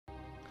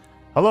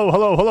Hello,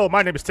 hello, hello.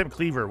 My name is Tim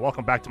Cleaver.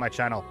 Welcome back to my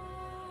channel.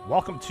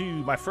 Welcome to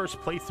my first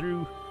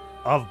playthrough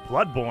of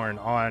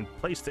Bloodborne on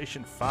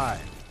PlayStation 5.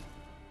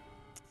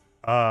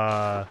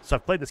 So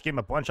I've played this game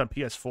a bunch on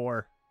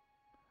PS4,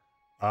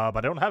 but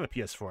I don't have a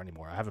PS4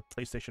 anymore. I have a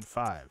PlayStation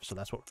 5, so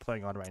that's what we're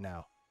playing on right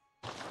now.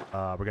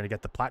 We're gonna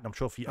get the Platinum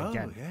Trophy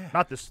again. Yeah.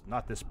 Not this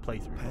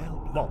playthrough.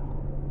 Pale.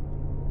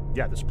 Well,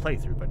 yeah, this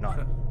playthrough, but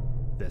not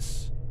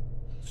this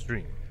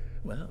stream.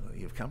 Well,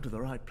 you've come to the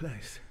right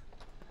place.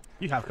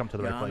 You have come to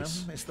the right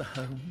place. Yharnam is the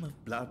home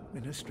of blood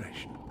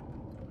administration.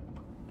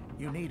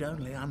 You need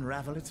only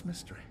unravel its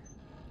mystery.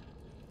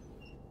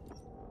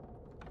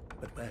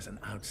 But where's an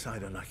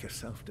outsider like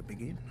yourself to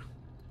begin?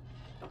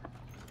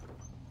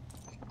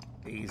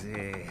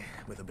 Easy,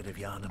 with a bit of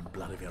Yharnam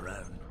blood of your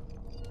own.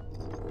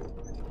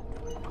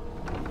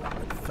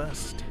 But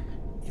first,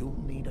 you'll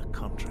need a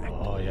contract.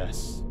 Oh,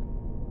 yes.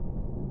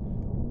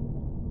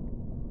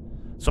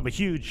 So I'm a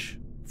huge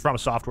From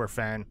Software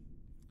fan.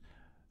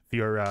 If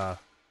you're a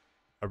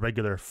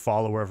regular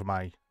follower of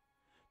my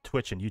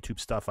Twitch and YouTube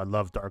stuff, I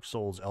love Dark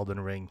Souls,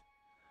 Elden Ring,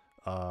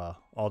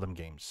 all them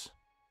games.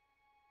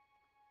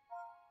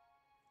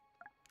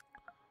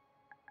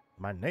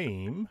 My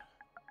name,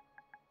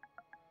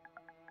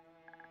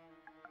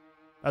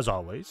 as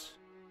always,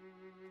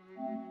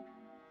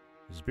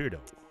 is Beardo.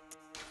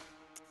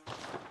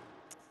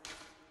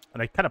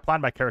 And I kind of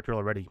planned my character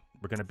already.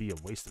 We're going to be a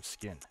waste of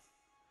skin.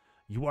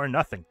 You are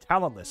nothing.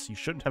 Talentless. You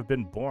shouldn't have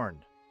been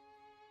born.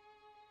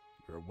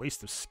 You're a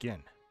waste of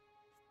skin.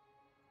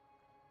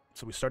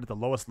 So we start at the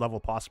lowest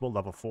level possible,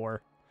 level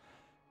 4.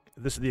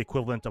 This is the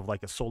equivalent of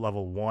like a soul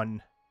level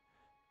 1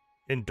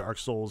 in Dark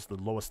Souls, the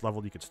lowest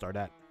level you could start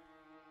at.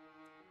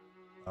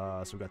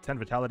 So we've got 10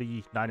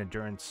 vitality, 9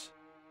 endurance,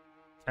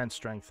 10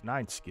 strength,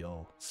 9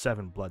 skill,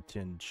 7 blood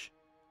tinge,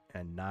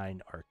 and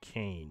 9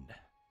 arcane.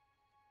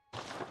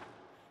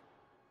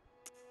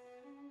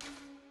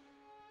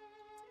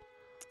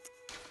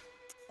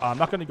 I'm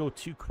not going to go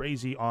too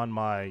crazy on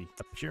my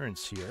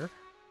appearance here.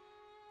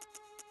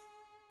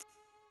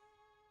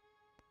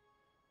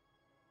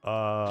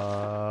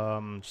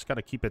 Just got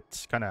to keep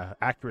it kind of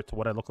accurate to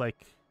what I look like.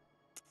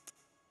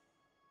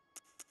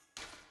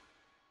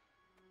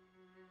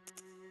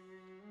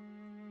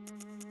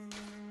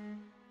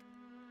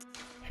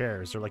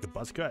 Hair, is there like a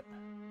buzz cut?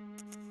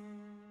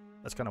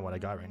 That's kind of what I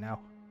got right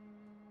now.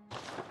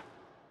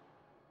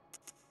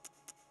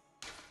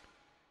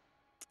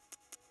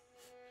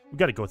 We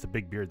got to go with the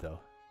big beard, though.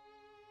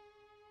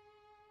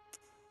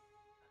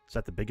 Is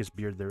that the biggest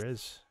beard there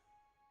is?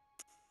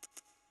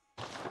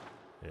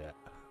 Yeah.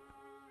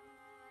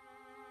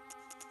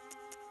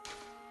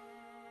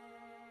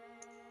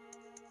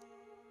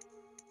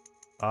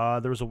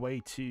 There was a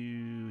way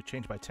to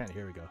change my tent.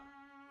 Here we go.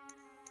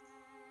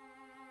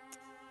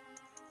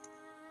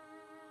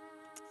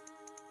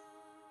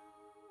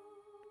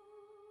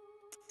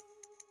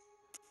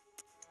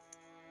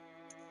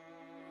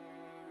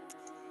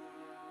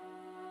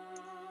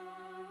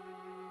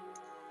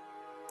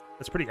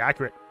 That's pretty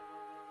accurate.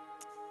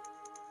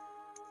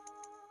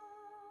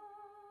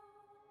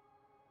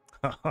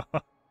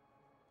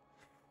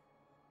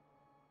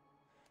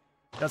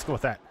 Let's go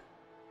with that.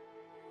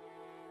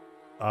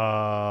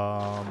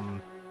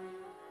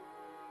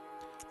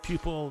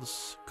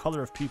 Pupils,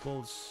 color of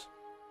pupils.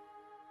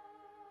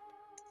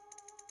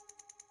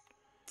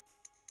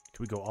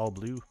 Can we go all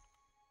blue?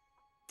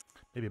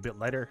 Maybe a bit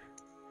lighter.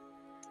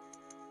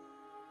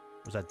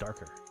 Or is that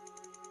darker?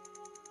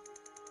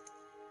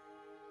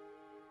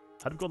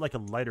 How to go like a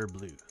lighter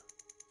blue?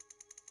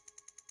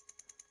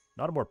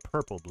 Not a more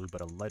purple blue,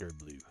 but a lighter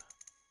blue.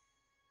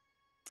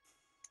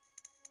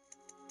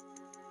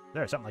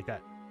 There, something like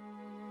that.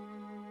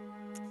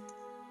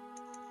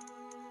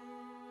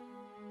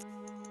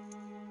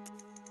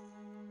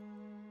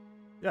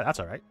 Yeah,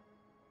 that's all right.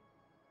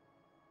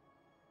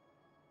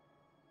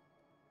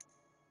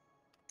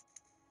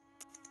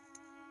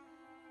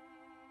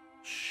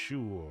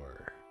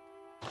 Sure.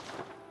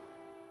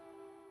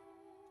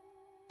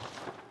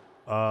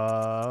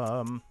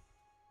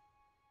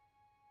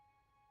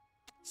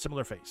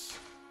 Similar face.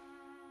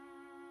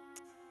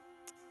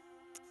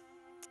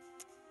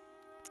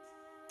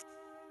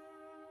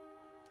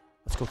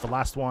 Let's go with the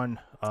last one.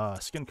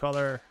 Skin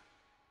color.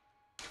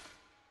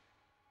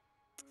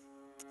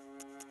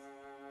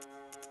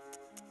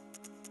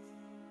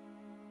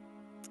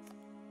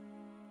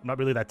 I'm not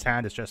really that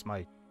tanned, it's just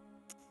my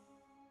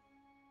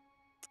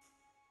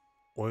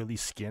oily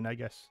skin, I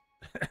guess.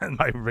 And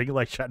my ring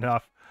light shutting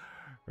off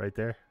right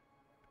there.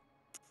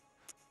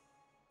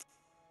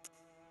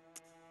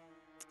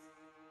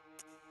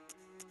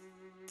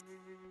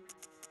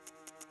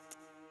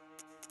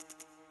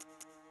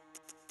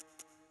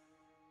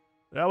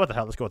 Yeah, what the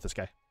hell? Let's go with this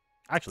guy.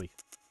 Actually.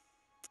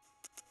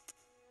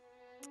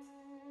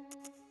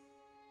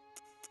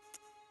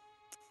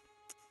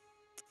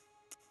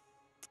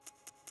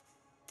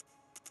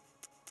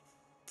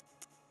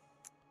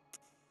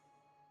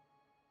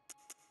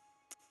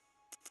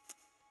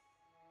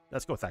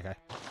 Let's go with that guy.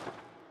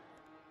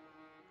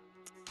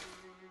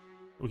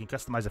 We can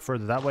customize it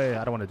further that way.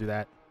 I don't want to do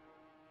that.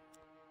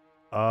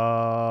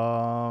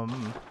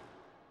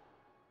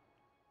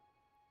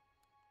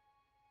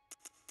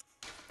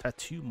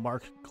 Tattoo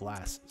mark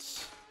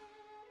glasses.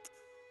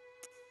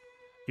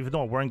 Even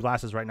though I'm wearing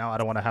glasses right now, I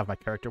don't want to have my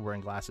character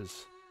wearing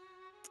glasses.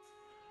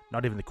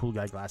 Not even the cool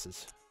guy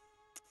glasses.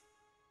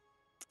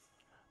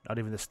 Not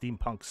even the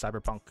steampunk,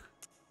 cyberpunk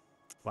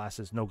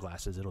glasses. No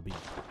glasses, it'll be.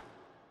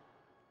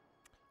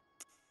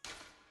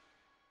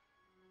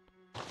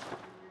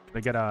 Can I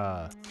get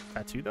a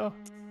tattoo though?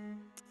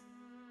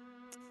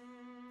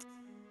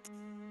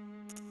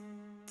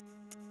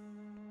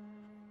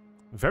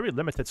 Very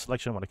limited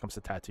selection when it comes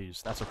to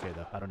tattoos. That's okay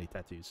though. I don't need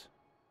tattoos.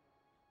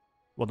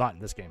 Well, not in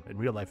this game. In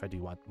real life, I do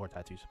want more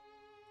tattoos.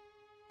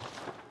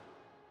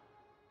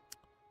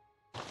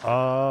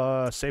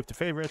 Save to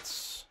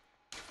favorites.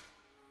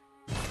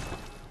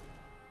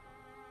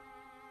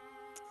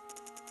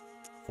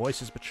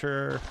 Voice is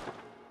mature.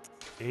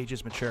 Age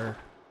is mature.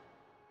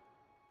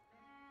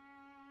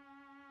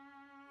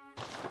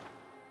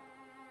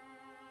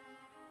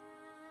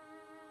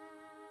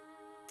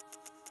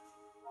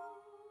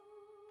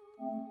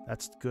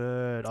 That's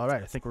good. All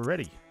right, I think we're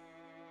ready.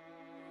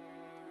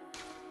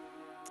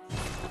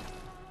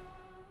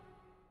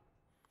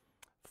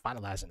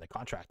 Finalizing the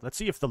contract. Let's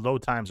see if the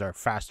load times are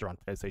faster on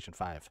PlayStation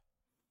 5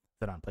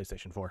 than on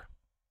PlayStation 4.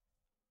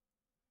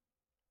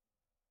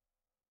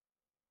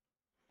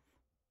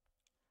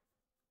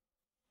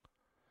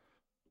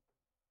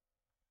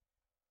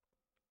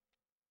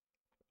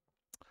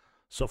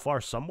 So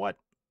far, somewhat.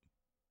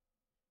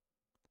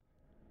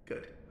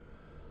 Good.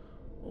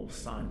 All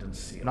signed and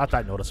sealed. Not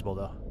that noticeable,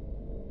 though.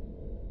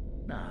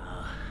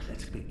 Now,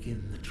 let's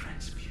begin the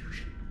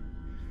transfusion.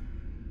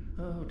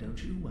 Oh,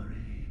 don't you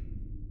worry.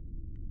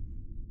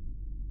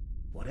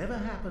 Whatever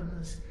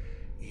happens,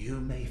 you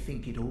may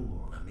think it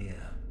all a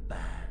mere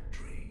bad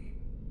dream.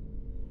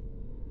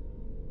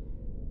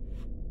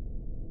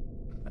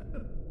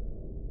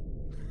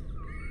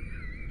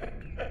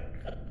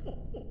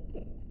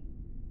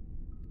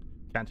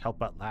 Can't help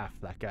but laugh,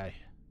 that guy.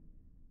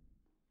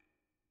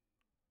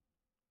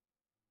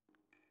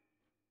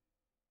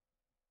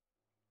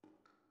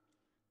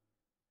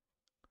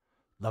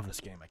 Love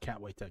this game. I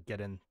can't wait to get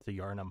into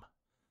Yarnum.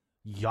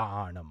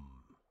 Yarnum.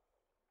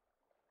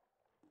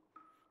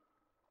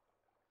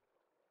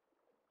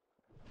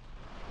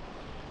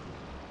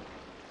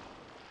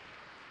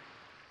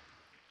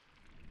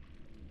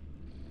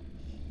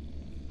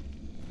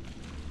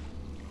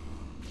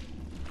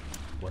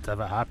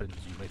 Whatever happens,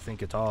 you may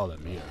think it's all a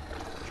mere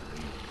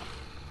dream.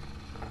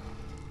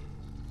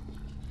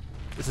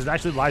 This is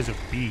actually Lies of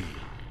B.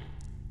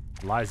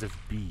 Lies of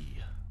B.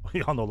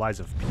 We all know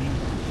Lies of P.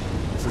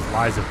 This is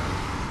Lies of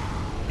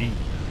B.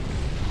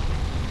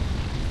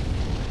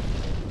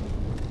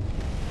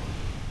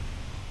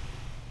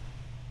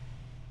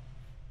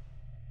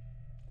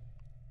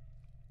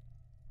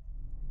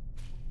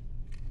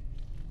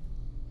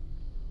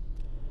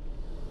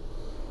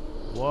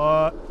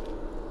 What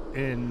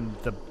in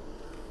the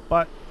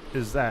butt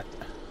is that?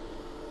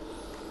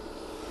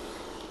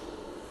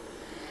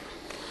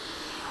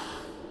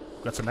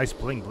 Got some nice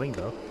bling bling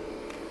though.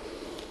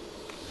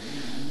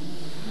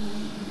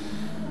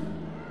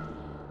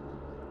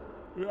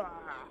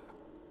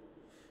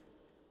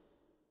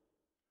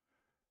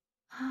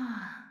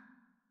 Ah,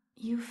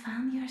 you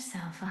found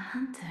yourself a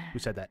hunter. Who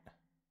said that?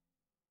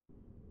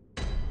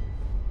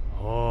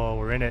 Oh,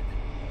 we're in it.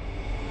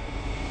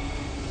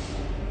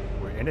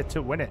 We're in it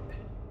to win it.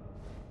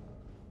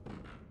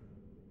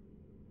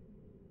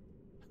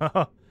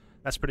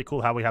 That's pretty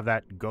cool how we have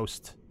that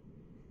ghost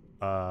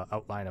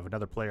outline of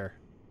another player.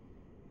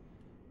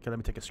 Okay, let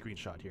me take a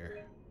screenshot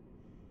here.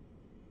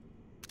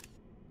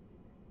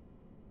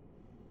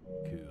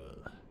 Cool.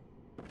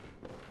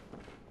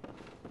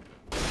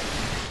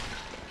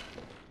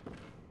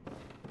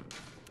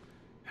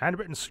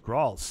 Handwritten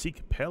scrawl.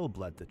 Seek pale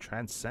blood to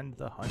transcend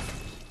the hunt.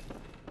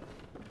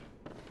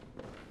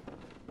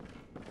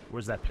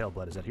 Where's that pale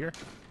blood? Is that here?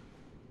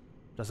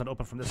 Doesn't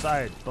open from the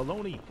side.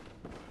 Baloney.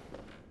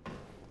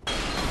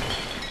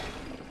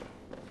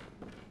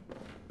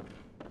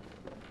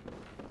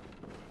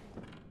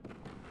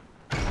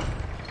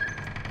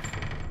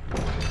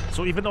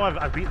 So even though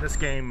I've beaten this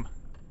game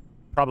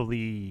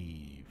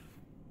probably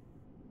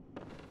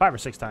 5 or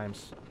 6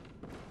 times,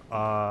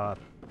 I'm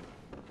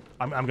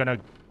gonna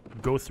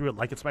go through it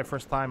like it's my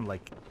first time,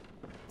 like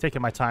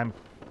taking my time,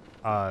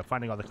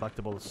 finding all the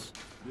collectibles,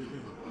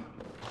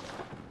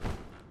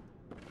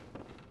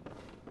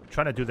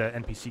 trying to do the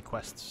NPC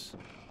quests.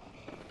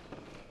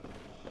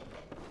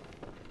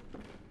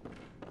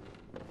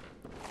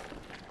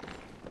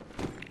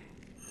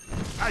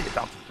 Ah, you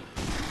donkey!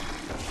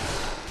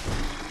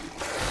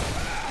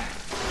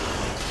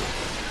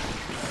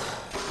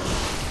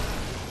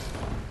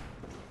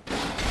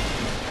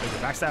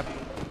 Backstab.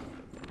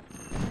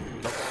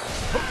 Nope.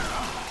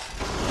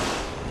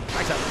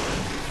 Backstab.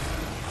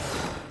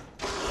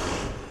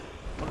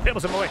 Oh, the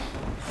table's in my way.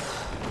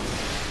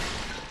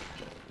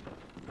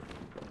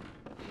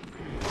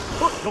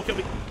 Oh, don't kill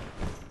me.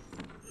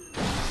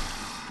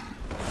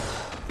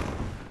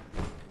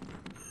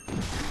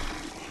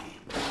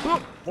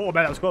 Oh,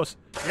 man, that was close.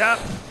 Yeah.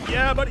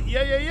 Yeah, buddy.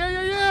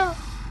 Yeah.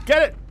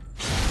 Get it.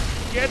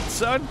 Get it,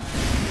 son.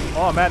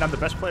 Oh, man, I'm the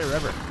best player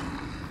ever.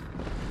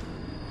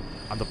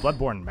 I'm the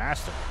Bloodborne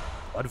master.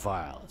 Blood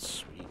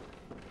vials. Sweet.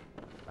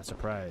 A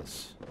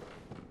surprise.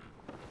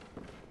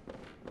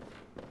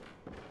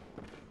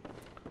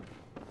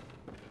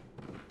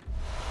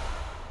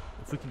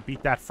 If we can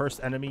beat that first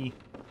enemy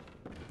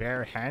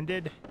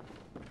barehanded,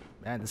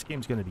 man, this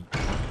game's gonna be...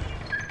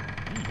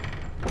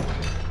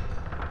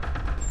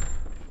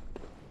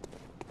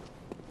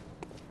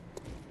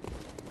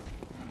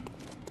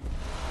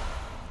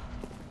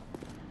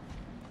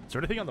 Is there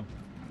anything on the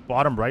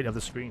bottom right of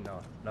the screen? No,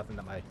 nothing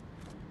that my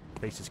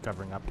face is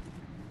covering up.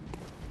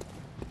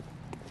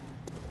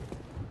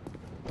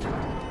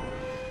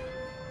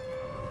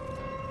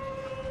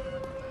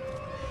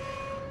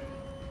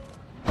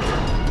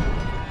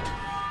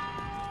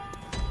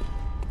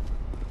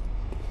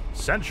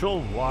 Central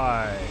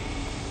Y.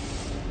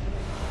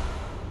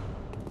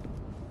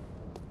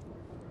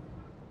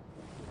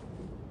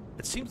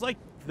 It seems like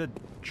the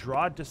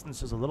draw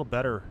distance is a little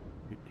better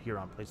here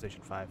on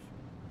PlayStation 5.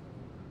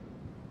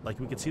 Like,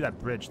 we can see that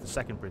bridge, the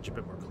second bridge, a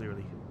bit more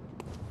clearly.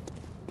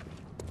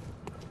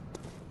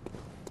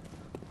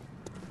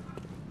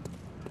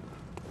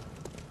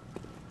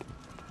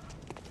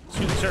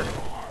 Excuse me, sir.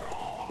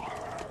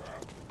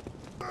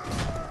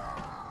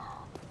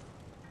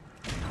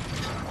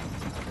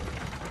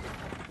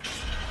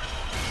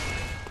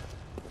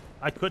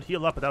 I could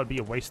heal up, but that would be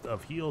a waste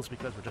of heals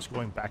because we're just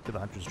going back to the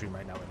Hunter's Dream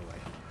right now anyway.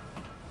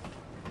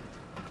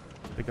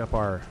 To pick up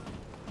our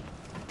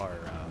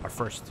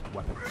first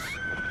weapons.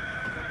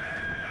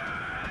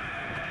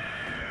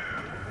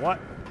 What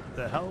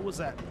the hell was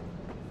that?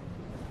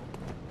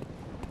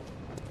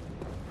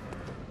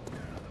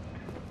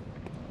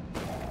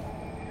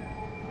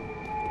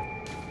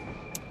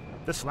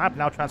 This lamp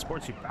now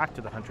transports you back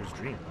to the Hunter's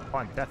Dream.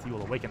 Upon death, you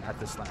will awaken at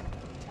this lamp.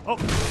 Oh!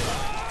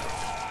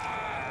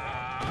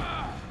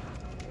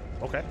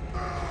 Okay.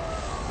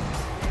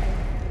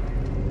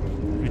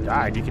 You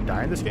died. You can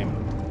die in this game.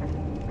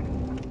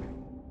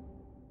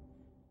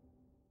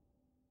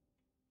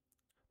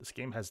 This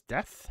game has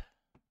death?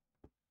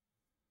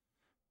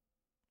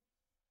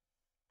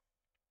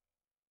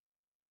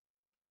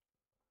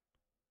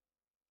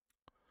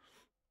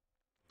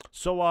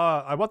 So,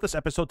 I want this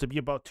episode to be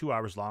about 2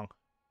 hours long.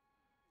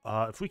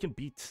 If we can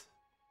beat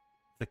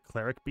the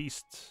Cleric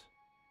Beast,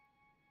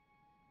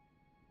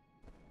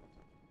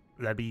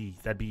 that'd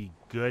be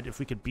good. If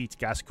we could beat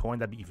Gascoigne,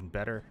 that'd be even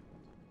better.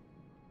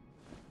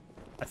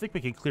 I think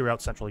we can clear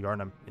out Central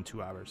Yharnam in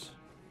 2 hours.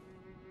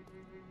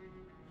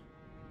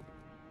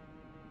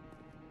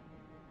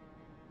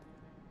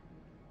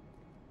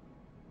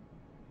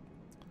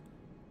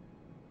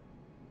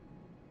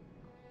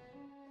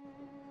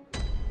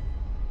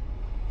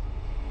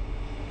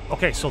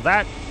 Okay, so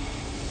that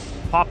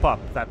pop-up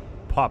that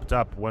popped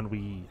up when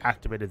we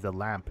activated the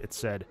lamp, it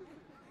said,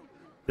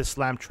 this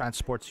lamp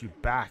transports you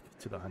back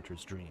to the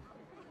Hunter's Dream.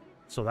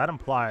 So that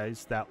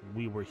implies that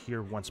we were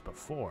here once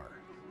before,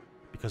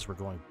 because we're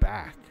going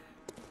back.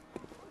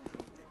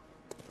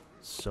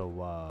 So,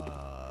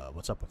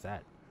 what's up with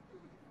that?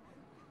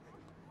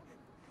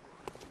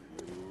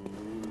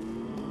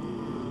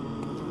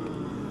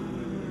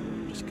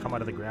 Just come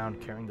out of the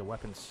ground carrying the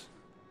weapons.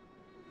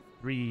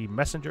 3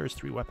 messengers,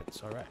 3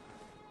 weapons. All right.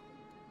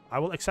 I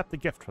will accept the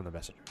gift from the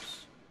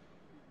messengers.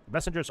 The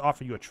messengers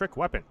offer you a trick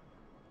weapon.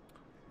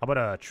 How about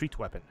a treat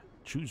weapon?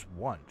 Choose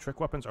one.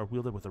 Trick weapons are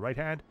wielded with the right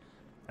hand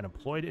and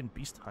employed in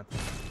beast hunting.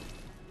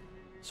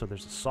 So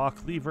there's a saw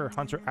cleaver,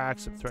 hunter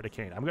axe, and threaded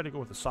cane. I'm going to go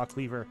with the saw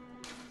cleaver.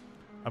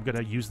 I'm going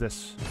to use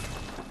this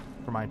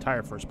for my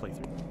entire first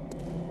playthrough.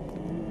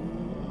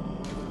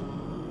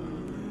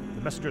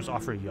 The messengers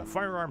offer you a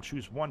firearm.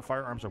 Choose one.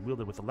 Firearms are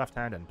wielded with the left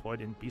hand and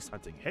employed in beast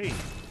hunting. Hey,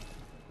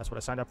 that's what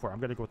I signed up for. I'm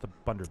going to go with the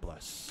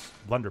blunderbuss.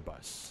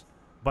 Blunderbuss.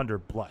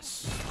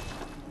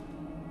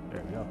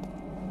 There we go.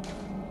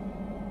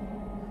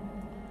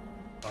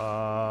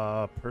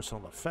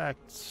 Personal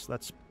effects.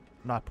 Let's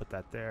not put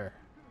that there.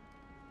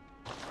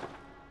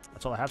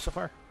 That's all I have so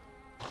far.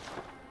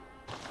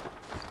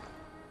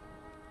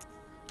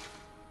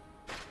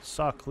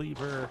 Saw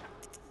cleaver.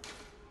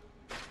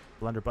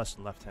 Blunderbuss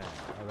in left hand.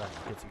 Alright,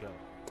 good to go.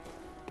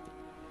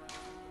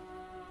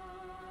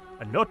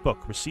 A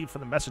notebook received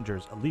from the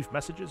messengers. Leave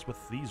messages with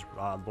these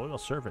loyal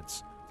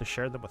servants to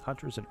share them with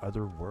hunters in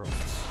other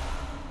worlds.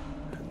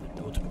 And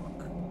the notebook.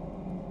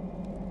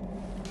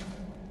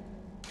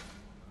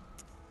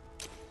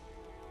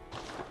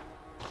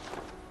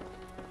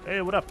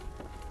 Hey, what up?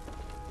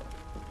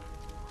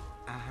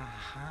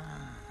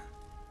 Aha.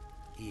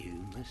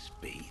 You must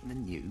be the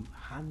new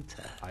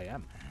hunter. I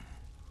am.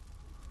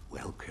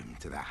 Welcome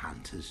to the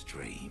Hunter's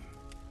Dream.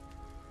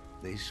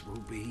 This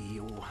will be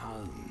your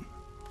home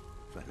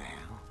for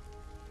now.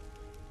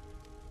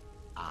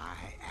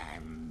 I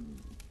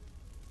am...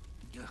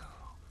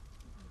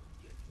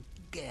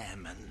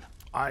 Gammon.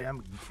 I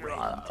am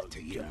Friend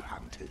to you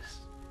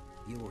hunters.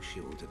 You're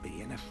sure to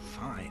be in a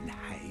fine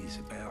haze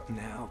about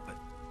now, but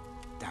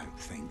Don't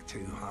think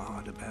too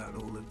hard about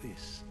all of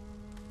this.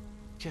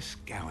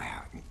 Just go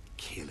out and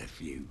kill a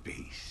few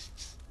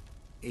beasts.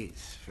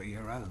 It's for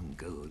your own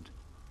good.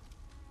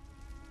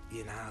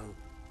 You know,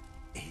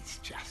 it's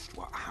just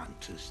what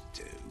hunters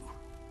do.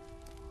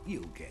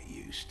 You'll get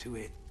used to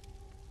it.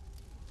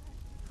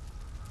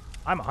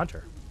 I'm a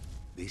hunter.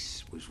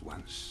 This was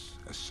once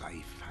a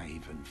safe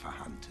haven for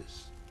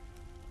hunters.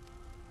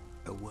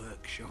 A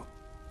workshop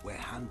where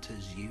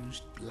hunters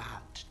used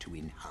blood to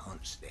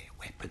enhance their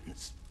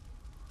weapons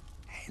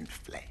and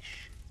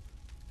flesh.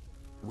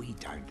 We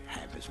don't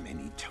have as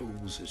many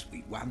tools as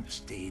we once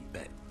did,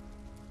 but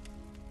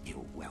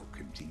you're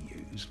welcome to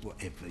use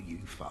whatever you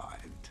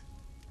find.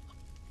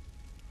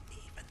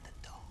 Even the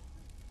doll,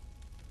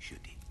 should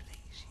it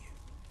please you.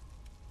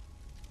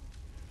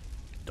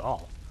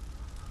 Doll?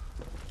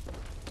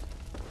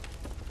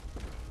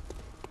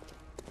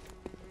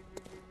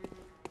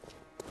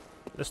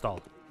 This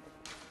doll.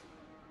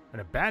 An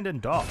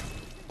abandoned doll.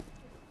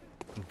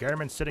 And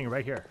Garriman's sitting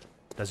right here.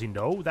 Does he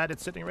know that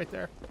it's sitting right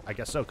there? I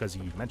guess so, because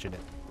he mentioned it.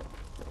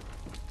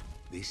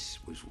 This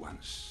was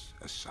once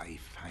a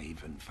safe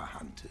haven for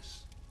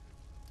hunters.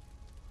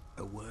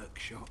 A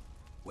workshop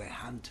where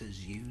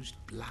hunters used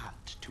blood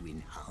to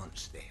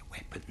enhance their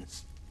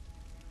weapons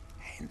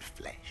and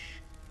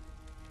flesh.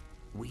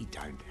 We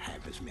don't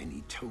have as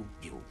many tools.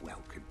 You're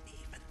welcome,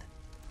 even.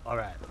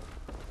 Alright.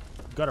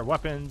 Got our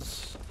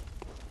weapons.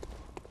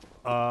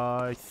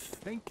 I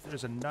think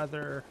there's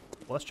another...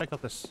 Well, let's check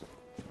out this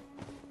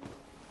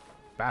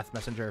Bath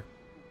Messenger.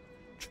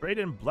 Trade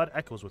in blood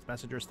echoes with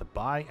messengers to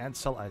buy and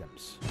sell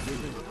items.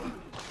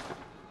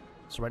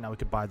 So right now we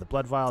could buy the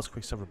blood vials,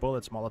 quicksilver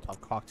bullets,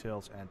 Molotov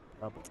cocktails, and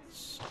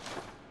pebbles.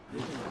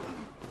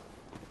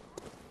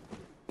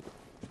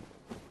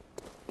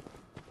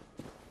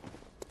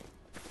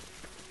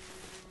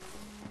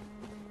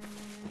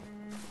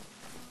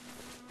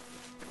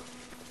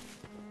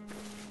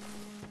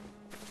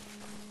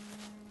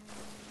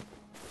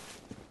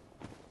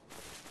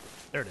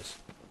 There it is.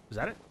 Is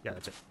that it? Yeah,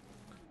 that's it.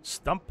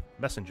 Stump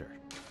Messenger.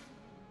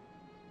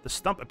 The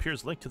stump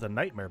appears linked to the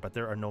nightmare, but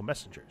there are no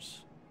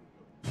messengers.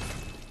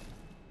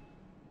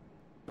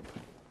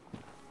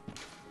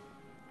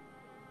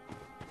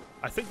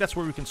 I think that's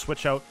where we can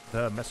switch out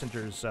the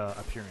messenger's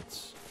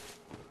appearance.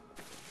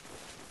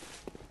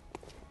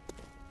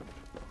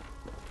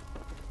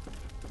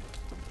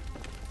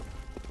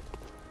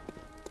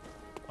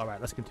 Alright,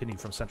 let's continue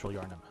from Central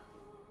Yarnum.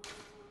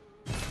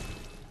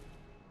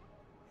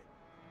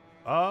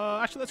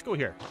 Actually, let's go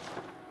here.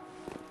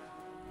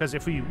 Because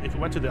if we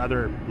went to the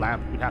other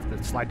lab, we'd have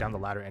to slide down the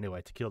ladder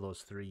anyway to kill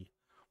those 3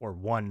 or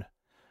 1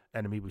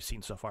 enemy we've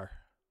seen so far.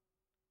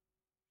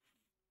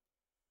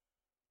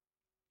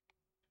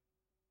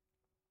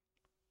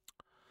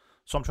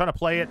 So I'm trying to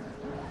play it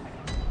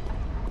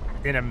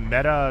in a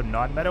meta,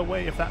 non-meta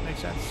way, if that makes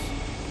sense.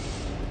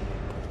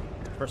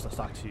 First, let's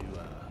talk to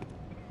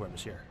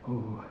whoever's here.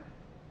 Oh,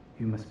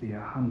 you must be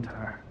a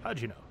hunter. How'd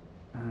you know?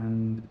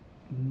 And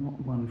not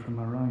one from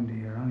around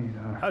here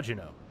either. How'd you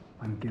know?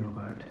 I'm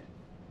Gilbert,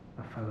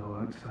 a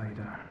fellow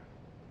outsider.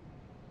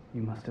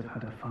 You must have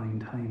had a fine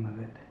time of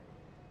it.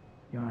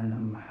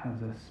 Yarnum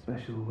has a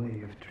special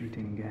way of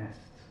treating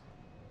guests.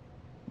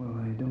 Well,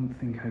 I don't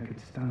think I could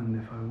stand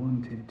if I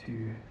wanted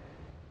to,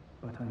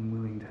 but I'm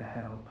willing to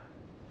help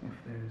if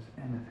there's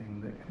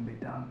anything that can be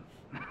done.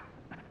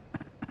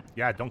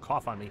 Yeah, don't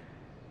cough on me.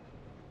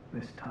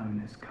 This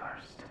town is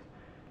cursed.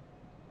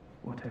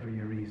 Whatever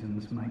your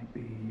reasons might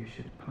be, you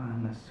should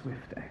plan a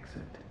swift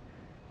exit.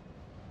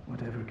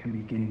 Whatever can be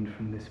gained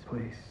from this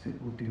place, it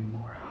will do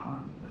more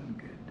harm than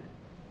good.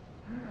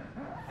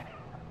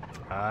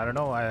 I don't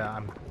know.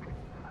 I'm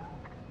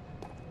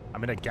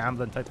in a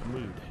gambling type of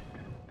mood.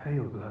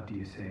 Pale blood,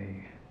 you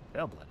say?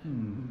 Pale blood.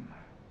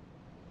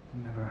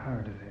 Never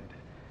heard of it.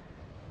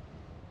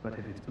 But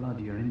if it's blood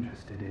you're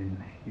interested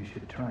in, you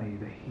should try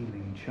the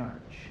Healing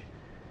Church.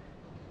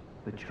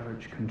 The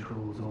church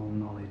controls all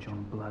knowledge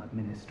on blood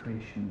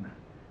ministration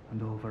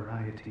and all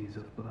varieties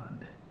of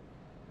blood.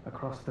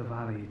 Across the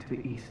valley to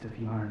the east of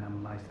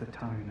Yarnum lies the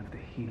town of the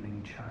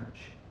Healing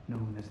Church,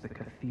 known as the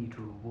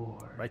Cathedral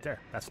Ward. Right there.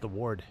 That's the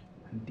ward.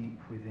 And deep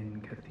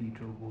within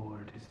Cathedral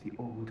Ward is the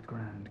old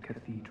Grand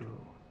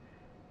Cathedral,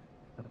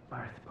 the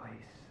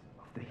birthplace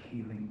of the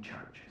Healing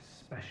Church's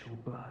special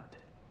blood,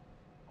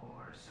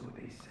 or so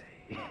they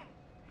say.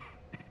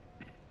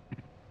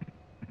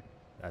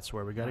 That's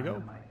where we gotta go.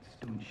 Yarnumites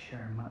don't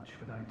share much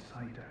with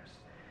outsiders.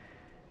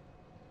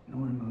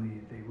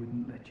 Normally, they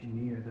wouldn't let you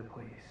near the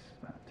place,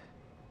 but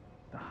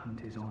the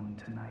hunt is on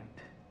tonight.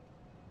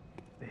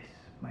 This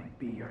might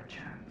be your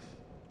chance.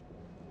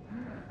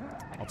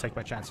 I'll take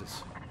my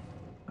chances.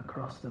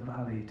 Across the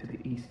valley to the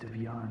east of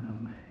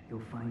Yarnum,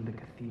 you'll find the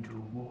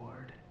Cathedral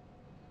Ward.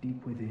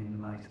 Deep within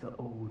lies the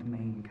old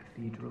main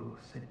cathedral,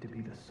 said to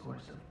be the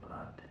source of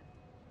blood.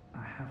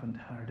 I haven't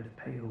heard of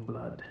pale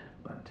blood,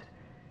 but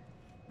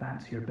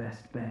that's your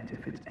best bet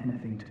if it's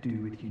anything to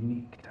do with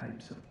unique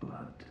types of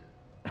blood.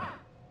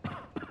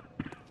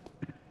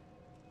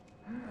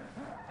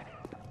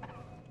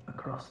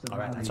 Across the All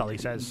right, valley that's all he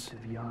to the says. east of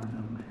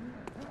Yarnum,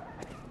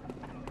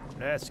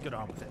 Let's get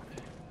on with it.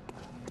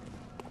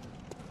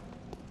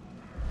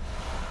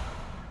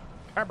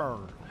 Hammer.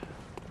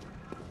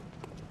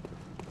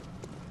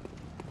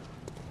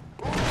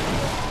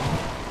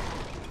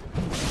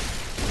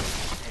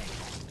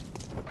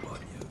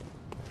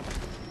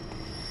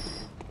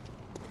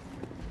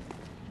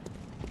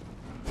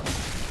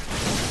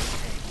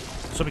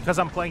 So because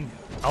I'm playing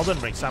Elden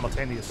Ring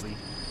simultaneously,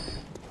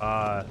 it's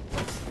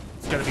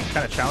gonna be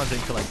kind of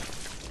challenging to like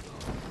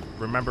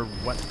remember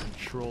what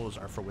controls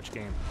are for which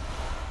game.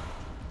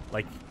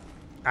 Like,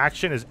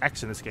 action is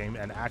X in this game,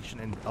 and action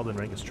in Elden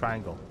Ring is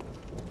triangle.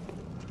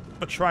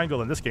 But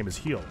triangle in this game is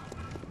heal.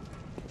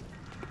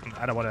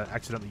 I don't want to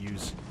accidentally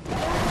use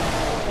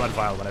Blood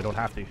Vial when I don't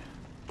have to.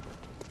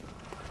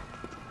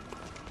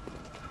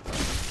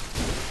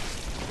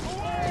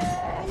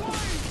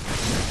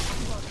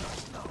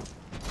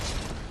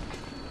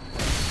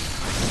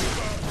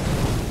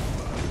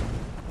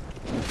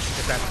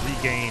 Get that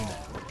regain.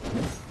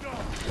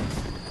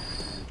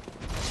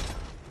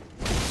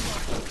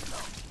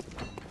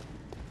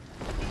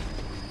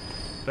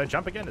 Did I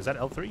jump again? Is that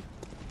L3?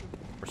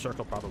 Or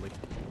circle, probably.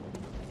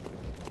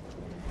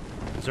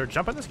 Is there a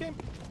jump in this game?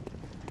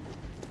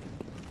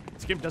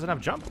 This game doesn't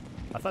have jump?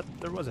 I thought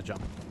there was a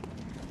jump.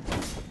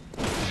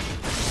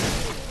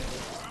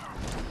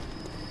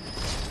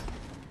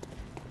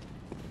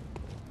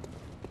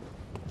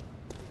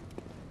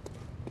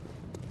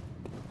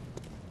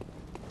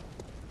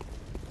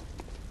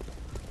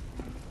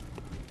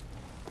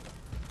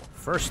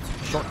 First,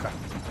 shortcut.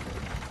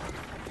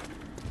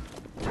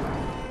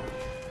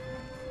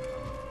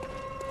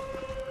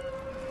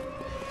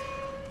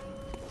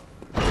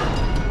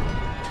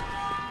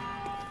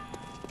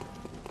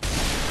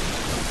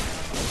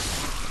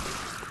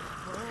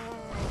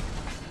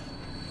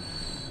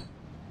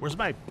 Where's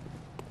my,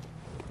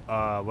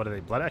 what are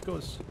they, blood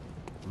echoes?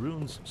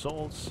 Runes,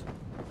 souls?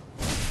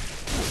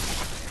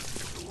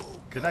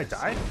 Did I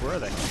die? Where are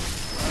they?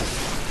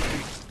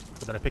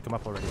 Or did I pick them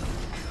up already?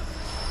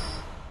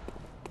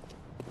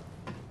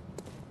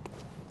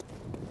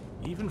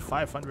 Even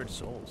 500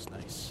 souls,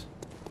 nice.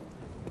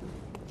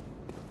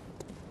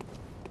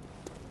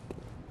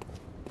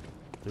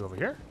 Through over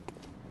here?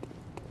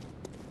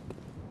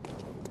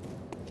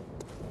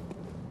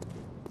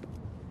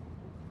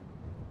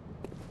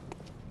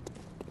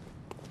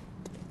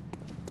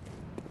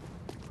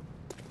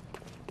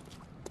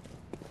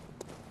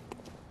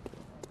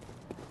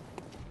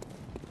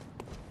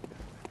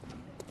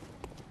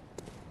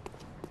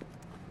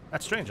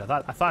 That's strange. I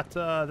thought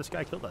this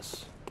guy killed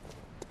us.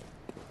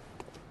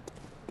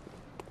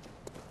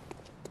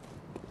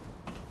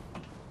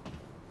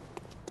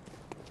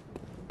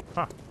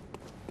 Huh.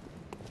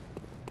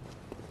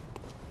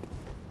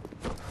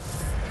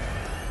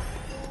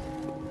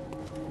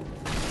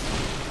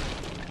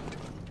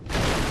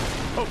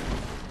 Oh.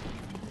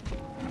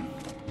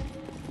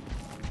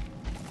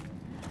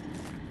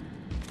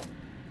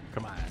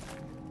 Come on.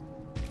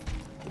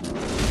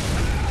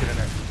 Get in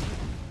there.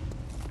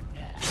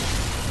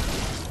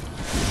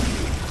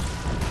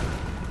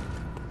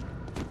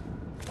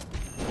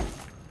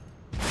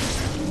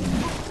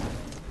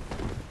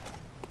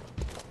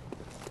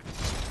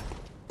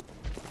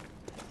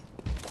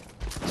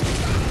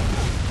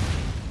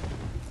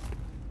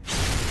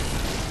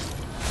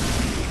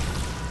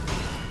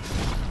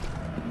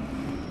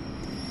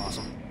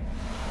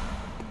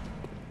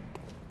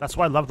 That's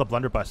why I love the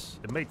blunderbuss.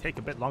 It may take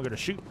a bit longer to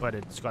shoot, but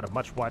it's got a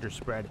much wider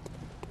spread,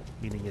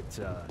 meaning it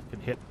can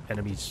hit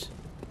enemies.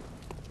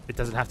 It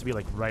doesn't have to be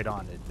like right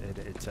on.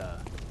 It's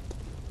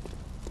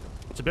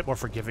a bit more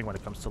forgiving when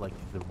it comes to like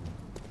the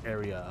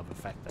area of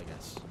effect, I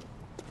guess.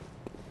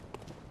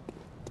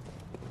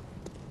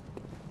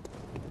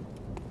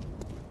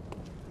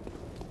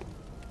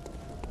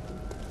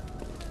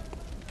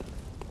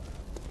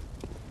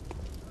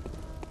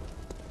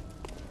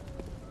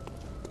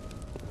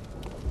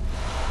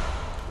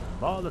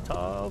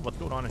 Molotov, what's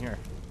going on in here?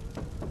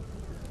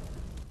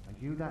 Are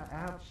you that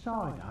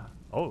outsider?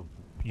 Oh,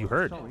 you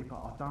heard. Sorry, but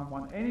I don't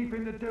want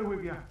anything to do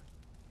with you.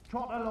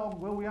 Trot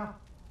along, will ya?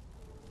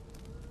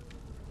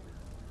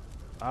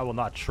 I will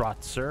not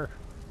trot, sir.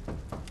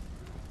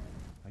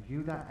 Are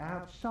you that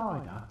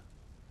outsider?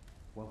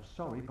 Well,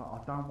 sorry, but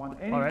I don't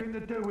want anything to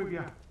do with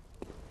you.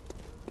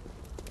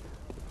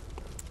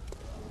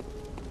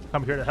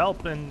 Come here to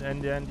help,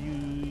 and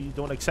you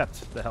don't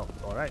accept the help,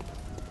 all right?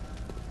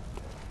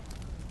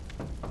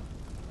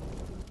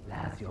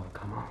 Lads, you've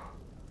come on.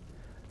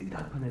 You'd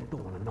open the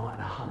door on a night of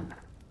a hunt.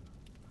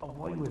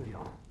 Away with you.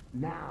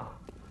 Now.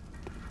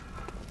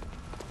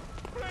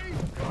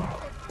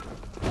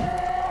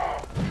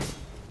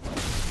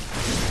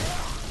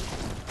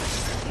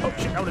 Oh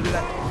shit, I want to do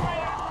that.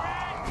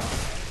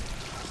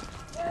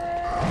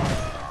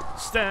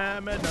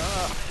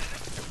 Stamina.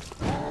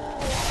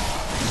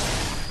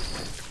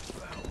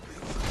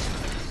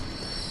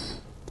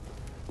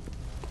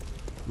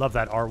 Love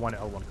that R1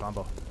 L1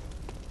 combo.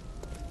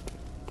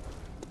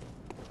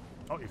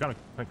 Oh, you're gonna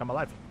come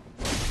alive.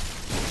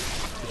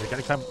 Is your gun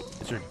gonna come?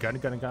 Is your gun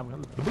gonna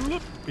come?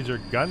 Is your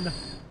gun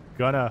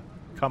gonna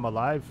come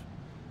alive?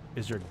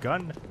 Is your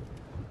gun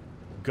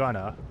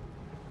gonna...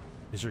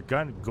 Is your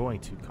gun going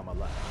to come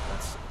alive?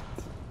 That's it.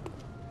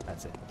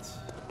 That's it.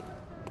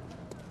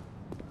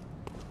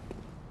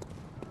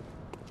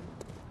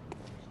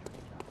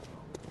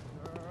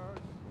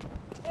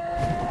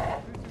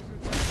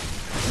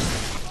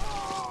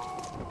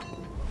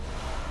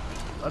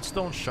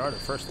 Bloodstone shard,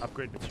 first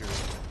upgrade material.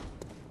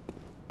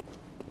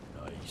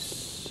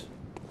 Nice.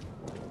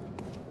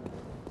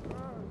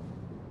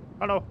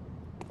 Hello.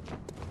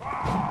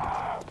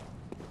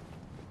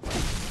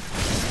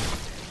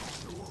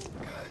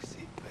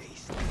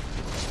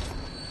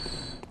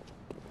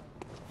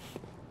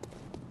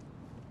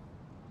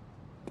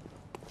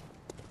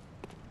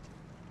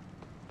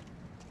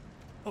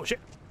 Oh shit.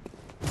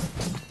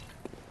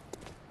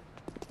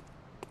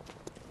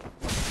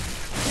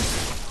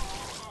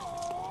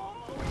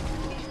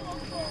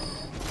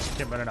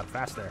 Can't run it up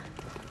fast there.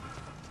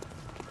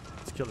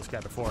 Let's kill this guy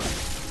before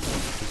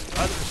these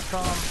others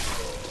come.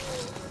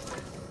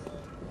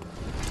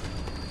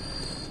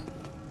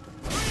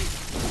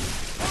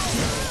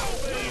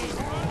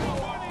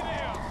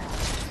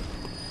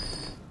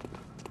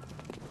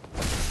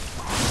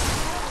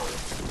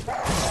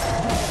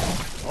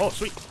 Oh,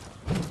 sweet.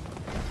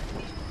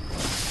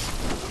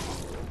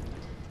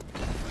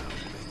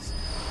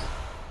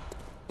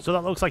 So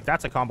that looks like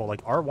that's a combo,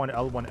 like R1,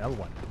 L1,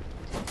 L1.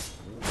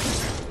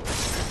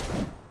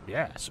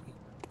 Yeah, sweet.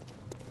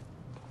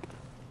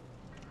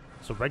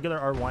 So regular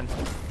R1,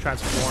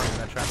 transform, and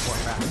then transform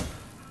back.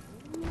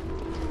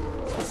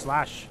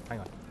 Slash, hang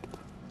on.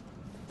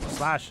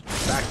 Slash,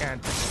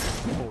 backhand,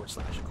 forward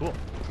slash. Cool.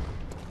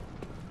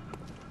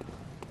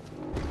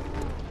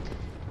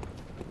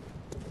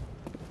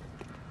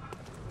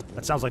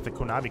 That sounds like the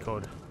Konami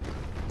code.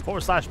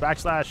 Forward slash,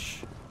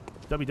 backslash,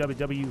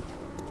 www_.com.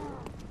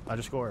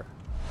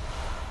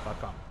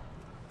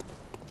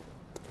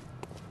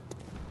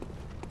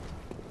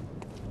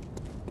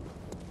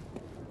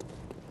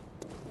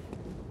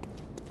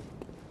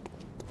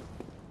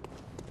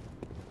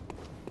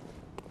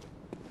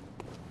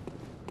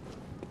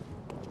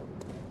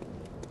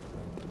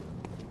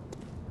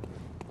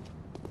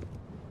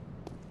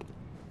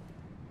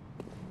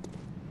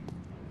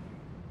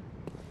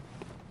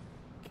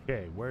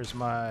 Okay, where's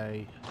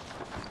my...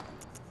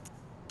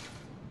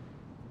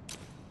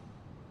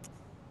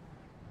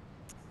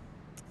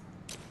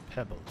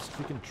 pebbles?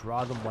 We can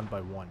draw them one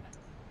by one.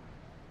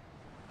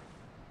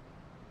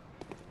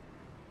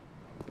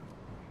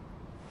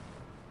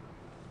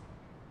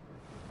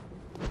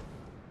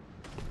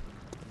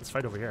 Let's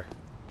fight over here.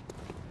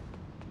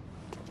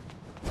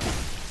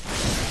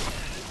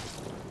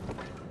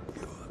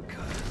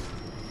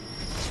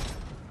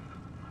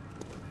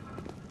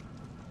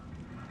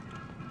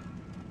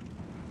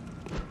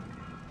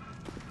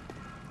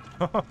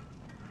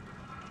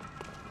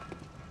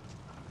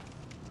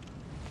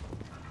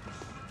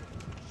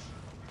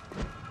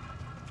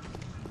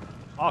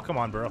 Oh, come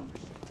on, bro.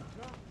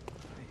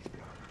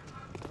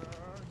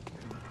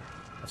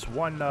 That's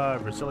one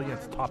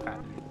resilient top hat.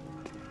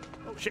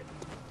 Oh, shit.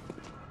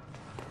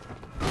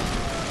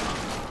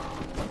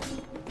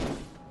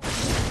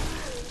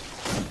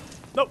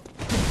 Nope.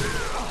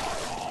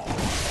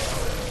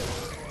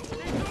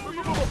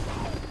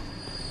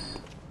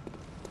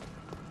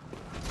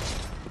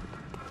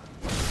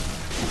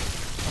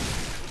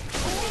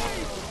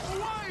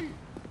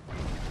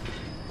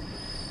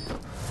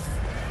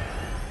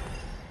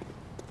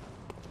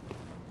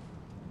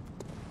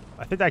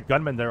 I think that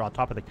gunman there on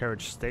top of the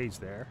carriage stays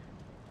there.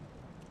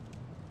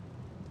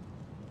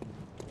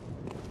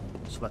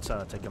 So let's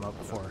take him out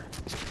before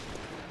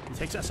he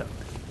takes us out.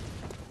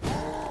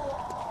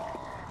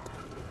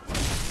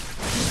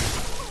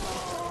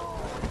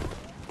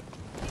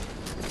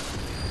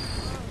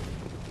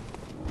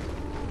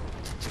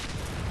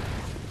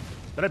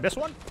 Did I miss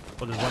one?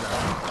 Oh, there's one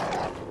there.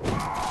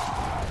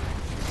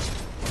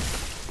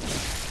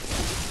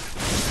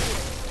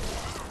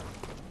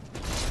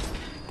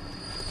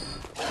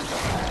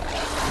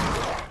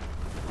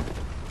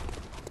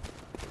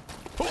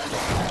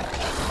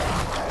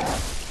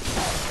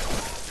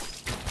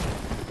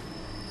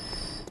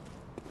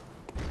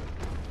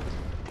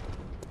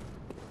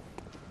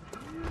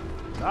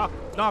 Knock,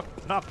 knock,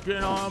 knocking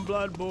on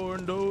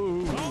Bloodborne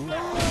door.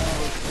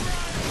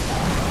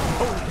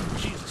 Holy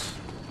Jesus.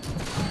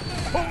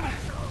 Holy.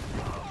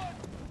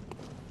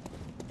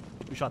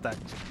 Who shot that?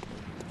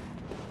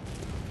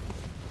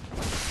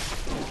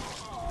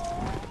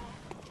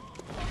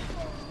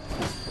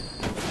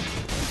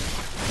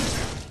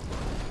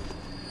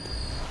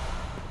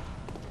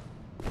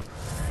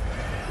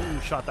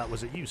 Who shot that?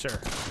 Was it you, sir?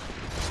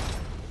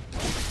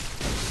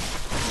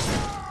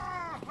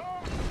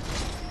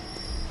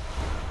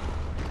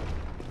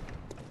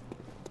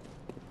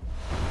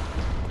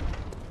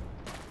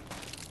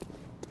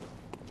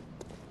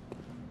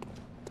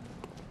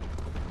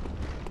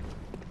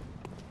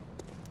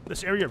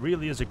 This area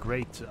really is a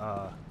great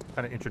kind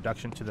of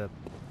introduction to the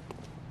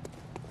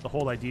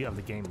whole idea of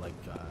the game. Like,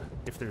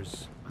 if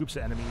there's groups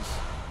of enemies,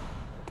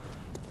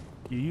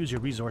 you use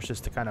your resources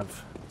to kind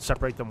of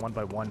separate them one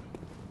by one.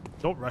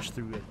 Don't rush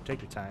through it.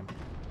 Take your time.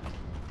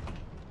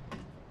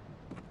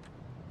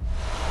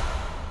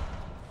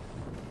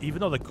 Even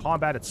though the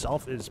combat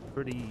itself is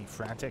pretty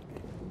frantic,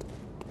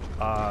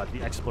 the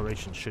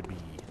exploration should be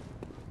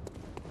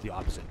the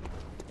opposite.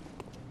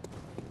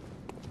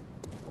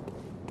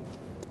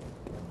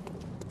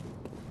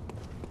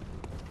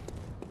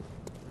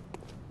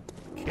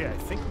 Okay, I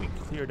think we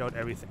cleared out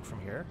everything from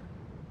here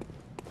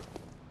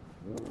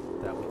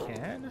that we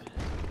can.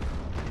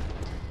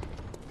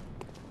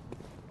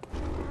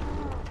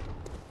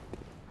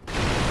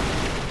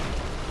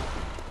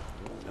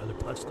 Another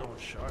bloodstone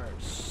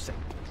shard. Sick.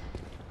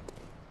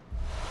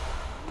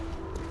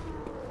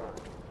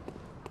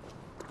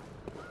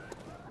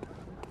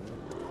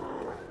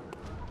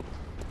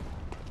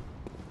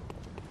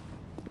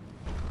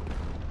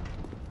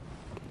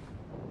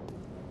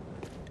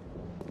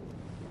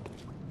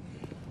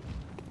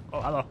 Oh,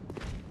 hello.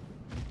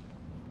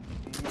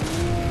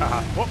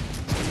 Haha. Whoop.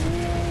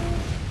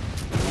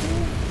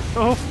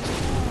 Oh.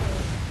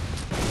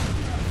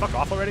 Fuck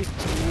off already.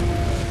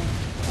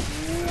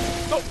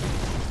 Oh.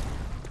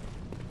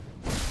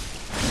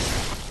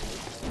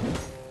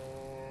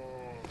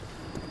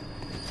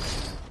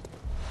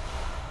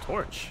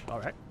 Torch. All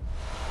right.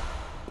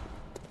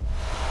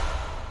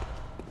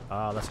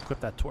 Let's equip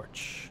that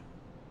torch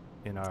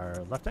in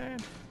our left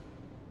hand.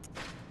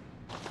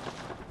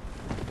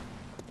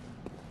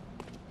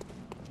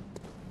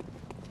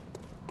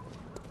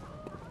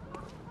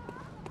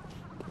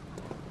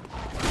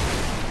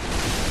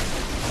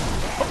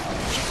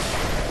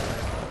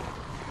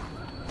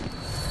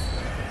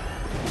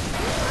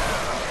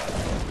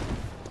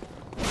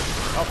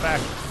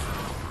 Back.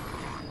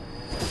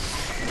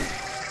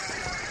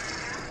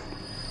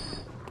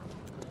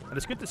 And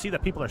it's good to see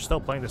that people are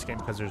still playing this game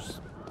because there's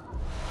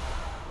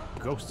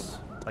ghosts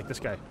like this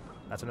guy.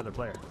 That's another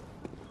player.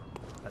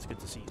 That's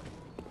good to see.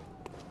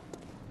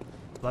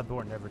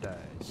 Bloodborne never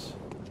dies.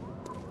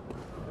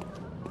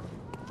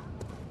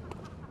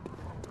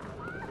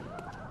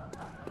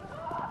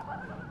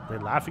 They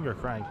laughing or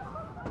crying?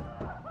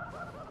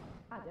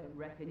 I don't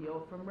reckon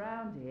you're from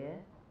round here.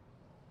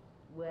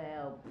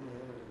 Well,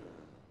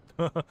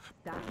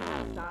 standing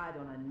outside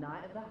on a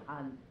night of the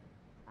hunt.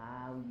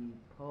 Oh, you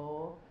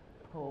poor,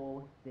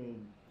 poor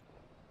thing.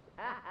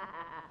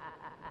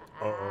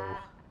 Uh-oh.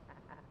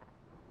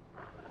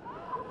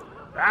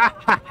 I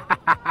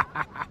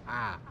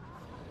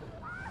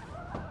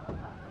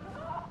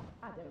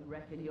don't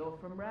reckon you're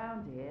from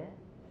round here.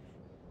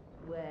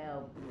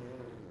 Well,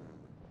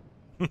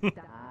 oh,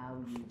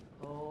 you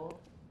poor,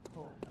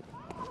 poor.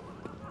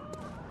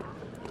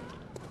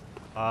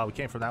 We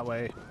came from that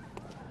way.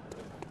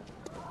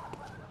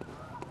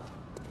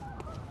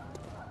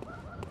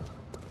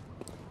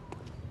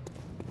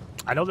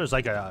 I know there's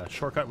like a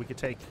shortcut we could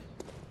take.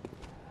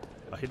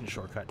 A hidden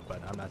shortcut,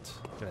 but I'm not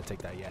gonna take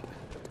that yet.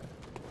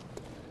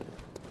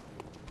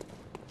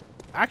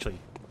 Actually.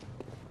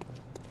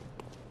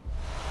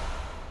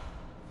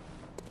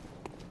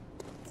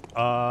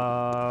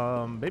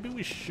 Maybe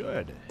we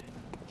should.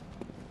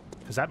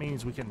 Because that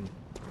means we can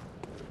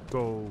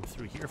go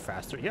through here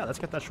faster. Yeah, let's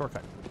get that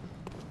shortcut.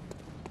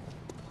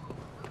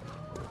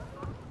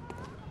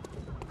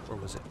 Or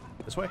was it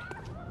this way?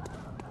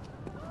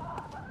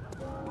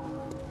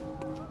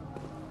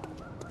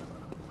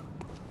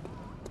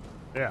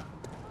 Yeah.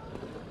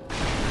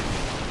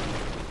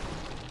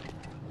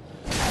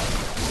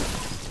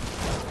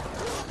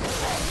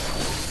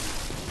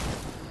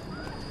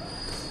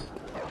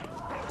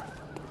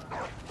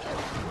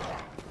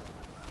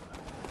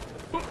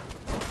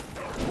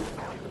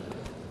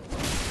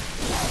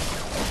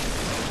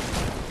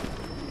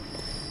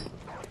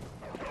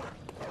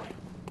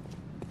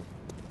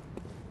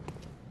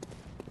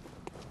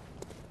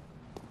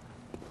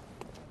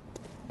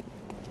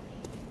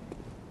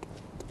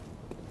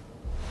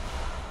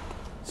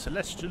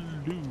 Celestial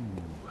Lou.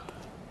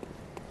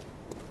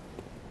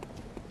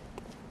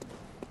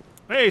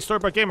 Hey,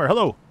 Storybook Gamer.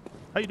 Hello.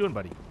 How you doing,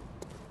 buddy?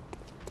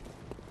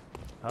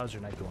 How's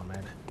your night going,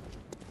 man?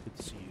 Good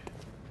to see you.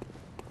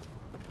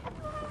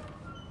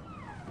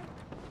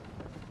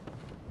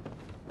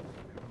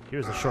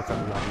 Here's the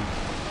shortcut we got.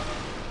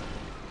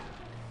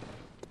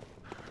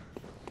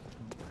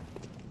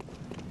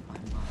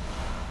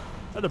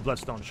 Another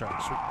bloodstone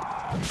shard. Sweet.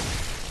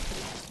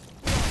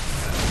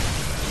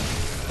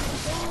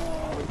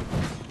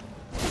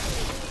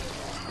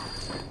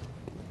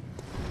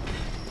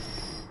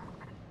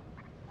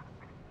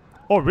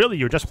 Oh, really?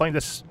 You were just playing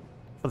this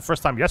for the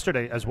first time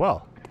yesterday as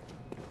well?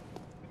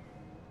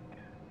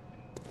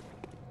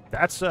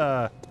 That's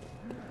a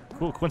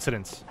cool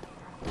coincidence.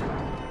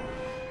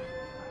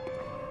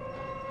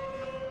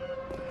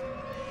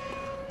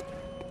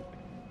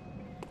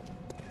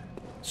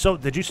 So,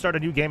 did you start a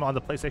new game on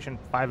the PlayStation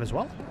 5 as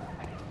well?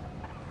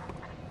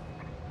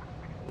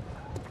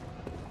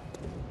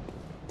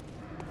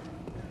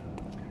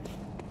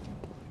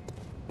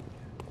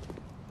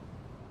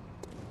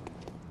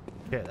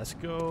 Okay, let's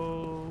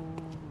go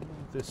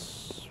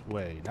this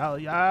way. Now,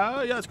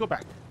 yeah, let's go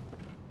back.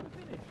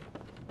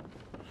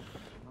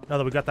 Now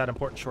that we got that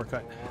important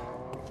shortcut.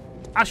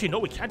 Actually, no,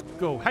 we can't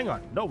go. Hang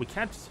on. No, we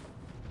can't.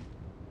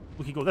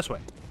 We can go this way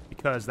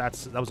because that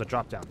was a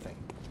drop down thing.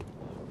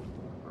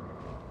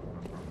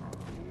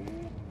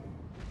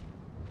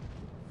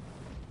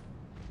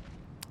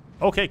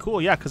 Okay,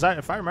 cool. Yeah, because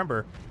if I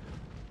remember,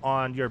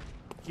 on your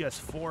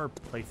PS4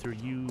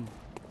 playthrough, you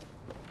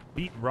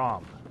beat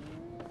Rom,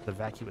 the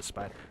vacuous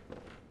spider.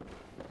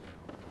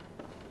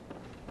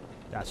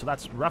 Yeah, so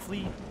that's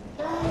roughly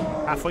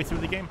halfway through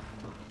the game.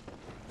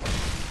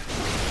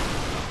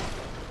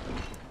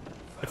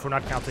 If we're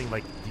not counting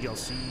like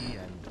DLC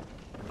and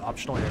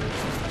optional areas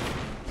and stuff.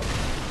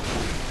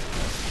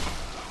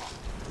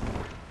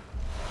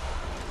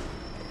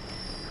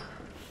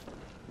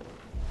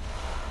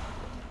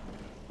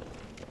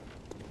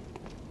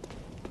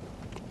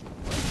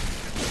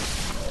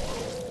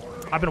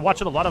 I've been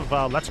watching a lot of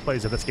Let's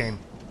Plays of this game,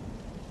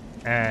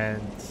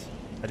 and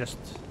I just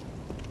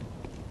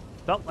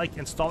felt like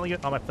installing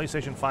it on my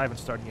PlayStation 5 and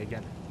starting it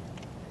again.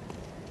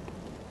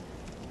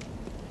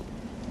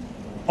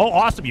 Oh,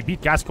 awesome. You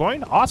beat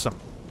Gascoigne? Awesome.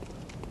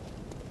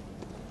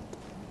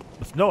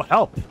 With no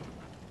help.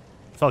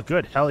 Felt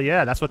good. Hell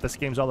yeah. That's what this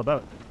game's all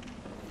about.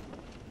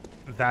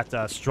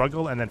 That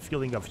struggle and then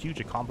feeling of huge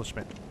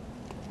accomplishment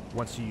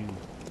once you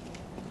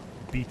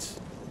beat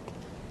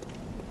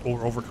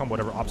or overcome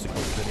whatever obstacle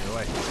is in your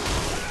way.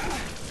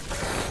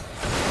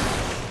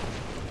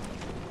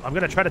 I'm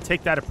going to try to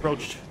take that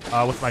approach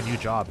with my new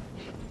job.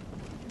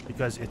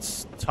 Because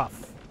it's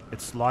tough.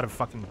 It's a lot of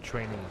fucking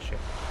training and shit.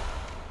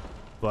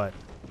 But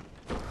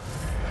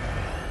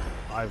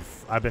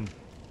I've been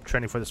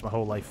training for this my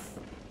whole life.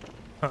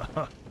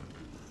 Oh!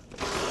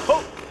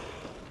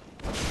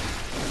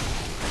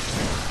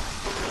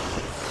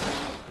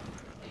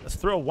 Let's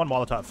throw one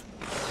Molotov.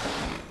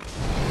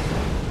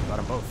 Got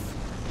them both.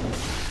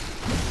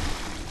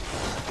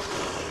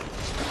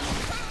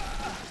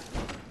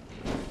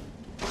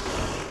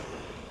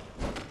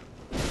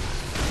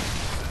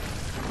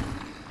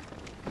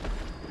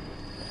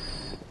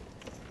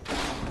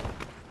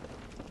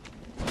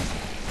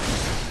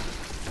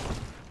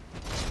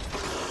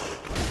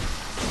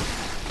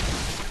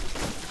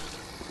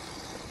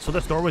 So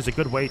this doorway is a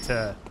good way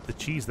to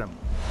cheese them.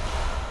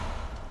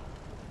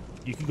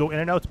 You can go in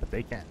and out, but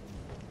they can't.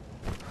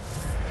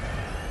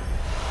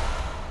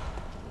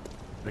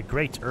 A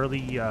great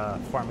early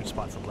farming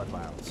spot for blood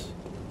vials.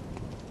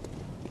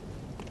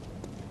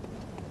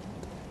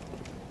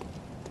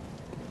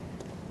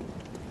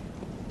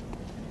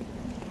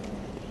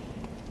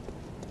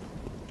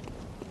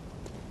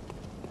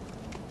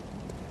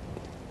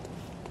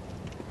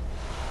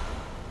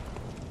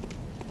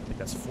 I think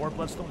that's 4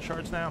 bloodstone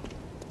shards now.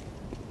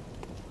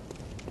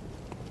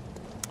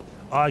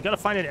 I gotta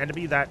find an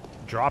enemy that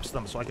drops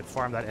them so I can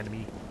farm that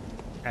enemy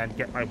and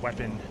get my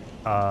weapon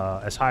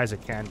as high as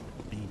it can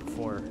be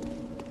before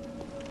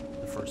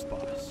the first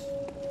boss.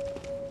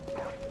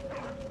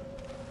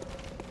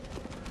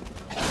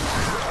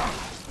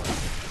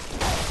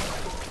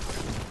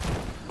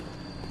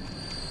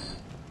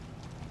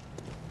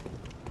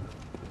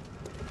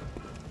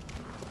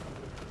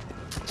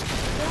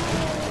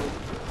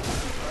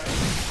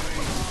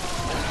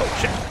 Oh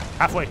shit!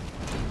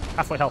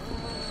 Halfway health.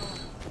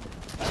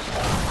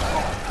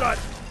 God.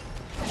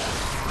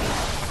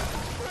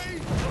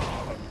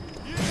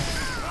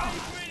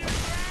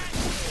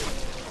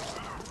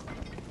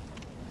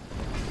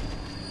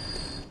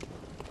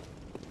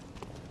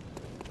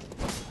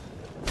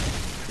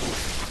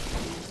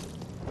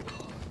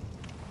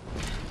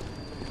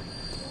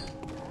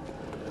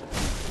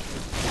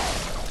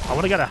 I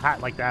want to get a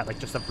hat like that, like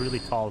just a really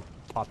tall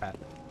top hat.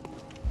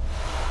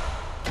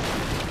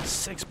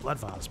 6 blood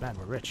vials, man,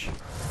 we're rich.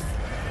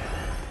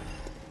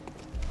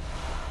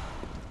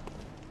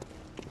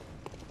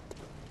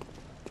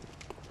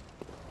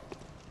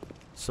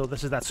 So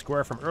this is that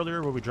square from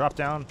earlier where we dropped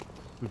down.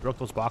 We broke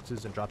those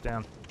boxes and dropped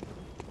down.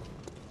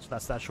 So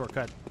that's that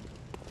shortcut.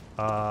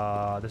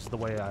 This is the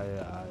way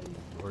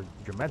or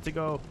you're meant to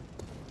go.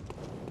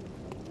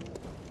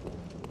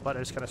 But I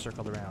just kind of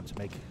circled around to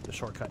make the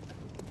shortcut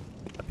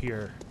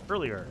appear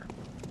earlier.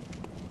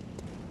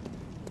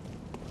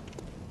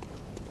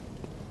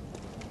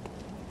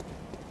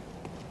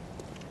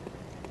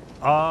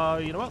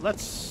 You know what?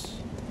 Let's...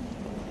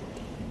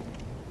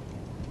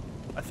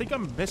 I think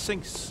I'm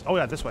missing... Oh,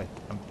 yeah, this way.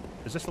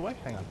 Is this the way?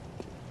 Hang on.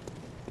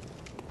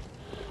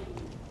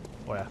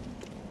 Oh, yeah.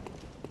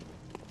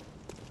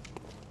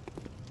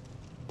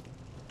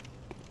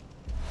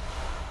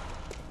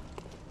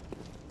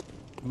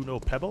 Uno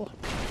Pebble.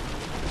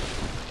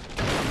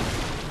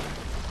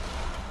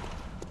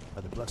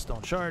 Another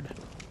Bloodstone Shard.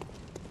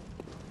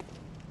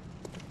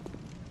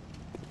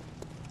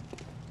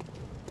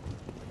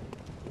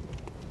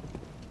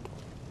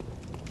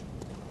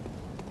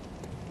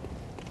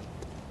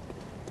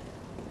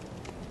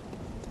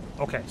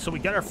 Okay, so we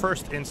get our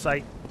first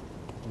insight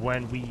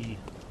when we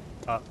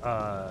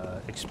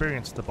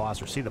experience the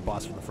boss or see the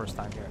boss for the first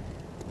time here.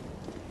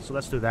 So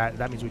let's do that.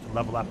 That means we can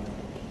level up.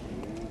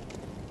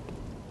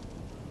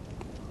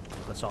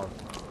 Let's all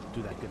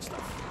do that good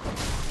stuff.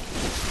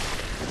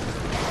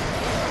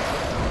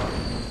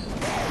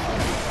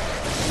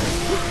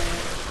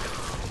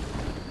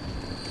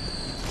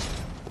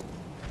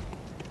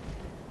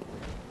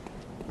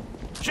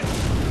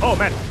 Oh,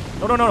 man.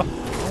 No, no, no, no.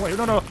 Oh, wait,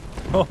 no, no.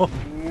 Oh.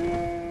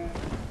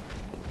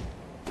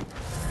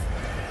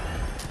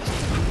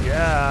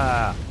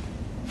 Yeah.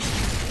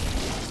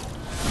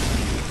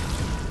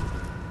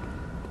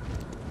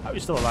 How are you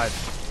still alive?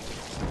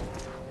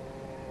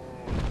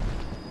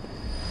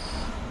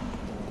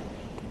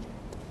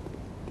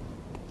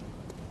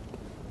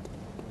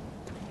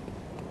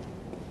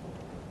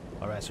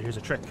 Alright, so here's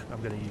a trick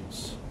I'm going to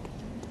use.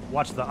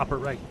 Watch the upper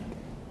right.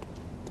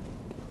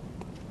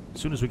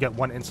 As soon as we get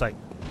one insight.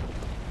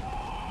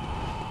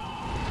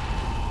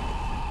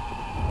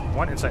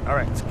 One insight.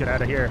 Alright, let's get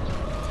out of here.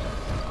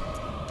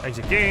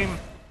 Exit game.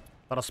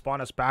 That'll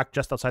spawn us back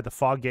just outside the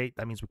fog gate.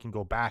 That means we can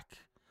go back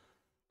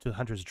to the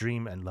Hunter's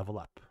Dream and level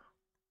up.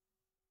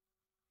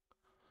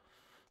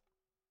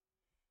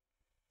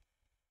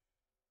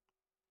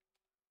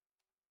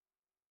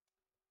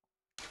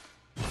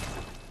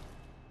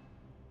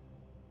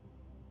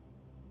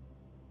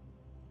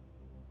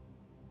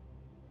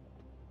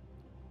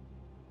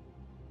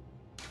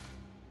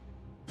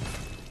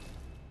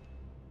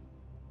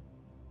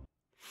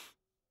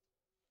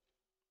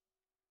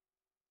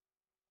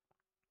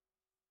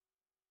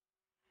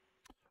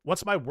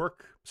 Once my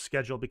work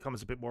schedule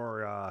becomes a bit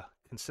more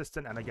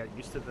consistent and I get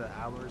used to the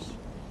hours,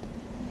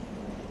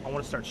 I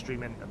want to start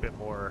streaming a bit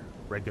more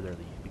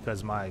regularly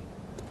because my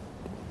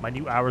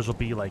new hours will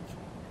be like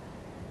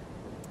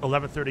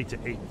 11:30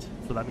 to 8.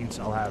 So that means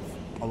I'll have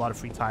a lot of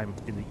free time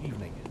in the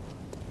evening,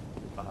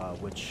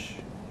 which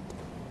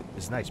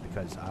is nice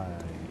because I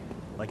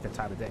like that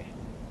time of day.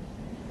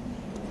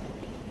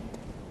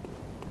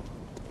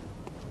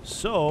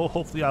 So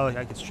hopefully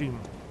I can stream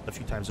a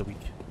few times a week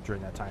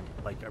during that time,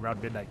 like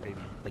around midnight, maybe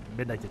like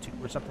midnight to 2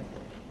 or something.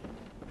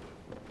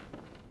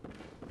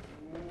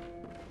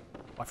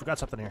 Oh, I forgot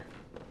something here.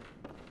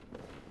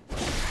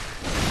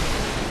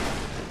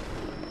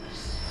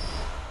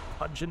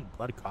 Pungent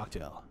blood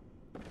cocktail.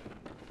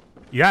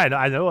 Yeah,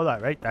 I know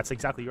that, right? That's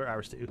exactly your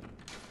hours too.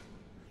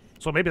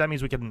 So maybe that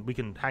means we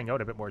can hang out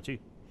a bit more too,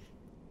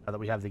 now that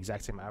we have the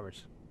exact same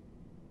hours.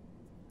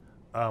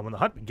 When the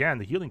hunt began,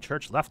 the healing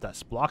church left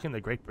us, blocking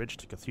the great bridge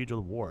to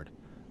Cathedral Ward,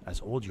 as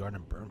old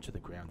Yarnum burned to the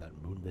ground that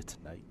moonlit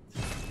night.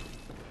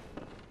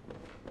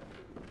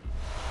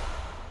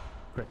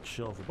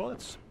 Quicksilver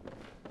bullets.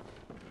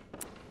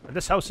 And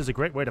this house is a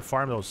great way to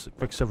farm those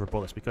quicksilver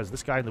bullets because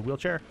this guy in the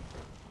wheelchair,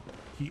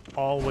 he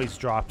always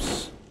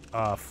drops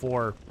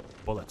 4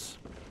 bullets.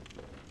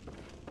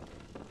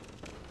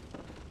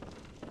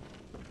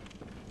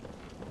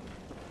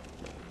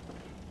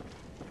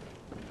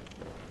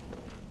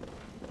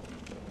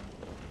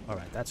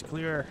 Alright, that's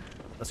clear.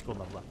 Let's go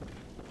level up.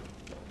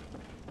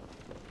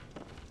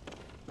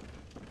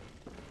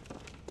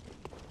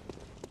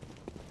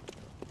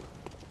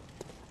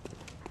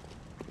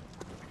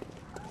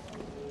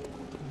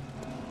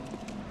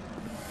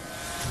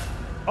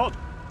 Oh,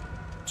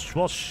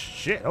 well,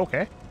 shit.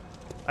 Okay,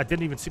 I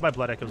didn't even see my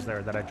blood echoes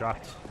there that I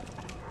dropped.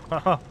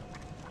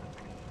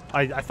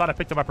 I thought I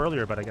picked them up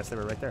earlier, but I guess they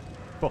were right there.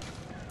 Cool.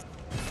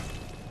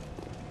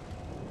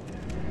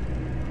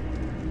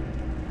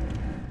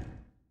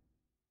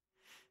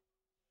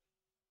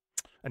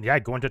 And yeah,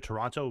 going to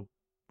Toronto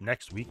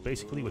next week,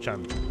 basically, which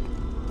I'm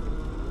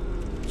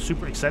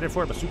super excited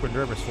for, but super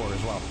nervous for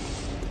as well.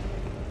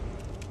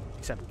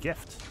 Except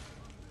gift.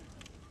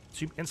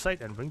 Consume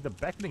insight and ring the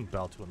beckoning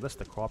bell to enlist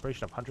the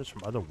cooperation of hunters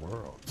from other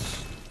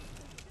worlds.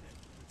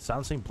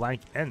 Silencing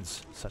blank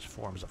ends such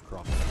forms of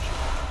cooperation.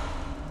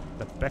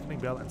 The beckoning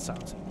bell and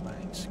silencing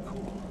blanks.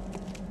 Cool.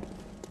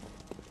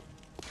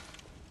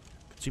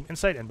 Consume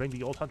insight and ring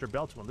the old hunter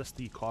bell to enlist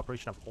the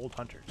cooperation of old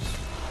hunters.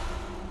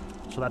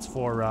 So that's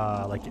for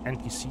like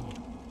NPC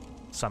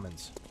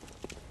summons.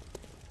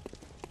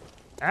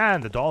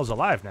 And the doll is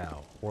alive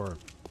now, or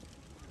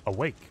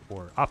awake,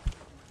 or up.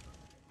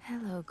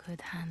 Hello,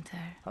 good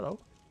hunter. Hello.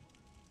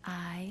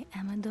 I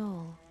am a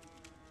doll,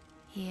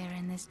 here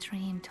in this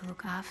dream to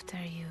look after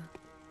you.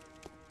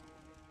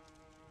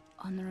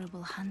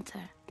 Honorable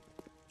hunter,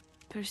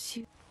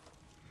 pursue...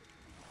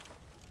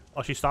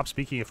 Oh, she stops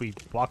speaking if we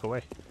walk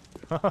away.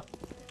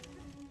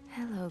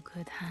 Hello,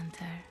 good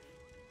hunter.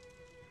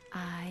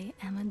 I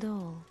am a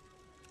doll,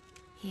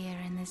 here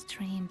in this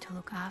dream to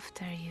look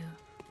after you.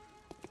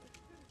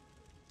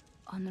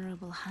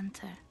 Honorable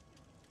hunter,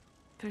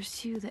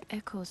 pursue the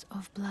echoes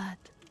of blood,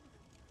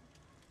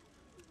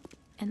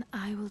 and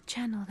I will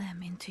channel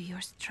them into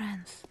your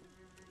strength.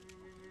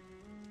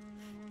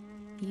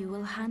 You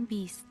will hunt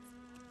beasts,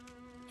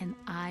 and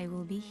I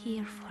will be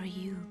here for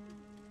you,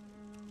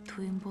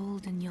 to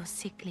embolden your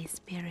sickly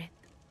spirit.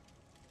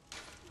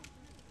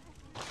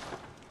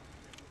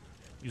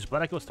 Use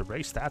blood echoes to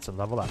raise stats and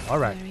level up.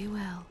 Alright. Very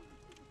well.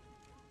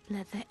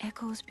 Let the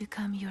echoes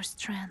become your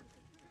strength.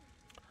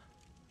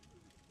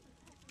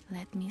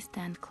 Let me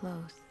stand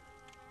close.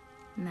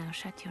 Now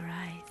shut your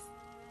eyes.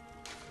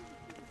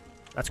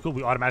 That's cool.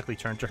 We automatically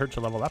turn to her to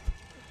level up.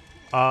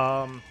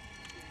 I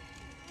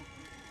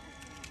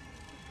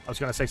was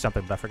gonna say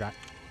something, but I forgot.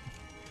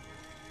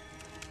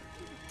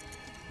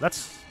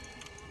 Let's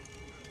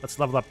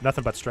level up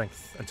nothing but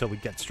strength until we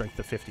get strength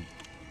to 50.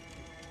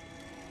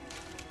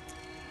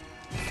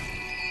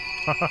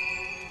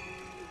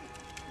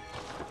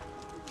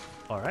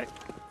 Alright.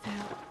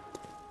 Farewell.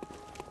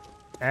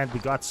 And we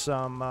got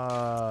some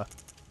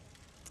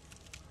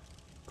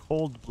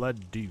cold blood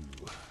dew.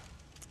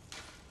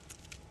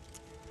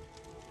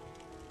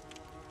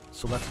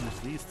 So let's use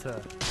these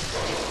to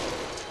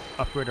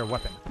upgrade our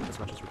weapon as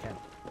much as we can.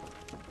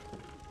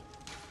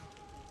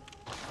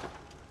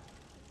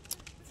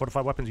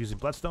 Fortify weapons using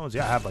bloodstones.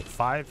 Yeah, I have like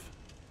 5.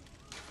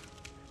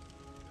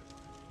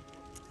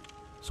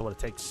 So what, it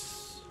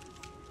takes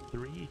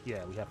 3?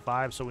 Yeah, we have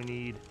 5, so we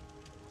need...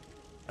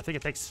 I think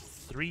it takes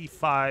 3,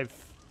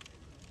 5...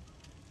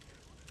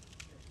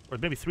 Or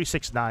maybe 3,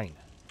 6, 9.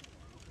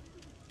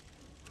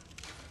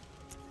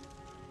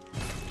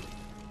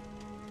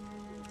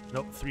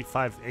 Nope, 3,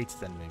 5, 8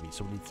 then maybe.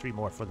 So we need 3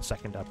 more for the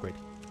second upgrade.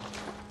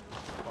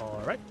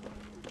 Alright.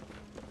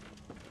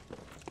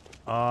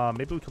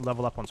 Maybe we can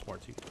level up once more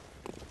too.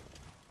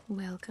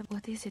 Welcome.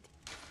 What is it?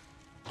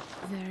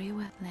 Very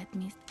well. Let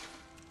me.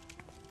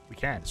 We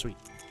can, sweet.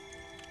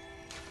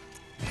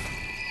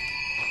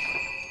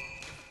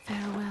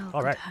 Farewell,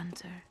 All good right.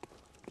 hunter.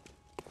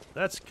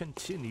 Let's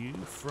continue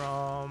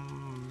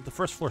from the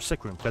first floor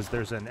sick room because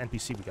there's an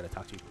NPC we gotta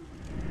talk to.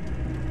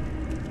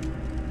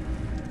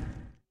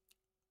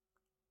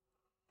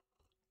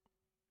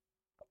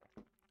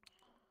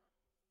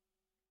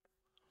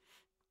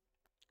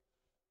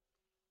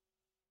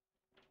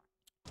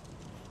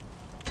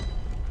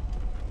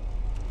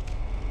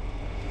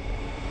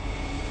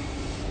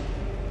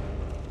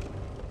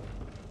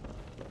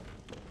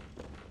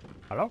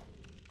 Hello?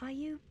 Are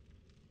you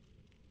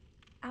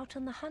out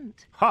on the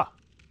hunt? Ha!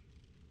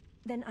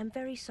 Then I'm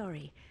very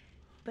sorry,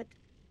 but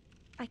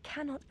I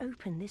cannot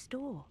open this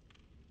door.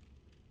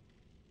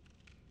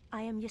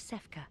 I am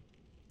Yosefka.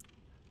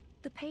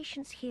 The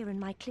patients here in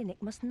my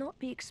clinic must not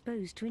be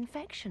exposed to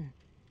infection.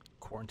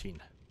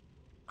 Quarantine.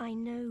 I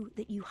know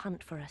that you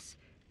hunt for us,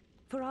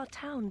 for our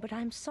town, but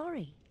I'm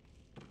sorry.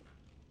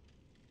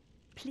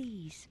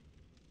 Please.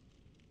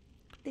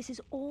 This is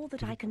all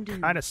that I can do.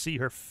 Kind of see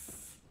her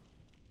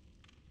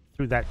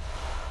through that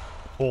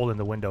hole in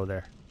the window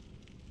there.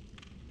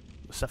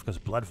 Sefka's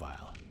blood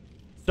vial.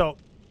 So,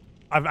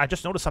 I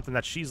just noticed something,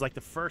 that she's like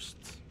the first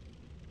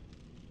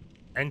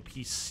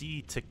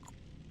NPC to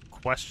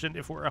question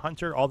if we're a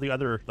hunter. All the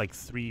other like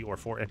 3 or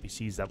 4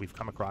 NPCs that we've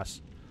come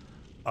across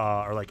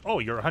are like, "Oh,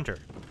 you're a hunter,"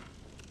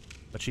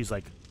 but she's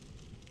like,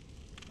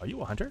 "Are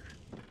you a hunter?"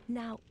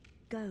 Now,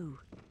 go.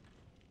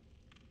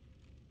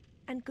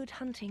 And good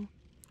hunting.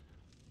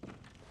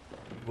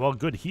 Well,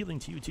 good healing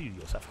to you too,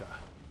 Yosefka.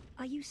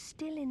 Are you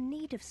still in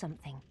need of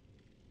something?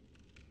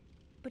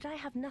 But I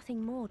have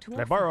nothing more to Can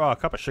I offer. borrow a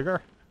cup of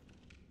sugar?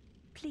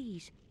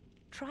 Please,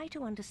 try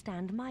to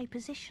understand my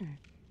position.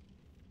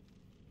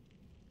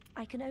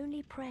 I can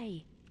only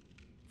pray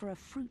for a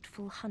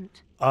fruitful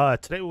hunt.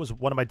 Today was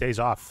one of my days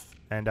off,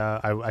 and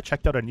I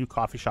checked out a new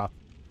coffee shop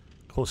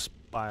close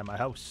by my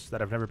house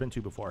that I've never been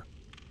to before.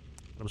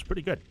 It was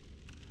pretty good.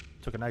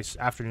 Took a nice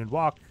afternoon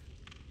walk,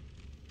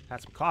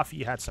 had some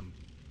coffee, had some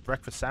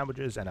breakfast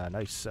sandwiches, and a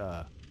nice,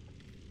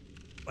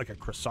 like a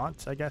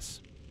croissant, I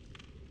guess.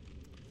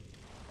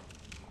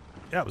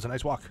 Yeah, it was a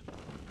nice walk.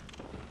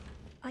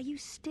 Are you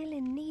still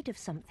in need of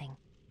something?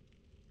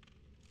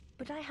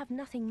 But I have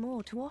nothing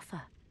more to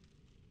offer.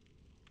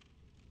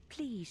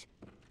 Please,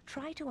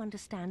 try to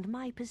understand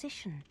my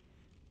position.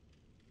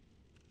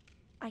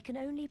 I can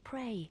only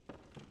pray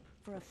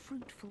for a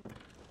fruitful...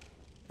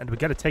 And we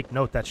gotta take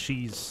note that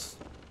she's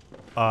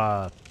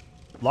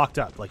locked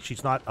up. Like,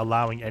 she's not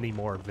allowing any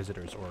more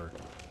visitors or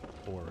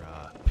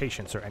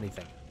patients or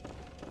anything,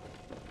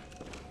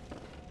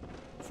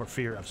 for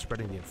fear of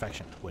spreading the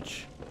infection,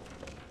 which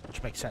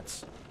makes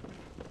sense.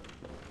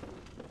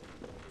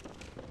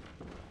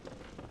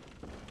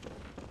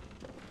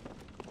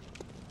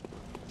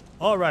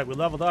 All right, we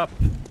leveled up.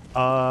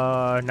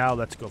 Now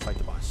let's go fight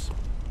the boss.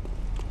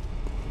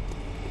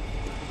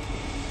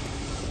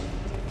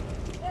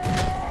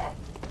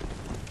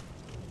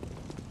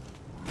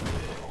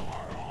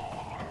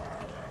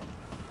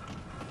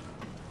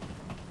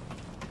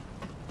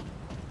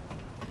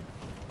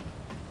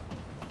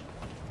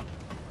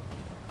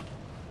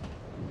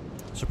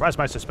 Surprised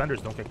my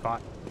suspenders don't get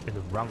caught in the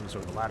rungs or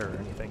the ladder or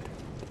anything.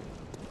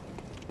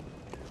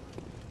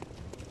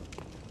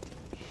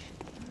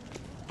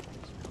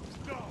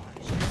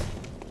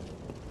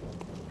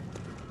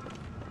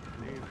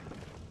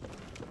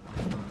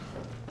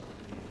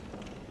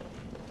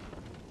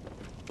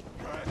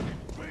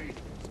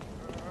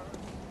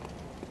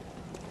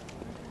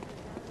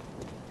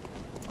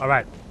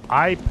 Alright,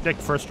 I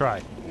predict first try.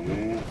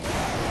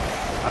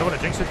 I don't want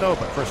to jinx it though,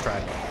 but first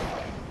try.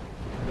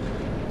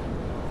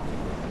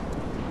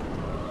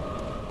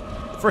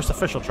 First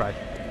official try.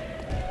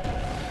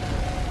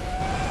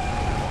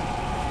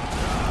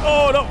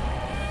 Oh no!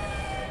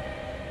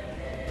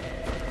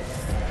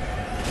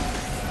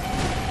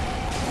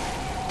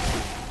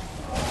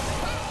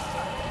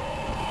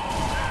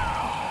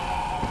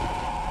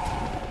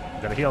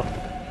 Gotta heal.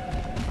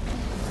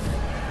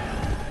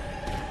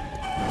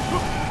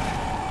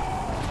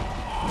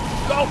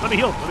 No, let me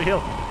heal. Let me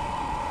heal.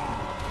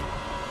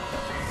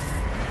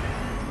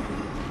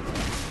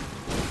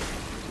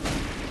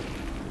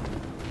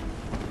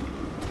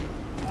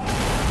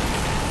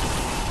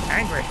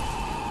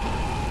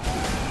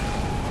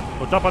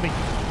 jump on me.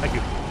 Thank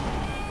you.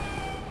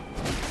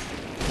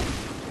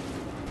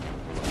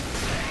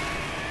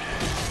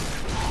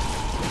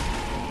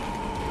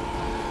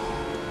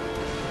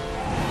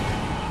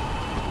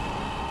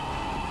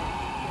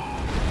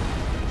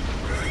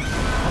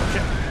 Oh,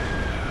 shit.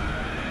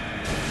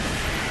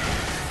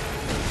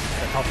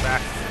 Get health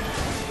back.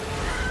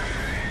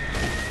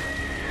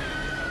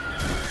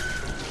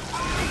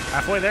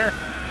 Halfway there.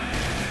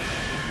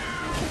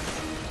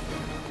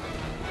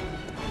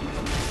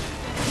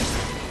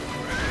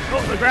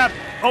 Oh, the grab!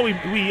 Oh,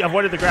 we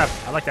avoided the grab.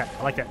 I like that.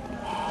 I like that.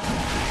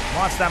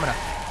 Come on, stamina.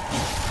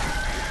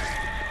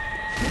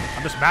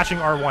 I'm just mashing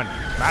R1.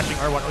 Mashing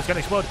R1. Oh, it's gonna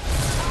explode.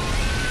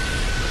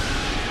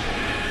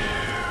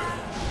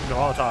 The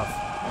Molotov.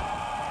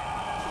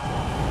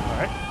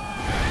 Alright.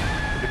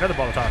 Another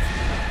Molotov.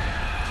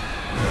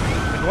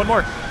 Maybe one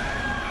more.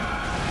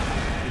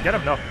 You get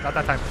him? No, not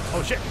that time.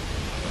 Oh, shit.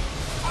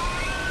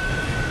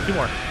 2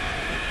 more.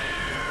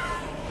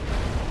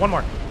 1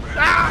 more.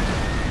 Ah!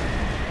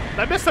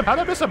 I missed him. How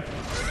did I miss him?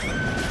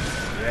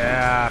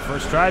 Yeah,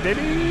 first try,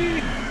 baby.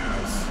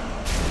 Nice.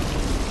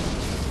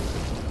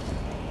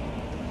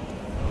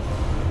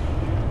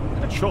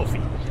 And a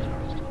trophy.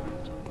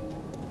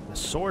 The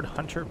Sword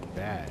Hunter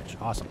badge.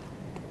 Awesome.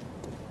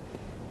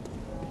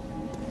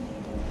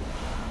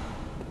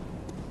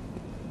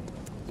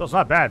 So it's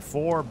not bad.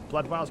 4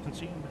 blood vials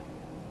consumed.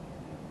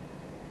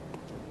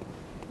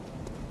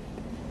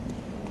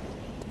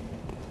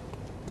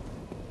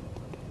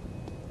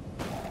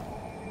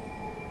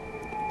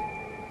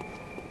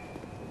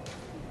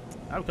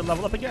 Now we can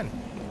level up again.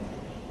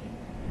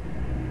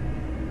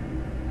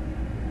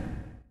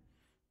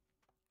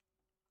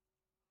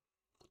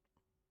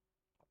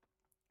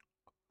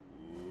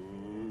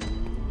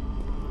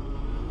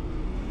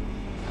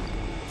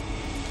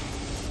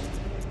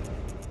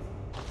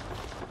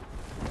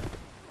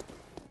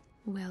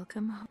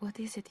 Welcome. What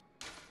is it?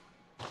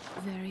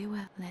 Very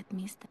well. Let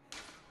me start.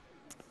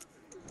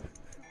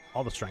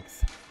 All the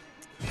strength.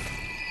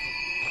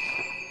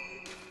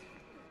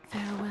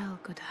 Farewell,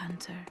 good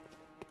hunter.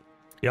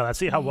 Yeah, let's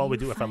see how well we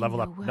May you do if I level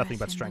find up your nothing worth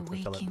but in strength the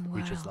until it waking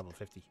reaches world. level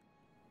 50.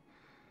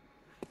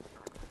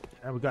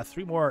 And we got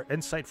 3 more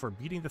insight for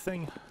beating the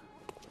thing.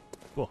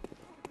 Cool.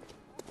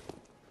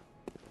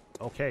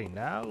 Okay,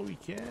 now we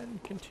can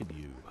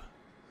continue.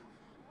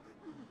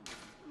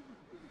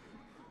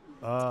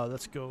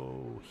 Let's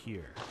go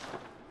here.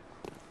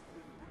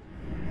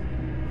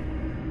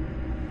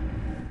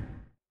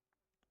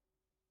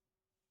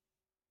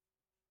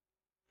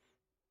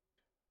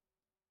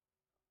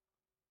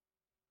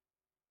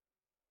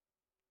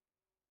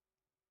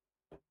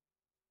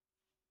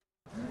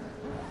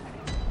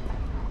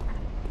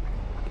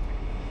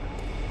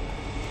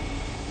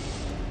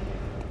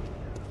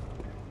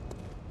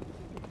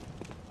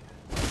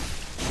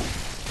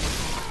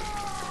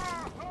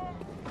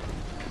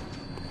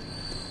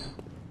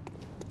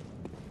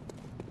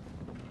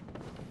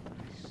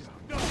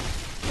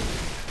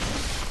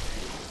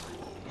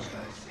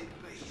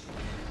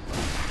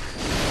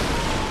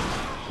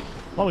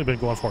 How long have we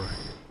been going for?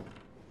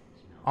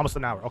 Almost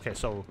an hour. Okay,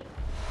 so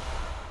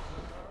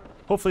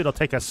hopefully it'll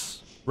take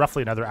us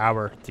roughly another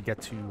hour to get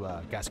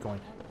to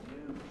Gascoigne.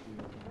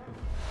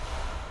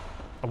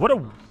 What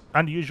a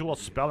unusual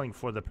spelling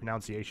for the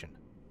pronunciation.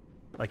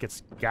 Like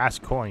it's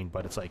Gascoigne,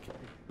 but it's like,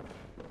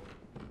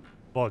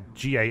 well,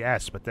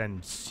 G-A-S, but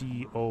then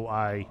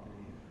C-O-I-G-N-E.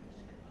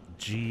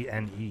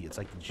 It's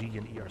like the G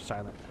and E are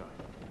silent.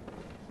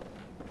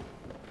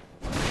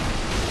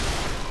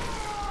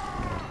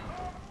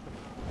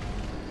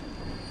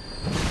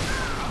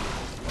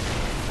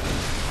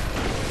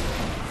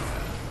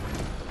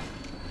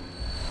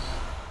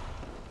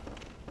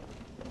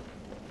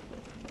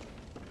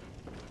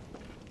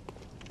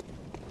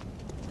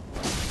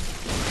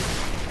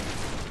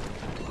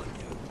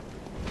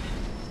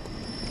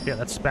 Yeah,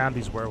 let's spam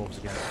these werewolves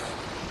again.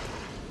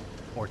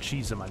 Or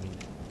cheese them, I mean.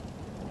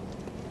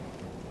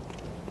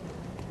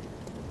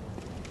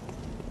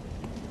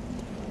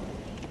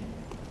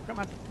 Come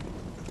on.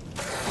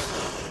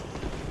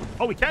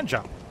 Oh, we can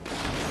jump.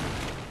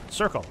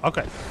 Circle,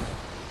 okay.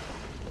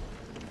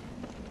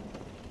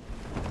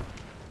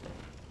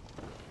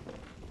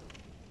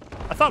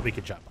 I thought we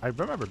could jump. I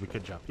remembered we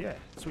could jump. Yeah,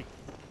 sweet.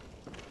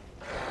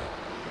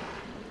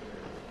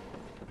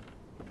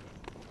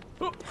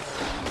 Oh.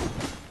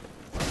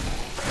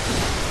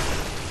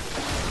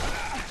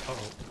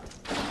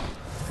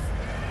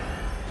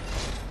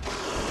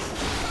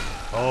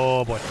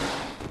 Oh boy.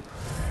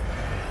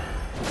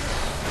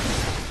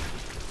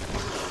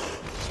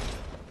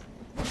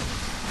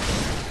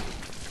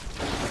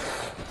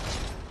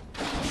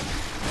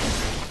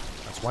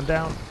 That's one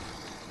down.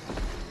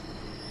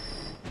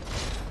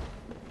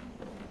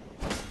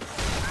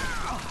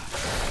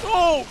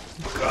 Oh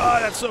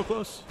God, that's so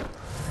close.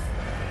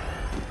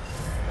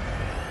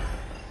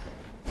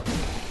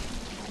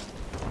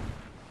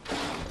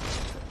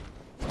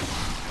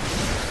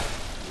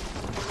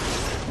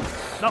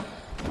 Nope.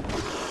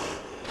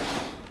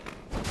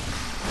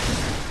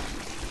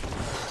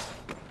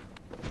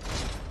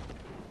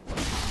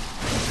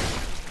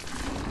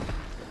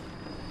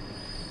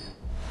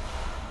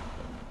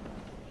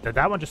 Did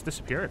that one just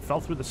disappear? It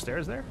fell through the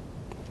stairs there?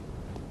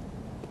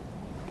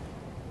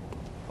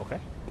 Okay.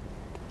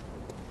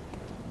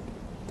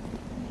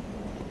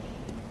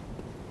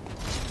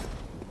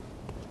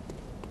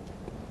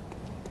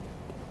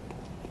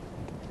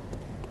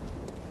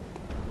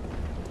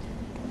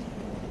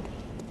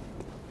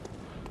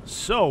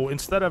 So,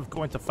 instead of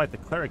going to fight the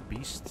cleric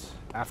beast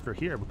after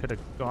here, we could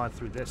have gone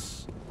through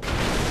this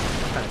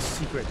kind of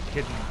secret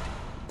hidden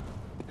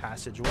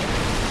passageway.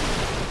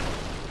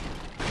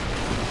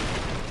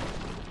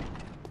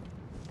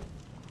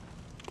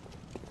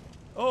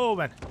 Oh,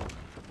 man.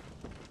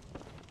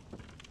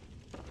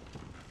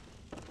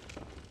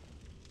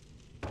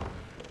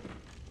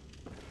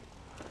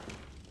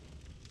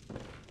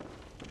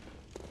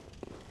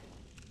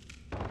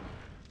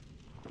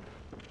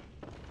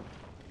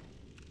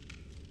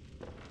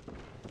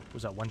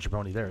 Who's that one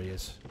jabroni? There he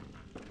is.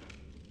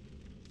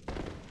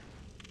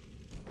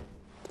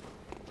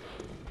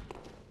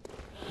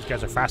 These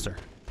guys are faster.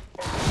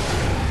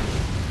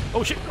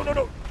 Oh shit! No, no,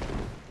 no!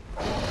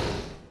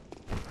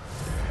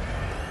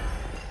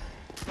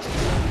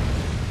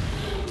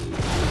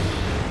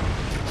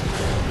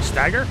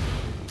 Stagger?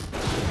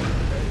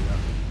 There you go.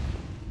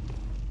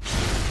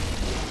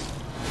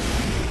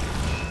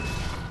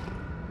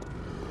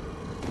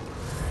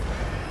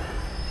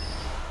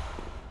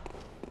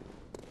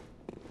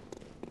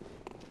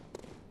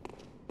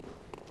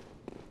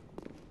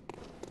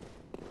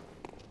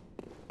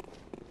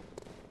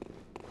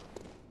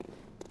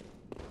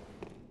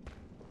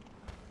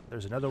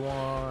 There's another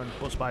one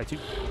close by too.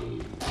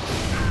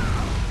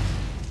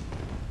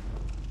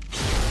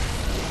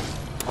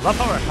 I love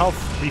how our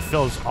health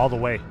refills all the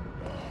way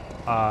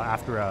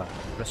after a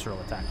visceral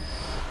attack.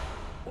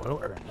 Oil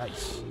or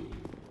nice.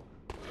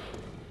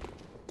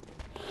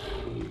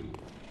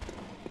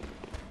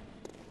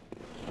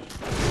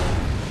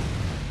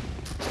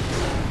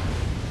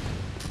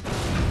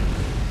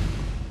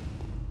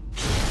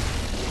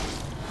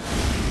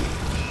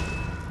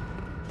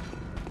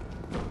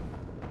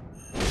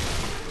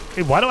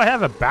 Hey, why do I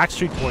have a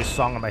Backstreet Boys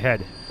song in my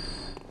head?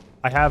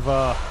 I have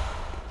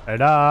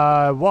and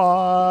I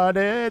want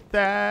it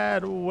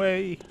that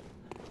way.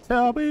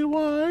 Tell me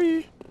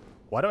why.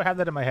 Why do I have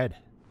that in my head?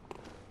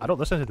 I don't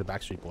listen to the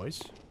Backstreet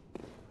Boys.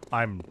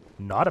 I'm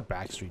not a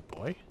Backstreet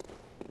Boy.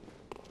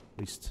 At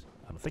least,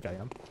 I don't think I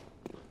am.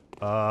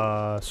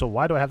 So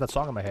why do I have that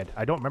song in my head?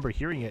 I don't remember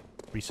hearing it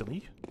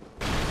recently.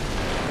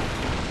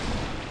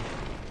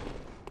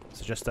 It's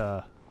just,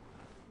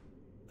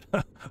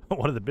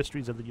 one of the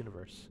mysteries of the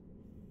universe.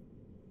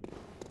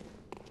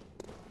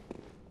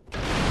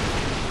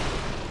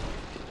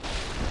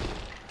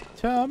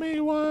 Tell me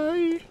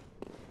why.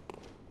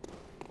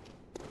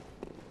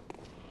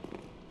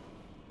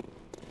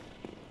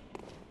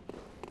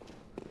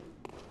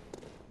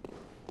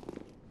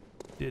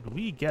 Did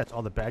we get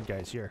all the bad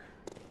guys here?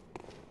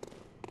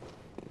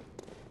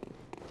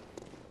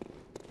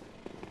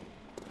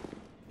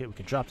 Okay, we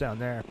can drop down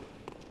there.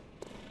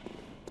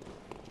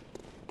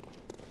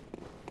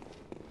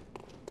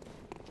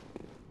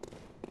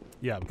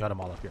 Yeah, we got them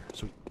all up here.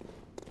 Sweet.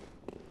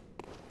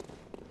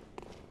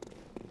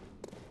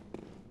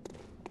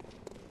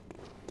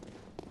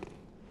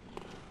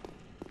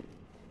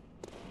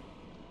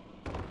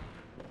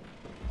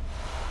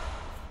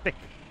 Thick,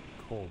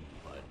 cold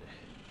blood.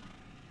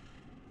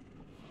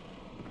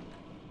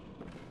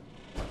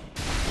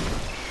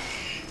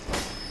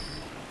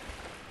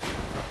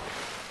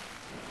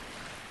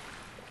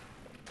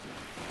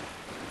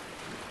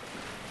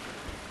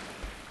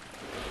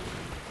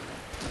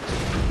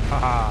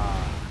 Haha.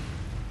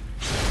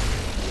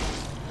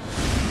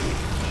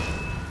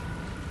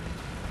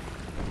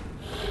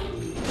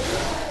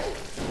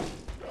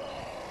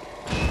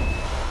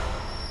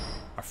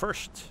 Our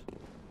first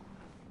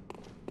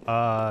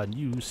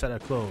new set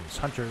of clothes.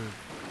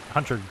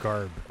 Hunter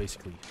garb,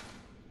 basically.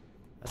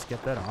 Let's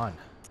get that on.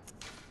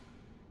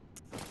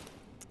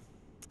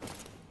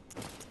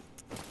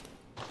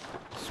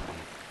 Sweet.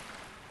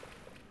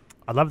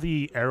 I love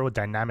the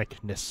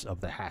aerodynamicness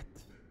of the hat.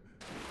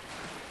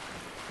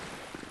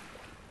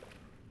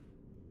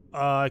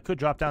 I could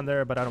drop down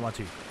there, but I don't want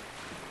to.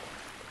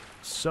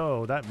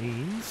 So that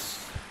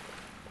means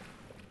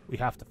we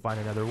have to find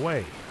another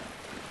way.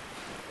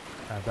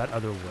 That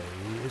other way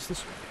is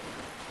this way.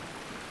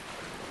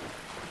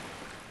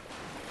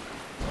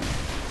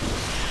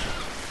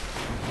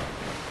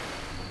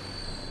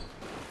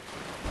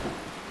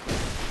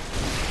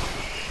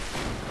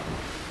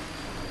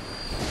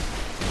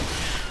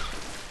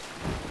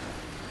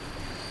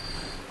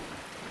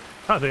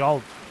 Huh, they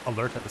all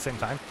alert at the same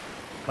time.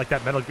 Like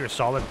that Metal Gear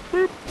Solid.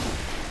 Boop.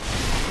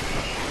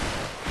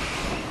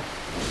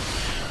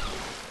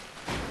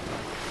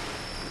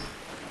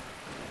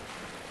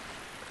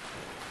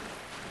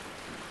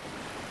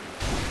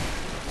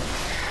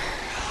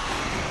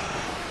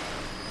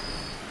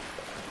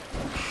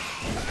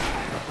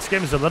 This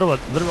game is a literal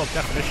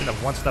definition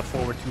of one step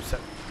forward, two step,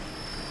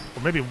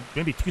 or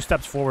maybe two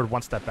steps forward,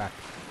 one step back.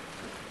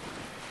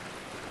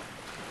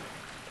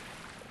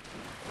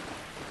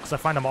 Because I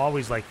find I'm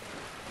always like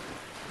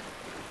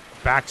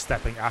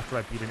backstepping after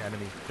I beat an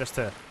enemy, just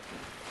to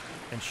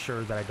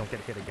ensure that I don't get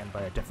hit again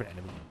by a different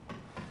enemy.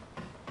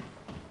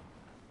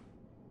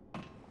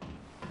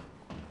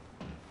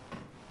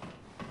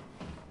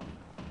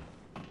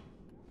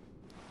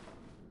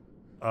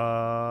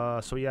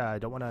 So yeah, I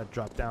don't want to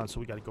drop down, so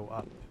we got to go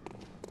up.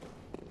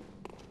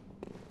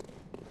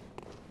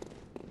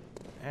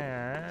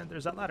 And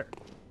there's that ladder.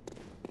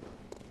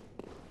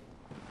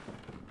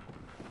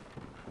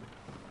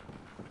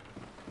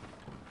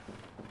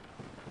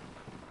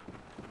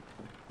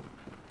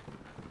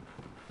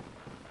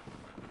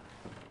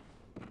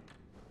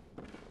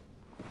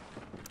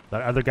 The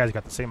other guy's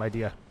got the same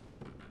idea.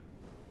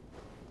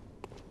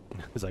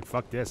 He's like,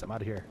 fuck this, I'm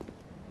out of here.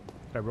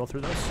 Did I roll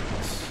through those?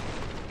 Yes.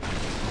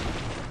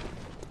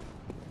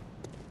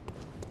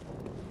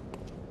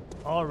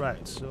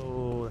 Alright, so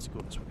let's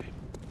go this way.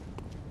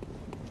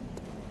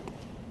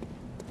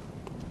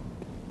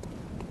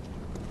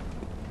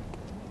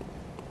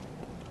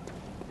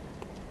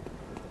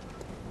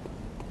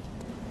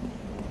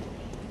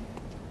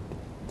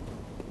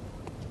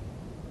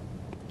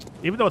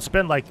 Even though it's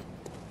been like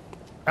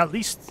at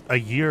least a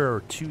year or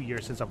 2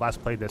 years since I've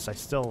last played this, I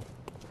still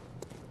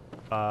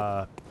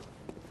I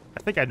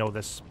think I know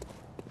this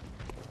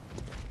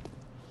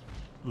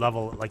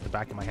level like the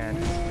back of my hand.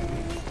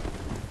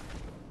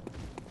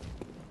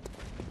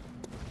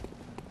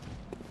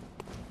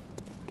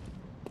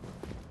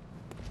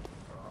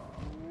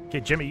 Okay,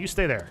 Jimmy, you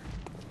stay there.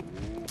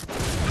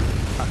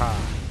 Haha.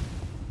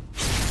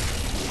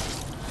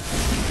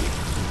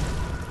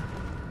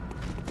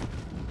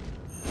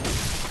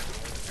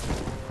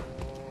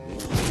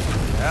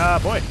 Ah,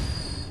 boy.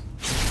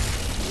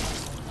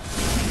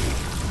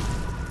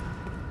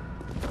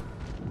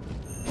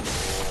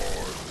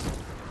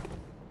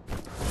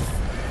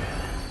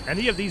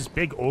 Any of these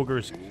big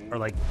ogres are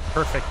like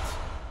perfect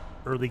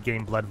early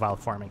game blood vial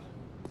farming.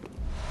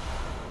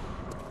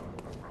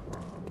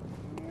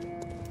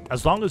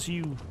 As long as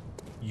you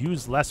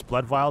use less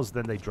blood vials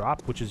than they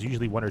drop, which is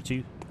usually 1 or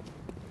 2,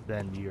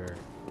 then you're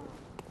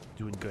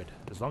doing good.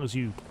 As long as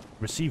you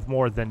receive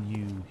more than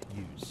you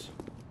use.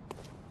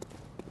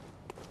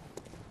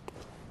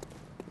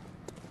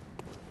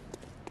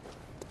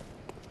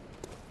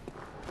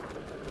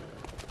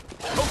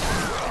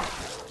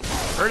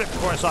 Oh! Heard it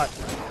before I saw it.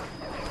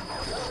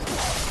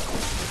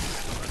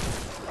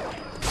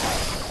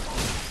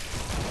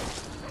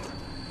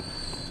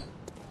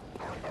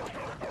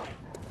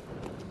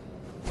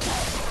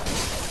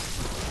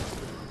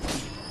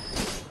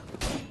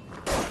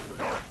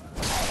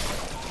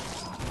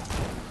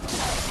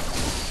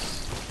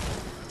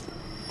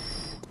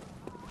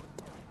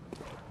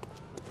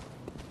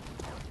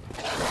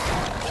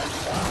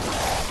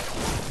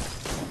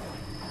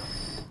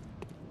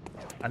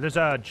 And there's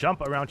a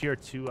jump around here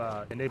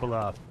to enable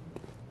a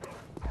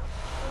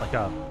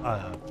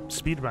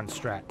speedrun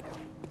strat.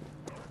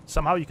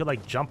 Somehow you could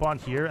like jump on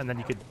here and then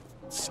you could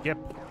skip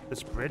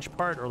this bridge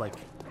part, or like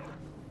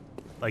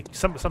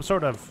some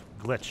sort of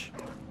glitch.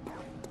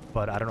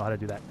 But I don't know how to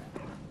do that.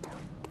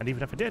 And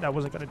even if I did, I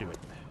wasn't gonna do it.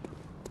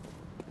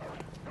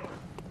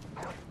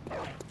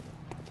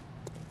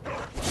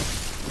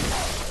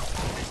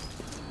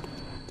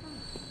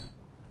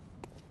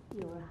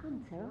 You're a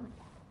hunter, aren't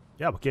you?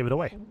 Yeah, we gave it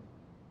away.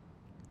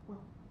 Well,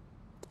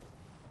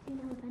 do you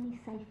know of any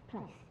safe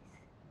places?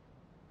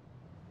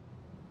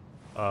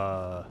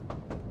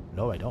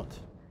 No, I don't.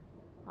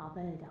 I've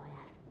heard I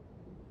have.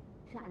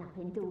 Shutting up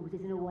indoors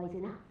isn't always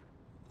enough.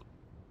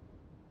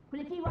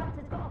 Well, if you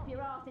hunters got off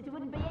your asses, you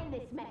wouldn't be in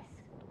this mess.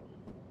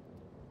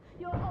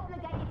 You're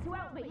obligated to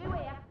help me, you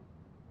hear?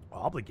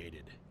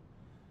 Obligated?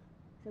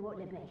 So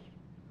what'll it be?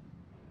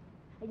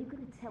 Are you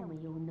going to tell me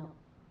you're not?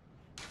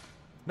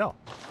 No.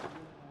 Yeah,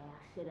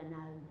 I should have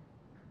known.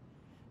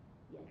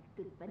 You're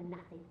good for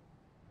nothing.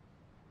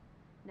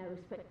 No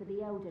respect for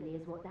the elderly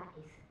is what that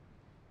is.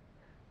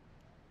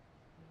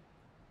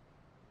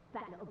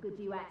 That lot of good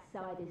you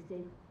outsiders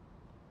do.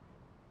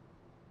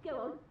 Go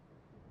on,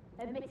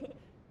 admit it.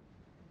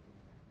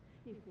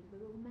 You think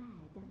we're all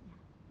mad, don't you?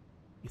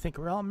 You think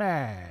we're all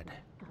mad?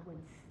 Go and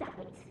stop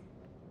it.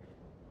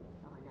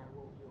 I know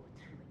all your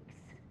tricks.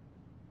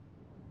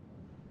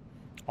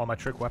 All my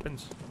trick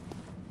weapons?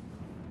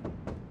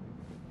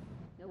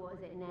 So what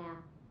is it now?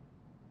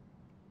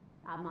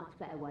 Are much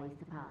better ways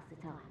to pass the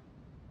time.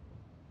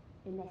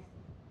 Unless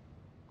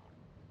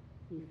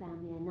you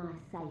found me a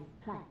nice safe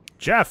place.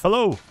 Jeff,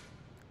 hello!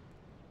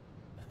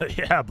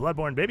 Yeah,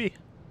 Bloodborne, baby.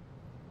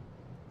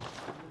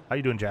 How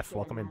you doing, Jeff?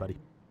 Welcome in, buddy.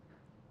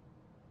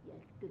 You're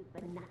good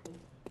for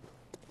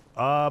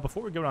nothing.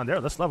 Before we go on there,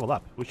 let's level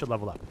up. We should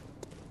level up.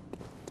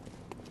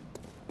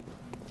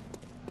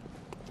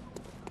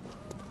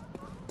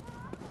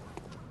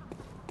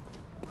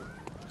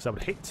 Because I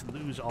would hate to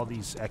lose all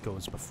these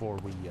echoes before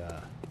we,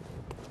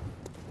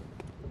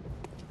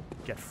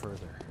 get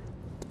further.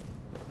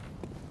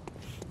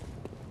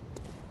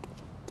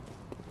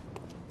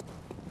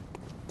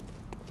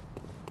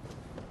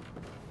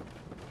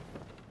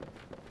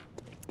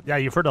 Yeah,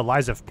 you've heard of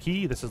Lies of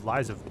P. This is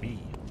Lies of B.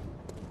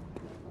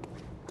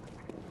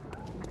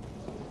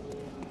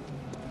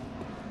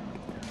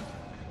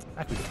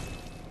 Back we go.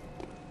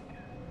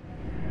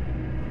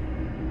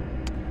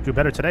 Do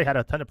better today. Had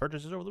a ton of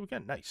purchases over the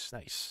weekend. Nice,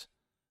 nice.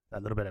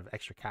 That little bit of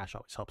extra cash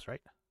always helps, right?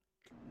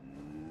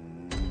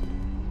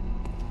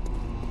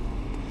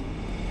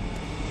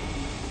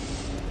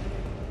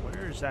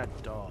 Where's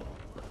that doll?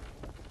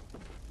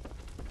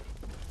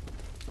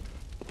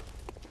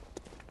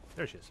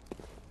 There she is.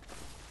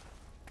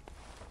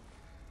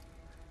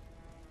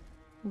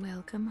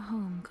 Welcome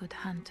home, good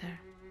hunter.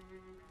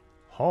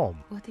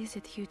 Home? What is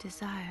it you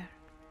desire?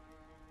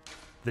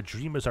 The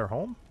dream is our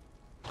home?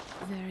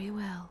 Very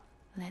well.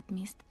 Let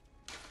me...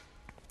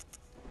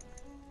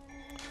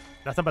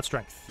 Nothing but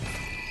strength.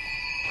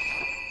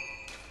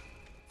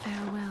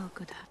 Farewell,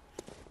 good hunter.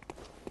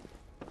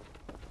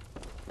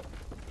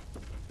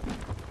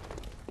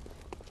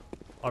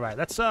 Alright,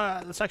 let's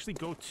actually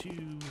go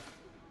to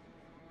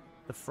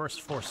the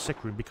first floor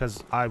sick room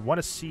because I want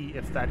to see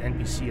if that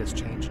NPC has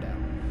changed now.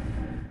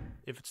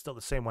 If it's still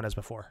the same one as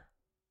before.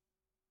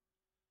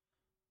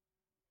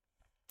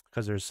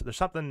 Because there's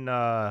something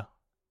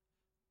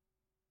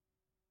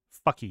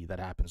fucky that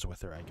happens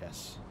with her, I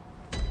guess.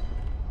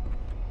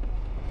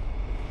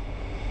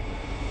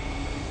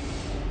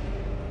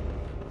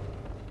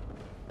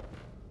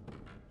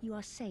 You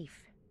are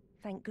safe,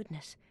 thank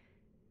goodness.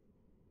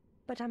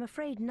 But I'm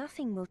afraid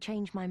nothing will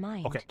change my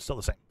mind. Okay, still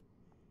the same.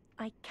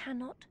 I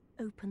cannot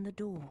open the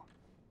door.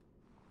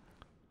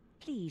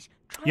 Please,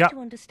 try to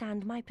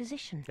understand my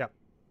position. Yep.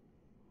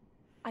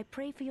 I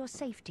pray for your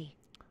safety.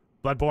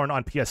 Bloodborne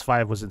on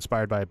PS5 was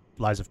inspired by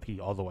Lies of P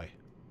all the way.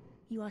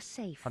 You are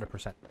safe.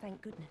 100%. Thank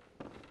goodness.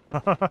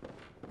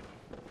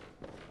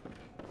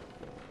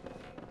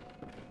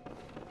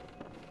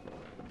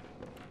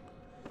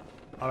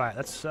 Alright,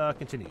 let's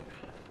continue.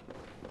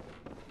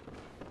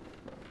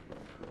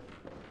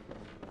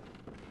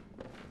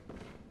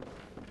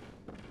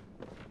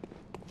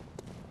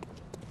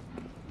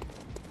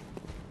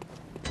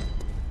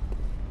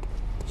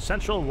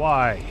 Central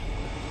Y.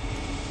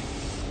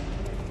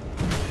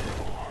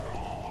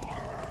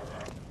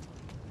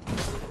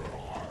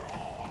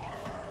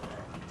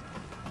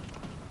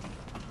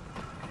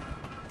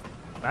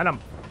 Man, I'm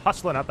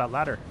hustling up that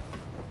ladder.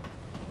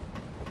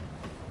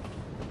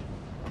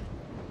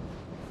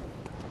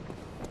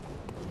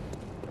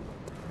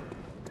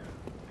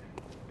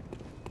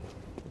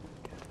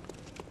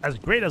 As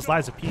great as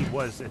Lies of P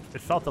was, it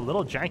felt a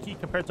little janky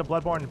compared to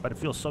Bloodborne, but it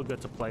feels so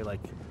good to play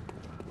like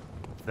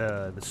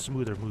the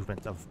smoother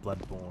movement of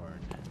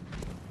Bloodborne.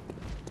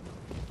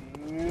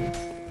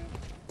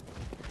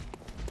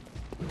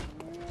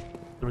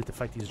 Don't need to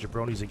fight these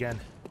jabronis again.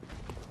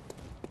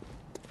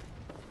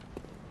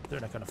 They're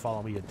not going to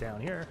follow me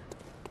down here.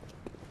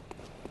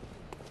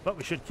 But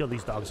we should kill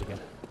these dogs again.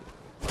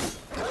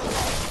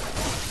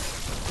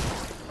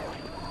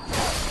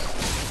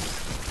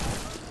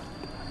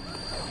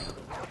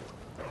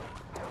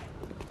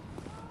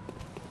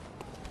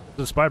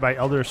 Inspired by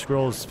Elder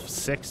Scrolls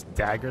 6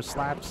 dagger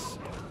slaps.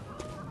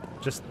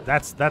 Just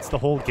that's the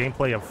whole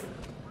gameplay of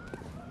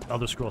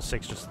Elder Scrolls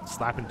 6, just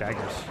slapping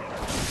daggers.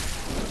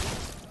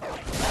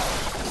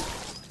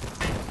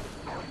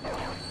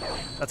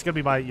 That's gonna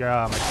be my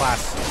my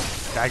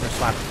class, dagger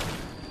slap.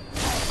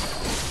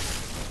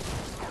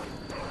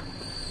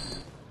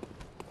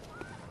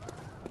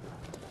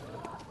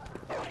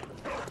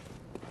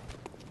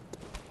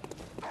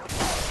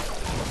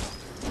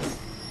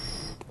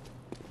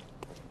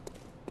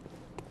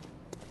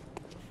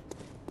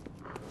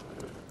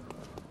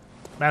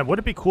 Man, would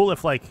it be cool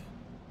if, like,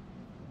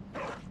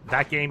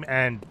 that game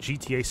and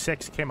GTA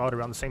 6 came out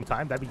around the same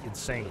time? That'd be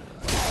insane.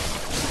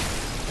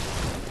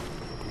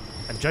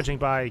 And judging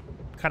by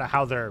kind of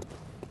how they're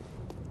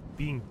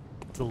being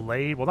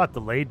delayed, well, not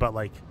delayed, but,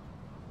 like,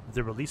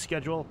 the release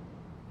schedule,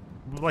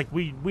 like,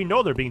 we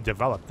know they're being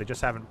developed. They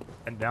just haven't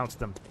announced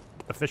them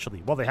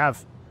officially. Well, they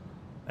have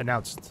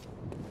announced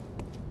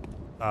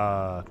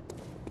Elder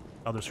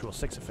Scrolls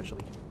 6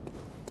 officially.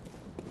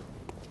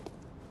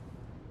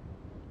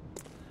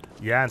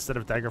 Yeah, instead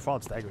of Daggerfall,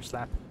 it's Dagger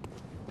Slap.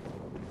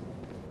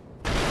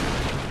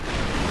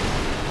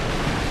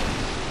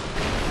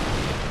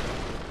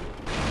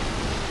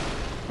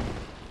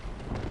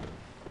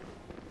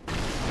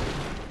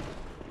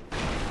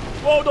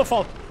 Whoa, don't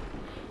fall!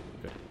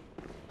 Good.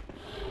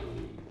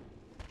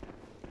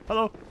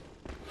 Hello?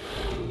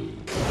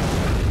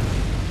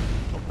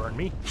 Don't burn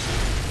me.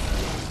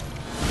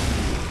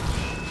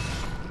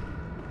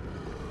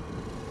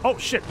 Oh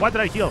shit, why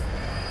did I heal?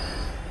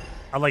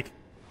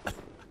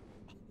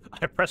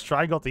 I pressed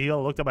triangle to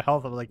heal, looked at my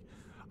health, I'm like,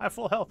 I have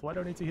full health, why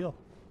do I need to heal?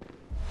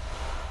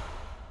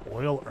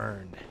 Oil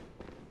earned.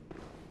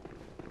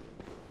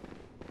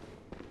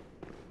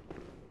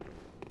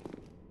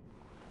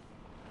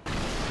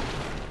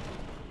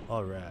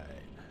 Alright.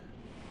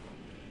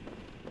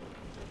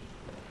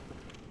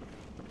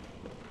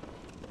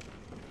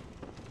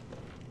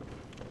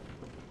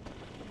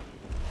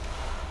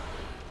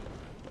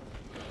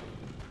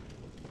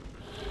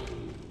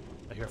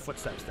 I hear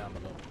footsteps down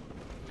below.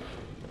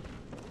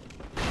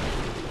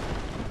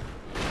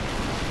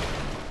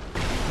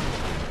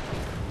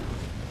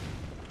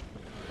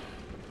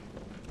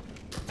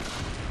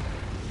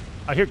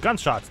 I hear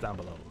gunshots down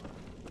below.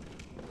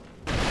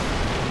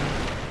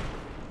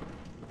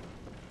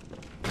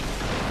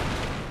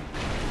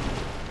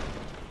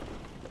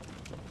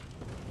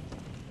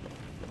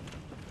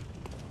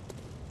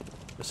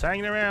 Just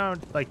hanging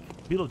around like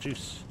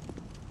Beetlejuice.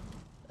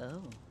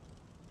 Oh.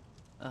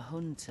 A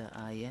hunter,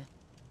 are you?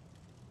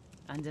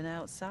 And an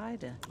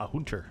outsider? A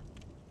hunter.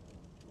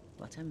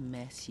 What a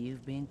mess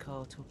you've been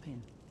caught up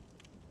in.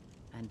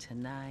 And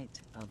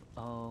tonight of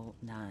all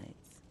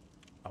nights.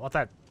 I want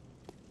that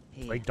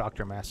Here, Plague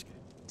Doctor mask.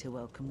 to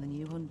welcome the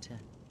new hunter.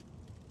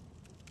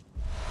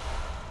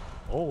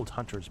 Old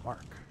hunter's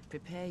mark.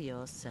 Prepare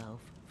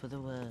yourself for the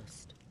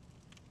worst.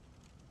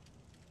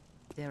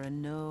 There are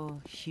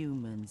no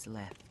humans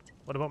left.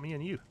 What about me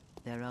and you?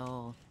 They're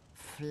all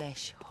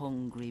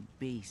flesh-hungry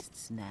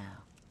beasts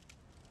now.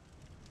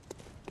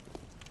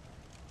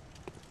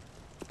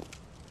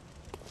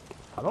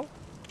 Hello?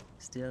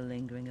 Still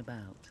lingering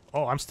about.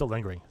 Oh, I'm still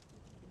lingering.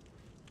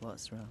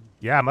 What's wrong?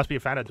 Yeah, I must be a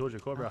fan of Doja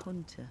Cobra. A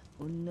hunter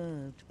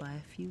unnerved by a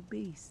few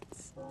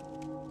beasts.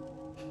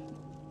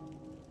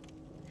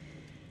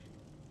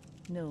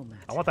 No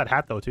matter. I want that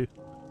hat though too.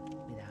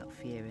 Without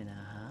fear in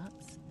our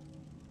hearts,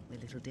 we're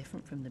little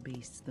different from the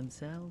beasts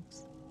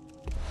themselves.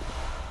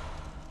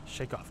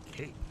 Shake off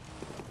cape.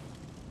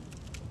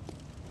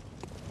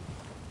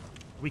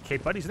 We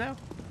cape buddies now?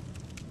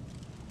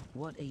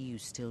 What are you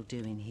still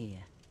doing here?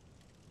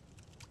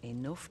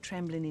 Enough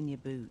trembling in your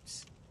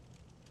boots.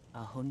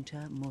 A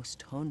hunter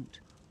must hunt.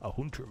 A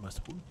hunter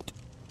must hunt.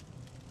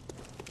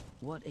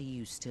 What are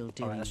you still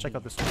doing Alright, let's here? check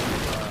out this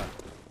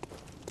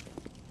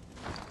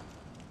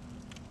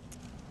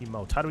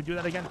emote. How do we do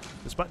that again?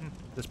 This button?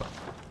 This button.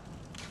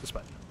 This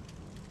button.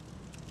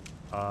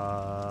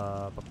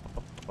 I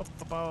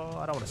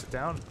don't want to sit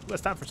down. Who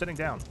has time for sitting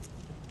down?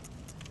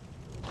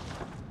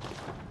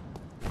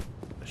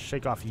 Let's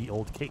shake off ye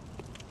old cape.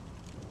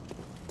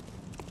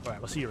 Alright,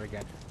 we'll see her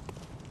again.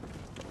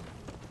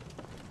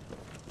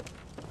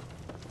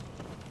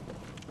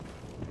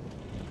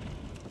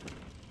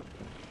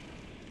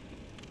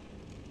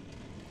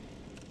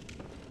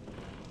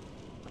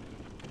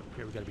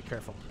 Here, we gotta be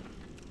careful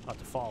not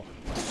to fall.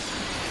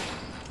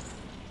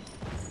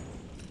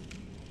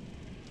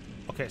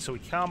 Okay, so we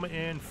come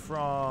in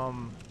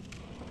from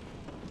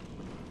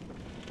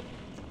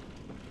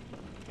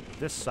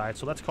this side.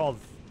 So that's called,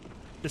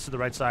 this is the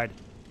right side.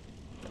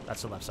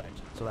 That's the left side.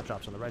 So that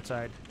drops on the right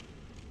side.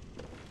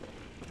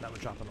 That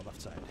would drop on the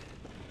left side.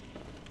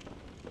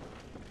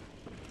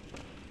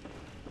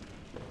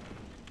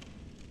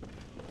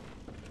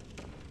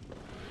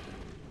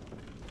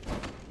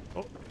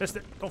 Oh, missed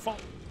it. Don't fall.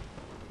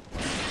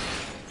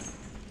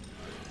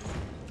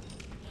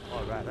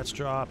 Alright, let's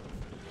drop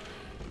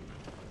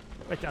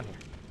right down here.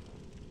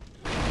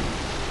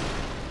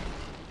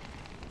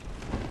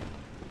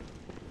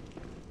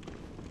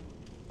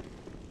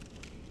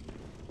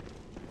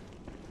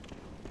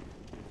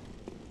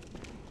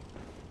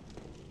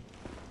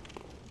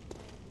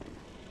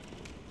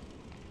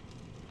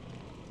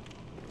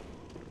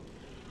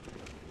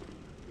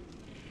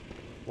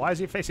 Why is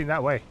he facing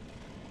that way?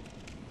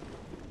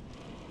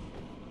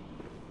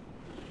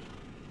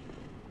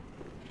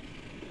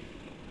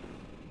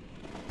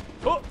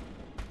 Oh!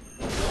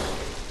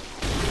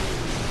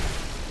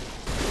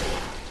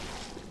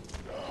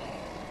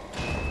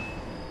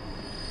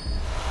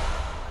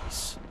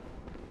 Nice.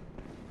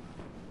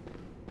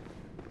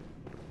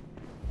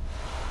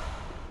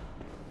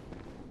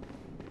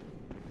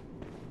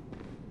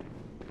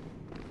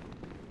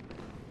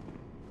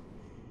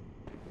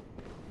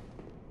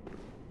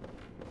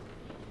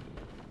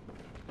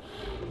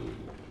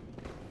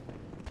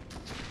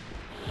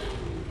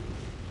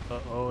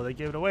 Uh-oh, they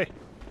gave it away.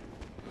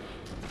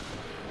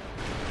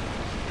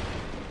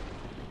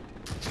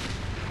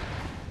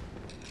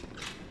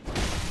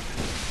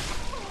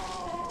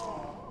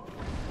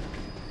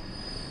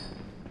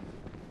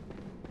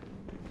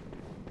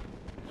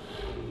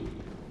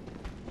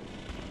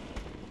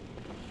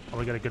 Oh,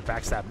 we got a good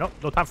backstab. Nope,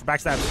 no time for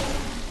backstabs.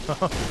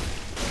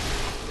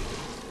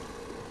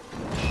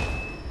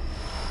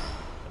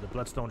 The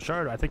bloodstone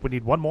shard. I think we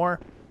need one more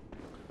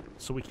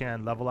so we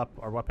can level up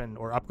our weapon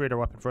or upgrade our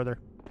weapon further.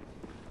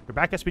 You're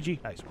back,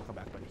 SPG? Nice, welcome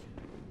back, buddy.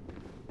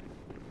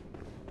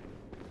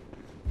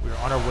 We're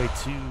on our way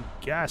to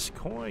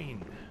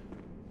Gascoigne.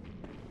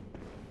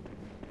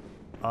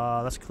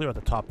 Let's clear out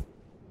the top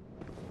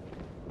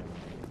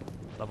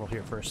level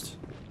here first.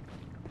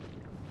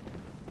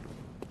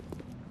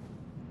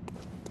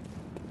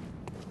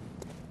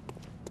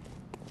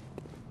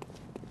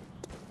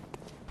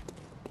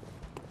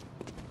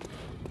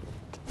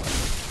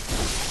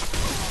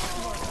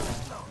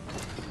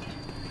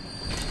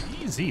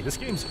 Easy. This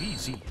game's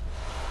easy.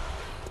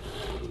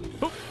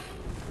 Oh.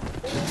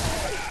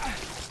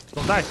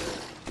 Don't die.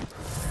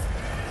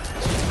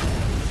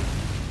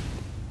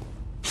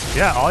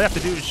 Yeah, all you have to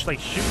do is just, like,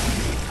 shoot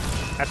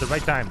at the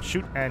right time.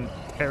 Shoot and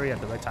parry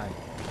at the right time.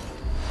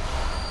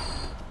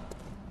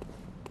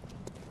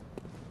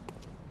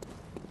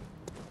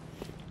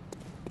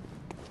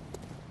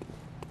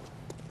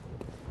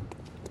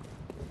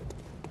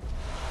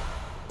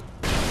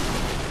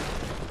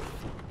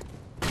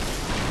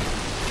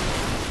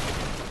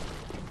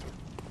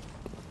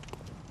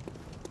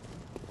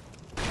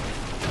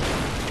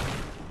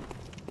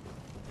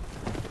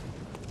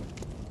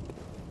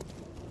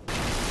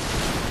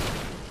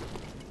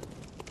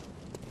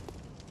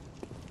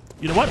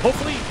 You know what?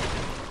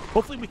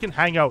 Hopefully we can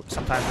hang out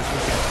sometime this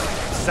weekend,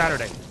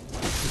 Saturday,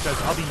 because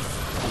I'll be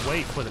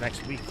away for the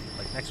next week,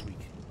 like next week,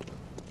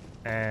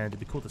 and it'd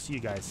be cool to see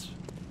you guys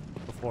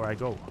before I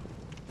go.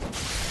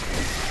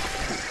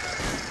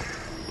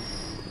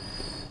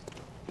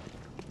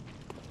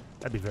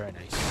 That'd be very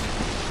nice.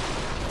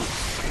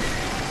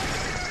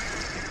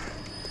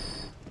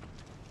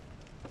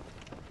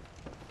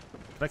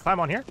 Can I climb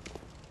on here?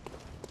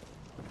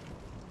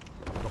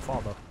 Don't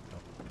fall though.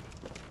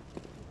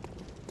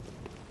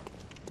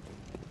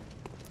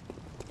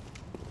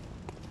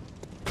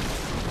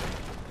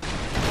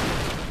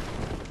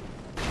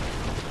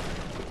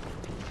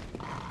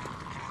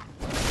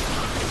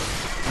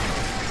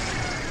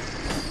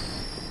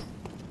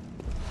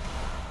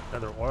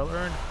 Another oil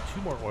urn.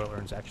 2 more oil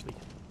urns, actually.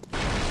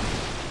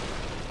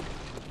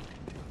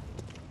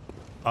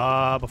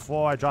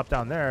 Before I drop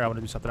down there, I want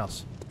to do something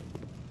else.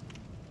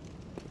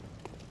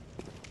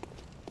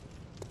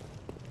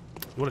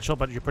 You want to chill,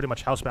 but you're pretty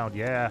much housebound.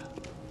 Yeah.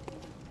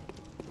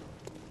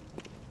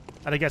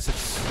 And I guess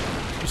it's...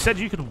 You said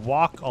you could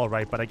walk all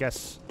right, but I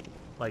guess,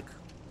 like...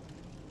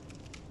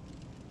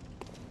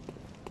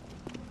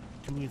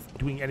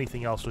 Doing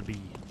anything else would be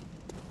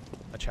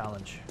a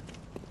challenge.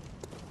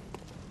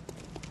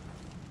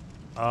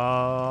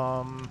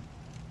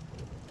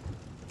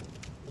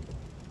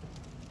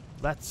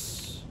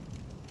 Let's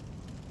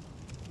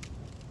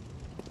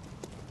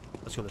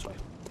go this way.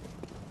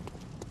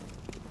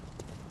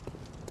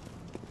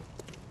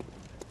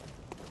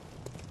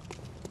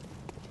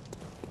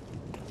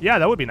 Yeah,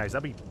 that would be nice.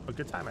 That'd be a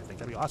good time, I think.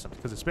 That'd be awesome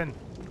because it's been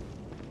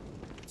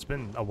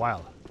a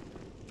while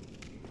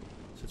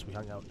since we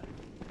hung out.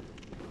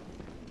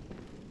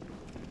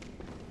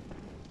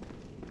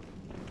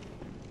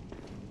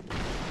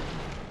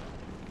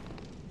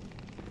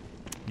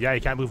 Yeah,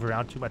 you can't move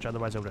around too much,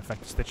 otherwise it would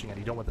affect the stitching, and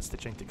you don't want the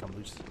stitching to come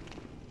loose.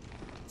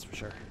 That's for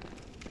sure.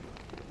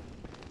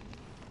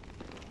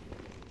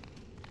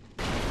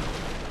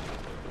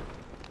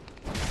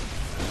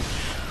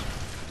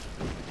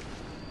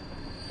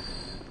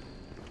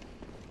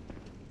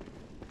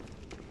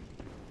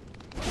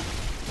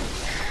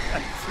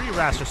 Three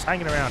rats just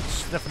hanging around,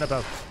 sniffing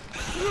about.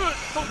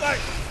 Don't die!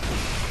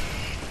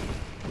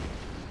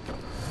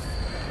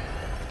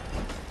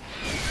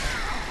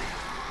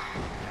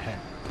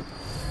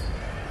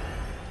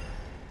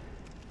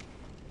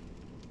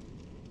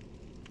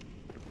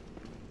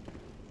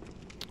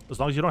 As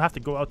long as you don't have to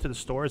go out to the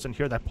stores and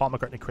hear that Paul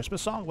McCartney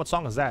Christmas song. What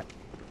song is that?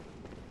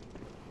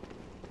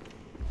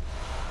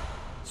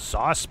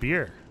 Saw a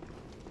Spear.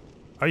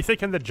 Are you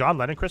thinking the John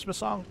Lennon Christmas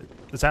song?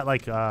 Is that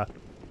like,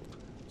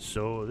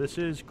 so this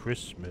is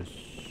Christmas.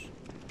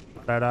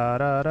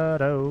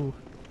 Da-da-da-da-do.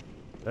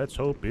 Let's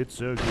hope it's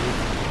a good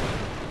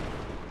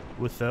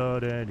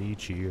without any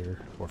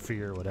cheer or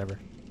fear or whatever.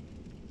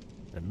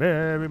 And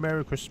Merry,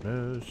 Merry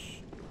Christmas.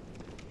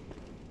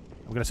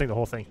 I'm gonna sing the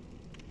whole thing.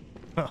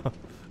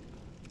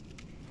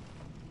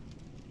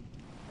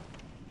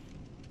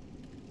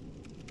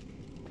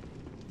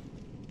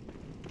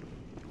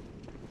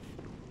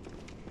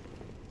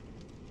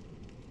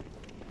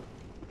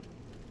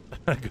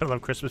 Gotta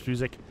love Christmas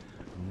music.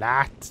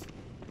 Not.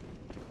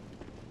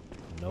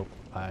 Nope.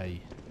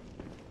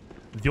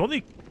 The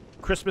only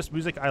Christmas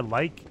music I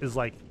like is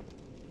like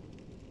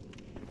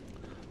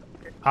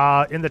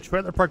in the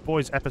Trailer Park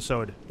Boys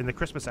episode, in the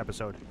Christmas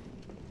episode,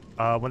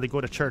 when they go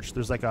to church,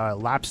 there's like a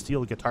lap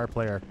steel guitar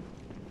player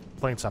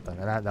playing something,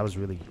 and that was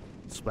really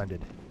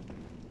splendid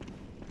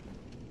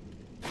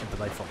and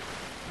delightful.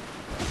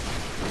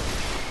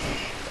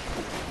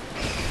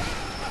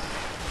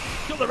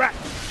 Kill the rat!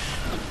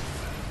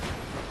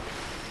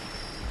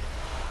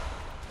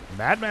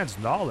 Madman's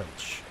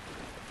knowledge.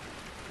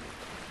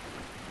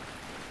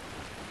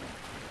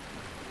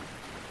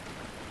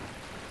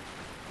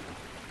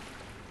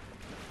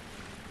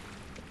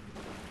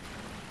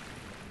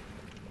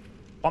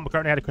 Paul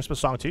McCartney had a Christmas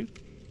song too?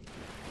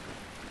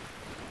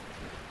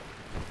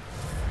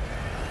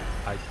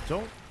 I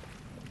don't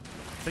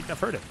think I've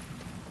heard it.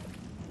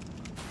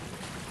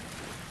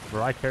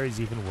 Mariah Carey's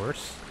even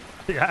worse.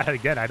 Yeah,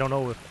 again, I don't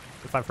know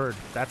if I've heard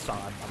that song.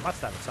 I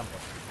must have at some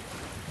point.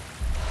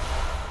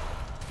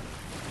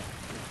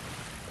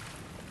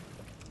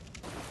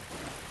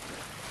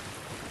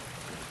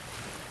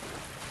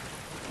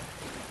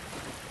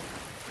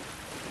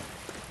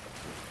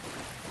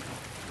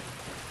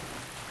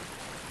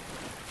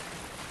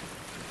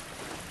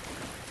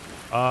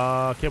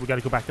 Okay, we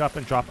gotta go back up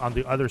and drop on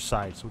the other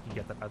side so we can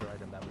get that other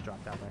item that we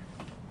dropped down there.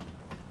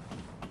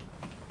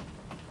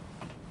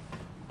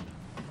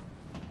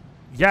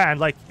 Yeah, and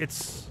like it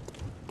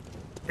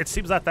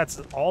seems that that's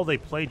all they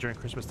play during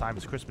Christmas time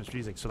is Christmas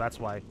music, so that's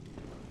why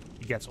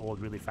it gets old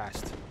really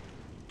fast.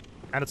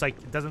 And it's like,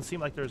 it doesn't seem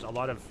like there's a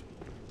lot of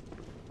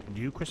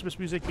new Christmas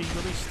music being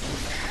released.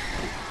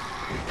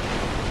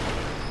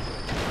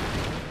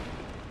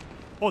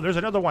 Oh, there's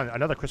another one,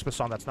 another Christmas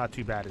song that's not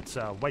too bad. It's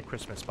White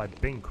Christmas by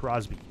Bing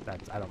Crosby.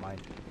 That I don't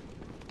mind.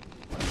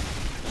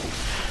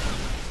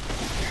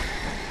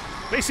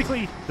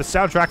 Basically, the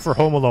soundtrack for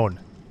Home Alone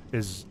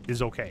is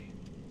okay.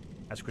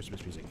 as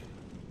Christmas music.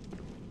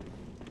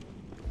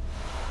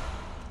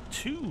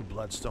 2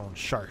 bloodstone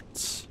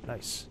shards.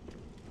 Nice.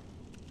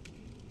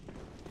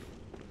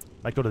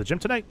 Might go to the gym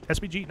tonight.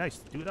 SBG, nice.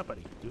 Do it up,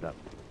 buddy. Do it up.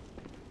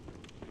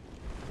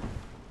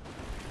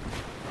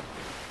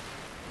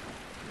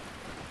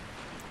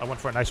 I went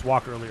for a nice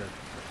walk earlier.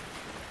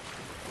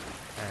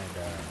 And,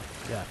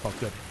 yeah, it felt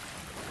good.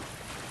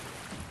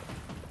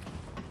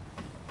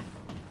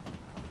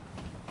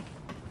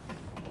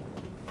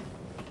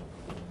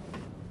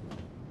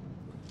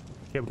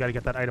 Okay, we gotta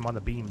get that item on the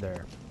beam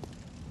there.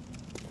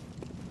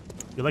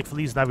 You like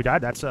Feliz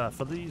Navidad? That's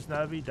Feliz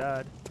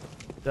Navidad.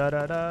 Da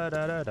da da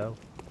da da da.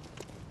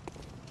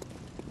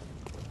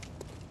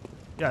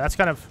 Yeah, that's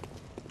kind of...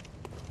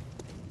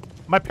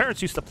 My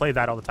parents used to play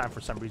that all the time for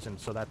some reason,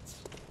 so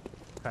that's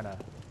kind of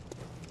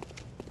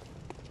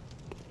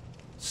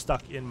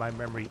stuck in my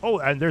memory. Oh,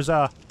 and there's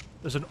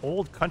an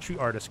old country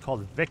artist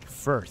called Vic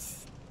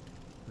Firth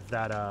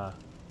that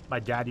my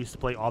dad used to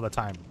play all the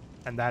time,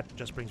 and that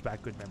just brings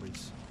back good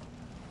memories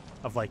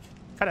of like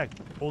kind of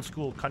old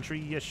school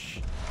country-ish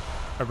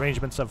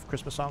arrangements of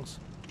Christmas songs.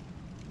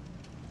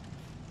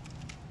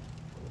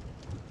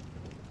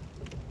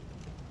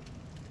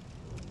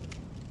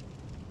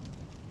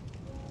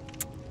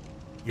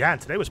 Yeah,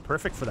 and today was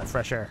perfect for that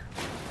fresh air.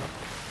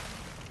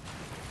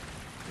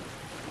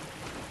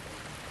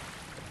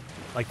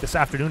 Like this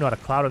afternoon, not a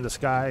cloud in the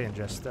sky and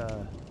just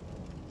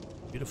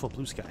beautiful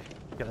blue sky.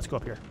 Okay, let's go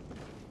up here.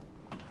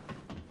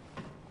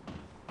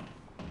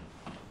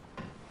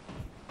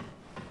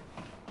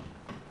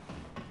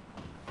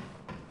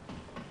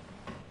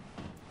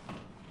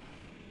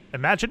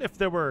 Imagine if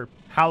there were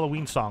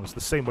Halloween songs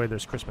the same way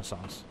there's Christmas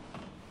songs.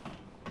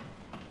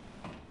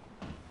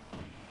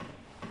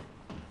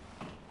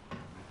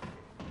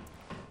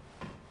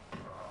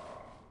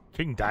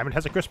 King Diamond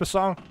has a Christmas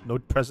song? No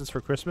presents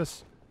for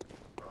Christmas?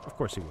 Of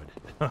course he would.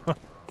 Oh,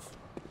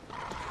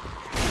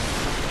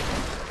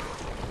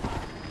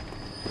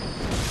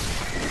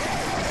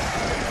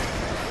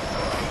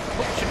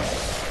 shit.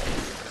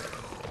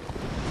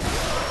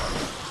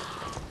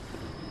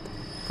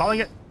 Calling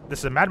it. This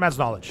is a madman's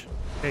knowledge.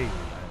 Hey, I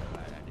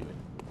knew it.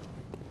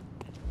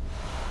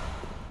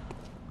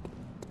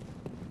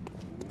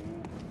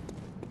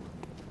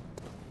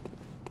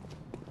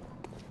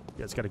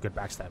 Yeah, it's got a good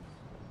backstab.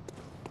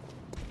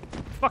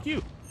 Fuck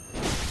you!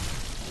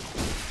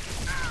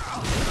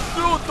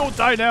 No, don't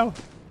die now!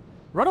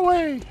 Run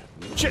away!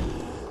 Shit!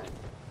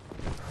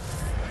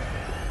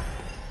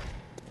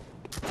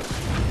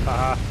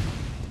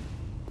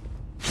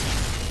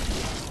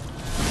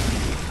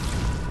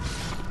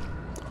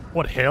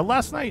 What, hail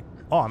last night?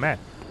 Oh, man.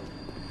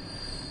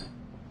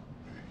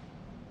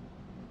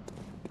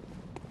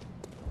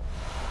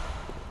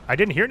 I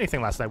didn't hear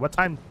anything last night. What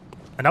time?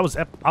 And I was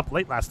up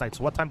late last night,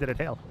 so what time did it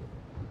hail?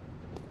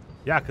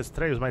 Yeah, because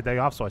today was my day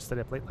off, so I stayed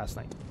up late last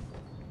night.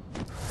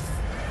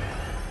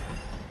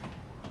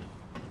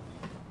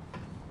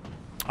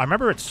 I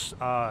remember it's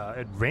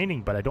it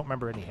raining, but I don't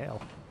remember any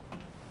hail.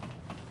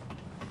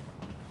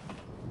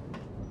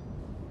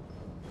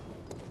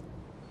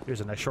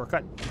 Here's a nice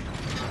shortcut.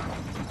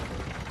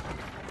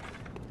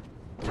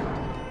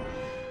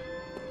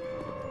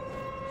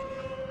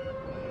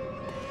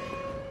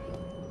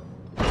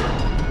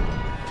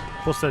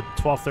 Close to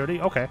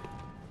 12:30? Okay.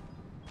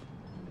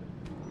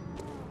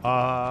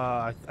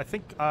 I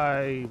think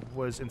I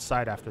was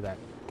inside after that.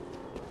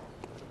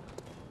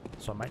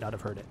 So I might not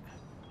have heard it.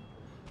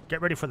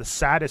 Get ready for the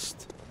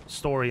saddest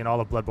story in all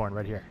of Bloodborne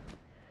right here.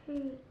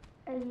 Who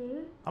are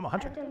you? I'm a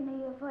hunter. I don't know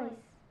your voice,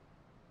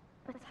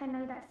 but I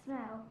know that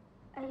smell.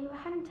 Are you a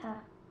hunter?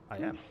 I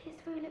am. Please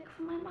go look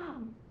for my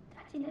mum.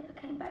 Daddy never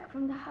came back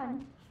from the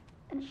hunt,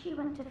 and she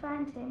went to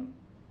find him.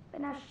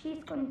 But now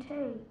she's gone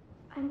too.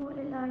 I'm all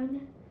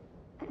alone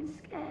and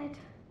scared.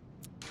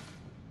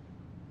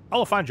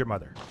 I'll find your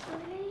mother.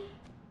 Really?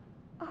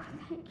 Oh,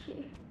 thank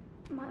you.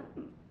 My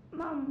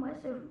mum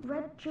wears a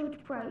red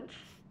jeweled brooch.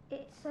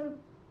 It's so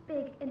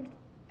big and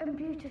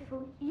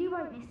beautiful. You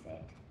won't miss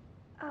it.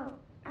 Oh,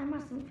 I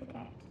mustn't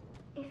forget.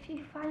 If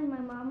you find my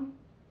mum,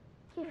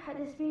 give her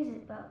this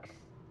music box.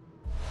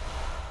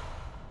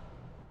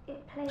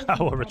 It plays.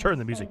 I will return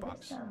the music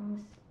box.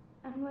 Songs.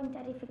 And when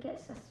Daddy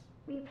forgets us,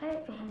 we play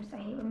it for him so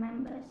he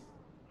remembers.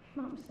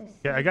 Mum's so sweet.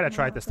 Yeah, I gotta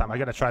try it this time. I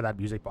gotta try that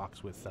music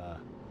box with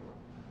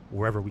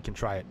wherever we can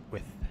try it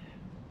with.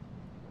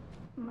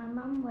 My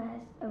mum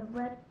wears a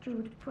red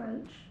jeweled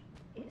brooch.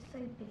 It's so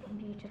big and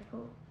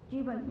beautiful.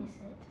 You won't miss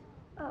it.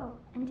 Oh,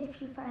 and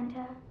if you find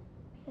her,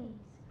 please.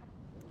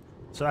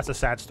 So that's a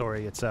sad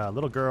story. It's a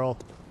little girl.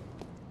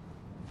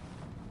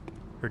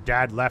 Her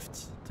dad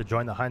left to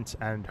join the hunt,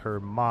 and her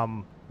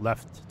mom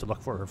left to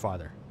look for her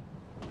father.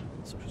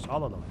 So she's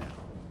all alone now.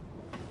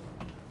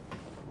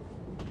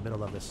 In the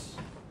middle of this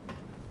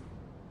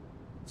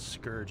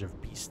scourge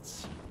of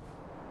beasts.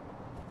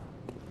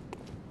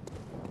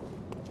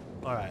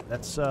 Alright,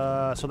 that's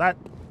so that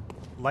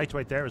light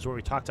right there is where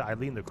we talked to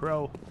Eileen the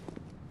Crow.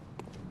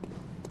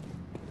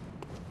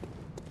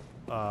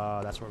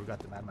 That's where we got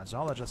the Madman's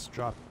Knowledge. Let's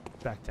drop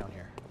back down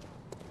here.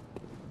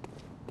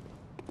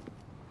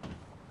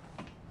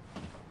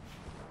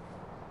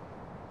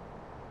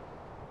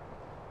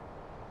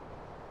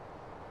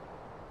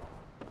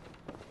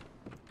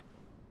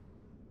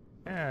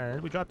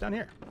 And we drop down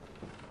here.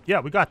 Yeah,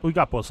 we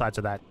got both sides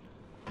of that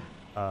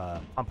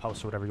pump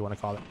house or whatever you want to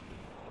call it.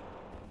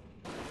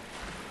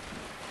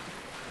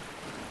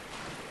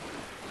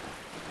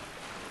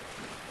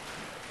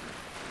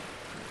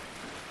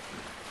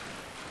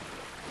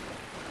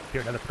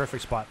 Here, another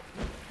perfect spot.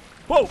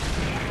 Whoa!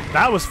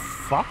 That was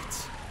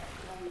fucked.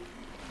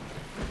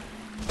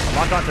 I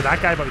locked onto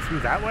that guy, but we threw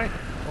that way?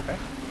 Okay.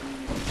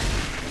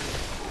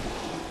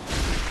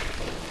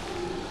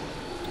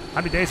 How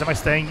many days am I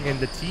staying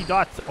in the T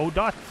dot, O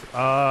dot?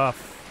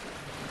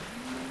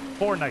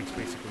 4 nights,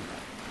 basically.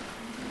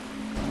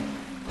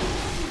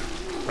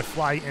 I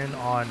fly in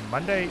on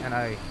Monday, and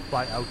I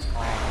fly out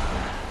on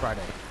Friday.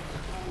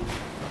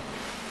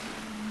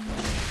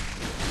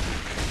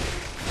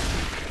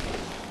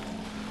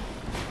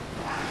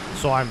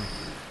 So I'm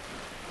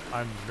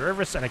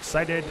nervous and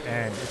excited,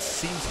 and it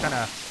seems kind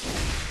of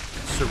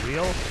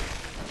surreal.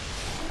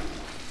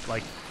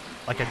 Like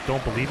I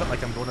don't believe it.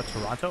 Like I'm going to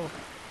Toronto.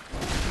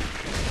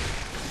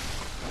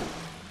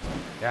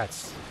 Yeah,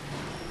 it's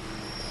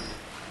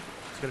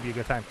gonna be a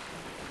good time.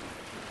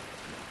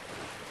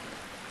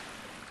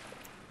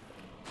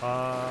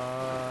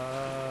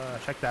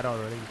 Check that out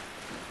already.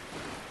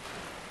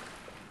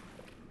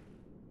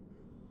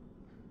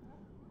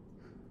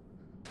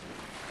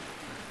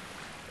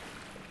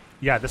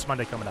 Yeah, this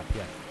Monday coming up,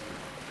 yeah.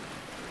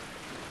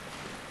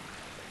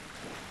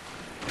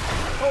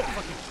 Oh,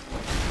 fucking.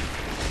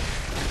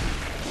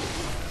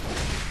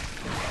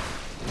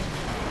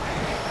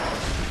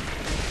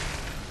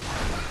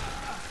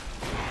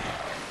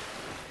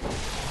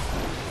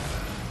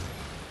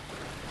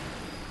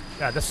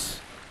 Yeah,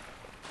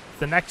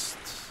 the next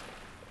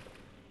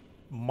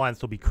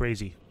month will be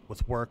crazy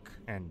with work,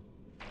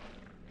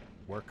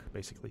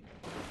 basically.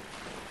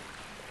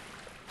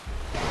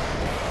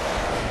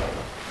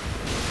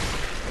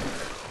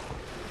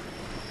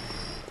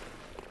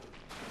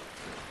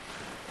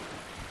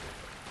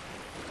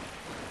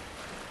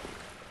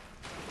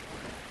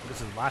 This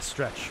is the last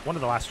stretch. One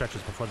of the last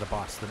stretches before the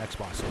boss, the next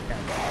boss. So we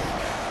can't die.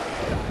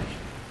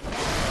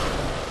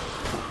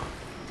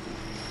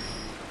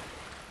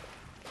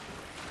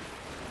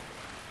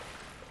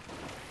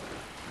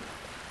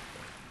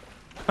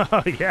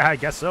 Yeah, I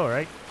guess so,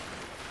 right?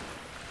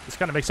 This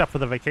kind of makes up for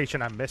the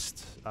vacation I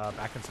missed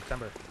back in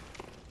September.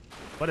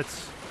 But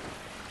it's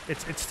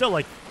still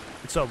like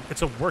it's a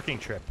working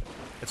trip.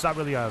 It's not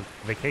really a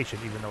vacation,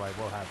 even though I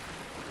will have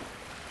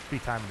free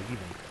time in the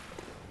evening.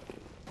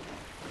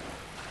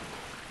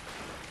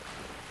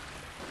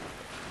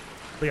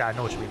 But yeah, I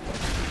know what you mean.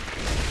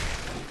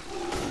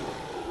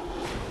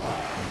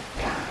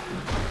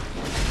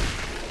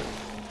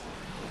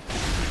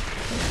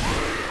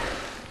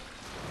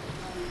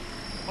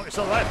 Oh, you're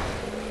still alive.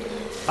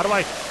 How do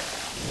I...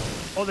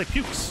 Oh, they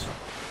pukes.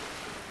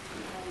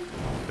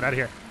 Get out of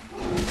here.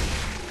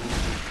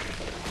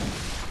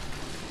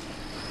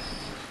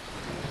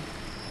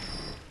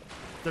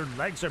 Their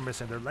legs are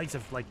missing. Their legs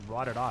have, like,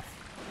 rotted off.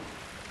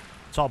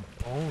 It's all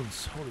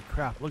bones. Holy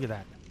crap, look at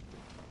that.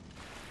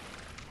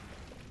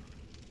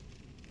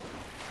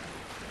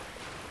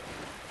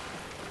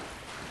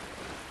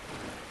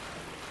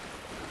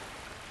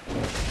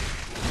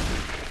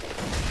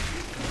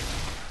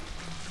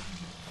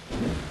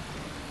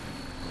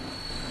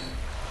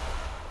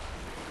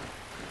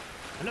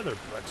 Another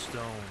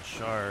bloodstone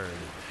shard.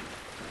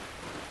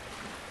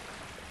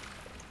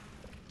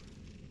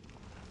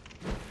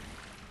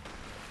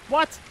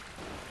 What?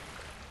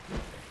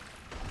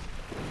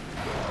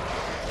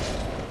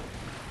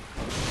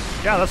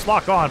 Yeah, let's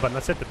lock on, but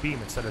let's hit the beam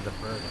instead of the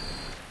bird.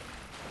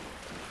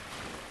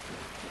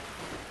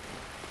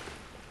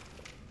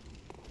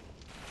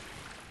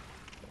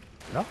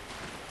 No?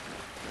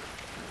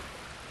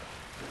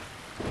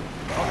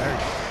 Oh, there you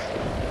go.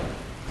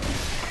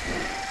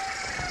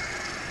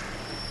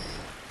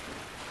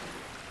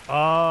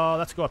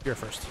 Let's go up here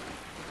first.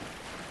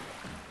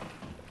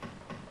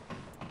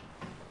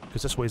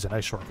 Because this way is a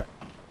nice shortcut.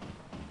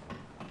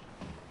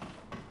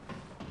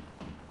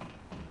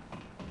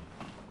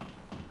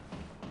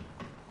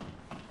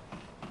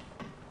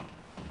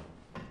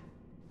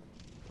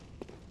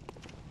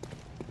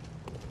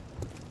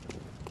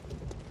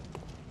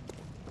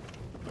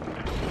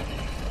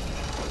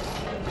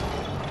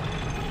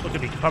 Look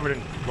at me covered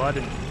in blood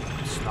and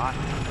snot.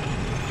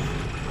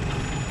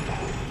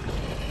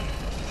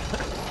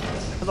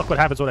 Look what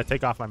happens when I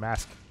take off my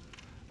mask.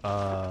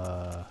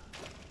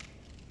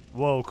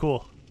 Whoa,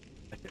 cool.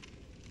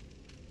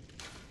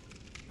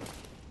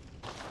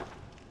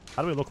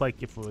 How do we look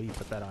like if we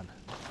put that on?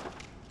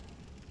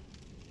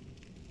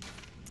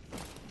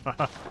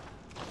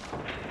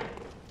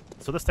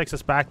 So this takes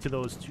us back to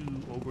those 2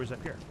 ogres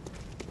up here.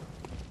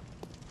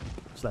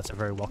 So that's a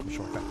very welcome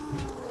shortcut.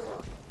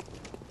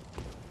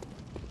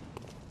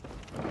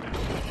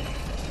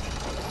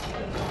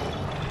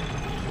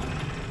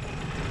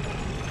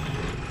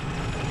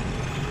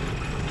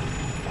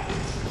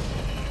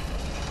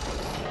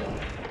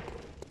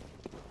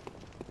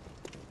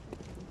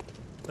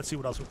 Let's see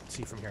what else we can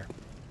see from here.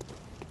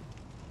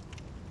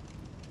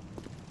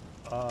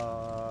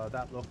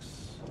 That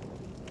looks...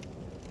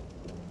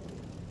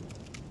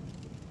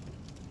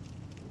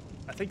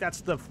 I think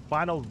that's the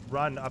final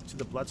run up to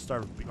the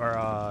Bloodstarved...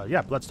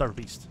 yeah, Bloodstarved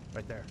Beast.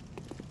 Right there.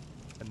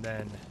 And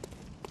then...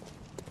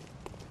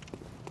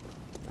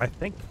 I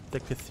think the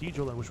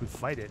cathedral in which we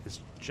fight it is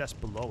just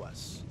below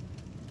us.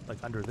 Like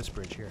under this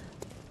bridge here.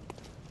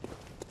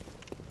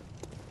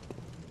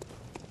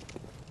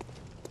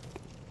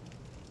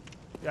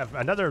 Yeah,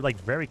 another like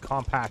very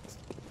compact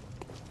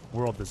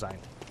world design.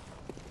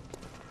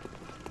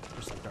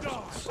 Just like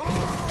Dark Souls.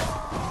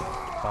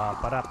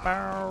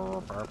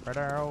 Ba-ba-da-bow,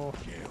 ba-ba-dow.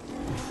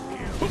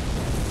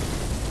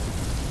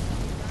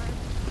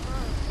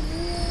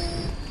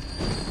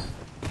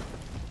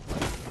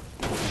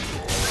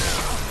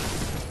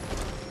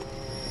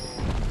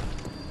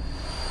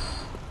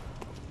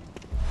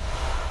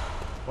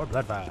 More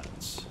blood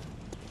vials.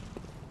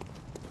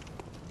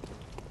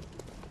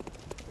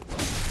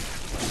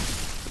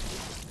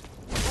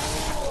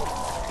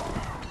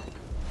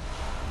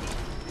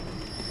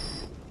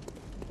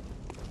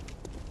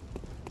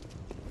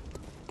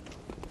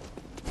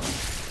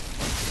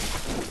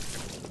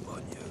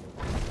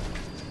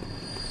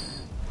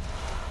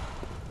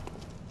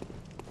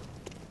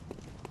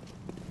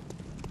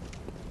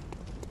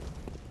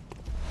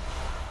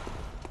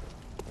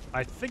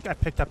 I think I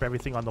picked up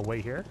everything on the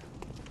way here.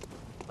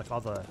 Like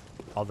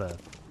all the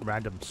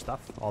random stuff,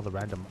 all the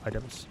random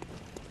items.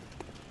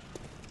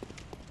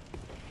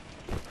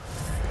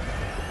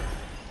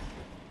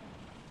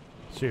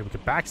 So we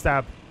could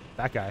backstab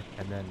that guy,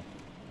 and then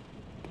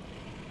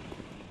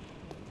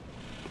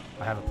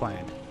I have a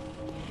plan.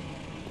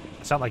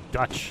 I sound like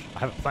Dutch. I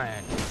have a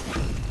plan.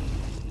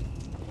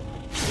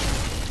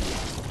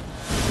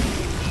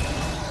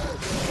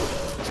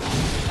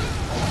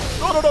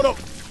 No, no, no, no!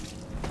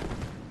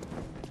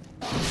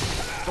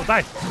 Don't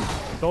die!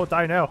 Don't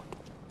die now.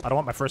 I don't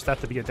want my first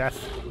death to be a death.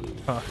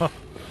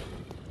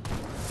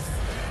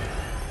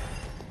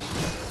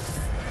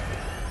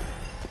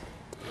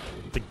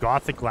 The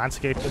gothic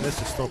landscape in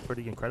this is still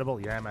pretty incredible.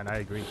 Yeah, man, I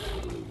agree.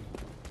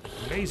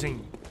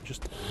 Amazing,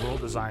 just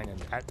world design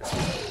and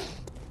atmosphere.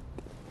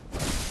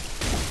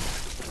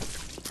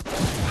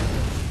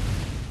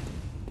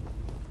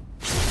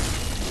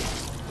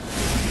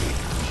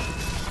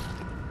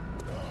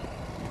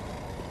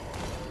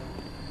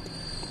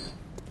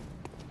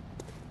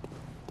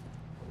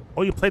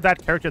 Oh, you played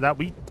that character that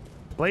we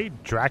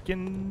played?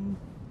 Drakenbeard?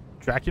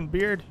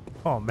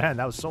 Oh man,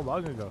 that was so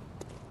long ago.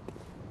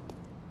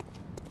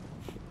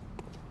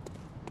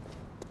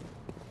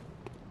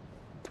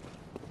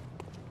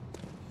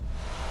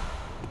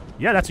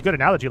 Yeah, that's a good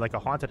analogy, like a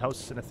haunted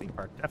house in a theme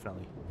park,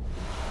 definitely.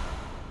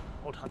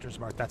 Old Hunter's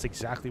Mark, that's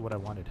exactly what I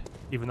wanted.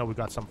 Even though we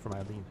got some from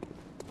Eileen.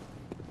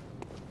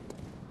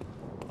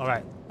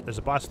 Alright, there's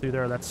a boss through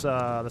there. Let's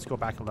go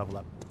back and level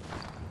up.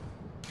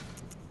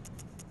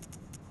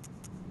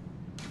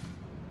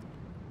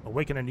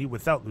 Awaken anew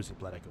without losing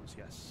blood echoes,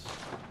 yes.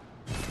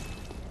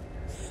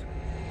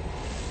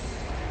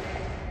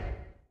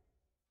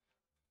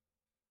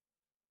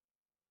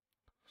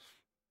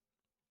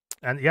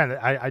 And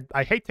yeah,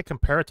 I hate to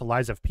compare it to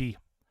Lies of P,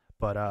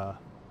 but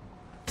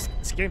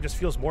this game just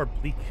feels more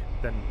bleak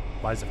than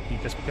Lies of P,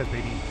 just because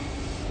maybe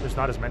there's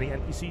not as many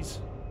NPCs.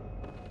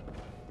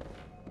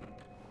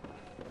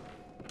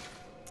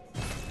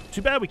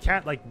 Too bad we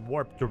can't like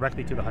warp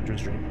directly to the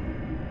Hunter's Dream.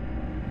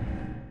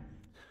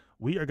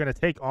 We are going to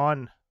take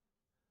on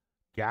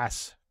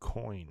Gas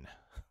Coin.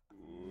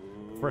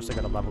 First, I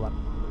got to level up.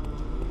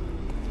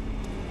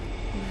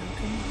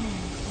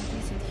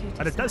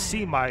 And it does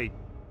seem my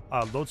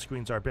load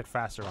screens are a bit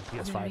faster on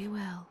PS5. Very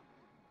well.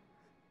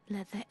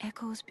 Let the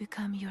echoes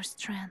become your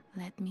strength.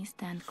 Let me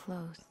stand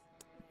close.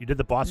 You did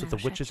the boss with Now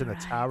the witches in the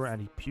shut your tower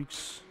and he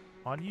pukes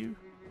on you?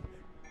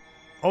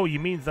 Oh, you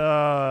mean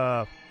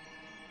the...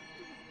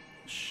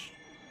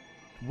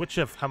 Witch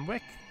of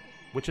Hemwick?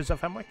 Witches of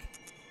Hemwick?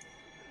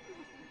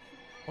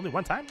 Only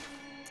one time?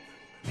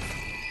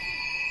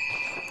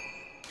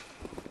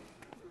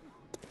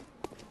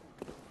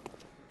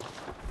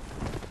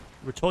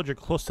 We're told you're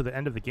close to the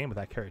end of the game with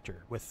that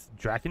character. With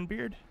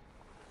Drakenbeard?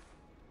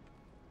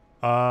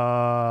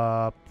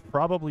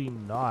 Probably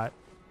not.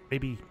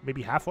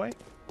 Maybe halfway?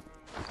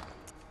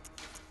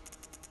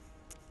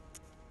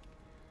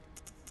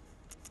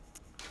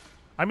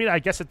 I mean, I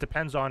guess it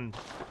depends on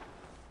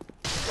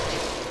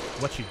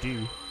what you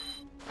do.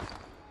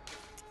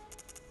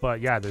 But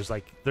yeah,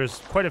 there's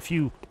quite a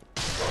few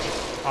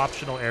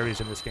optional areas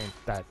in this game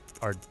that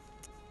are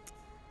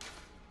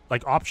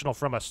like optional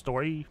from a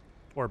story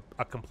or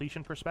a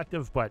completion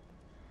perspective, but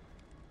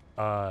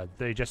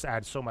they just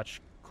add so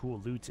much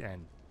cool loot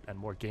and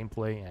more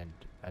gameplay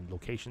and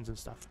locations and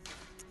stuff.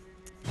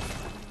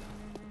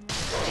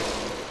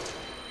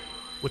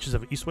 Witches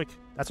of Eastwick?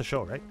 That's a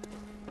show, right?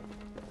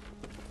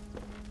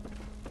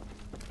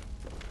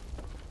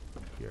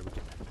 Here we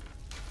go.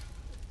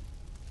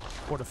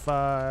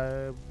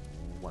 Fortify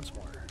once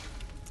more.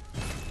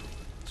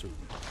 Sweet.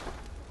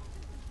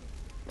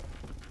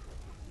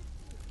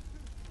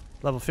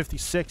 Level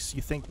 56,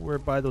 you think we're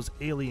by those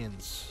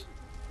aliens.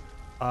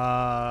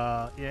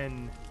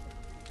 In...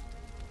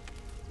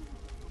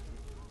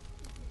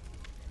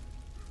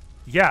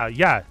 Yeah,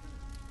 yeah.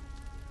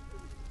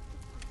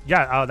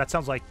 Yeah, that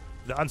sounds like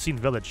the Unseen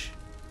Village.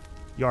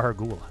 Yahar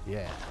Ghul.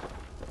 Yeah.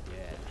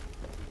 Yeah.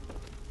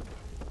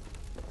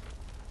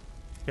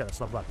 Yeah, let's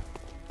level up.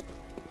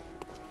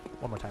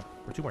 One more time.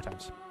 Or two more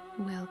times.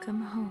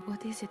 Welcome home.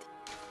 What is it?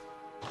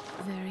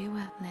 Very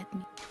well, let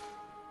me.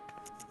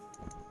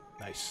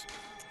 Nice.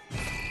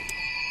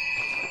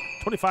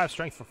 25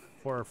 strength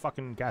for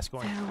fucking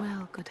Gascoigne.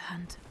 Farewell, good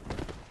hunter.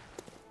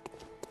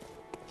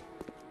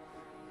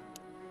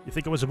 You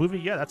think it was a movie?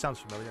 Yeah, that sounds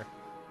familiar.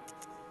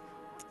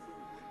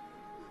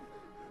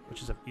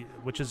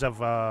 Which is of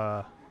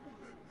well,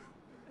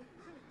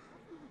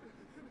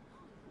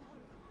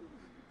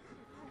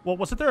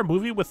 wasn't there a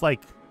movie with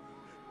like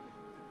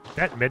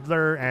Bette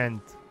Midler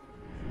and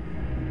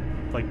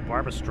like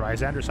Barbara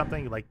Streisand or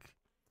something? Like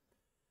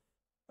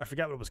I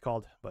forget what it was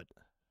called, but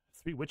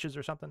Three Witches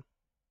or something.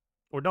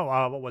 Or no,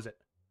 what was it?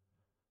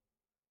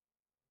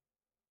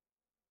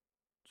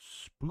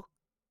 Spook?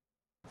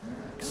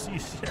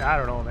 I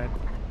don't know, man.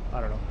 I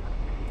don't know.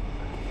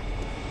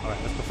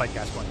 Alright, let's go fight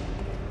Gascoigne.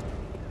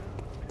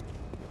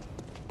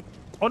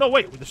 Oh, no,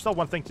 wait. There's still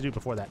one thing to do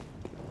before that.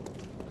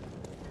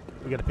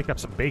 We gotta pick up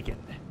some bacon.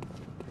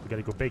 We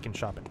gotta go bacon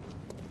shopping.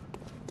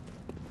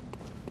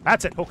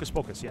 That's it. Hocus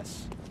Pocus,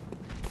 yes.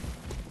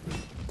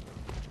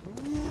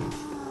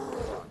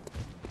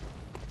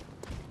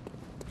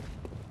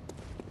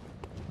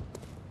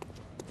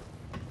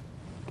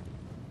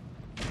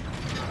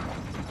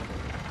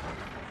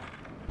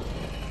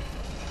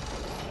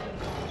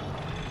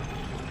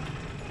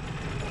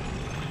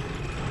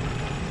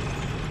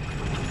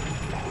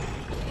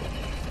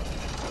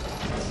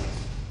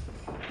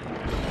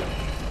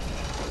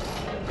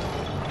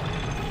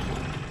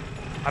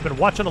 I've been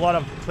watching a lot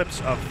of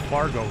clips of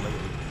Fargo lately,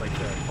 like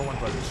the Coen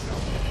Brothers film,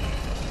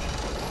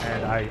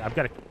 and I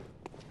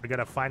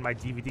gotta find my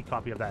DVD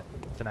copy of that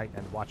tonight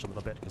and watch a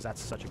little bit because that's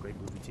such a great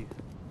movie too.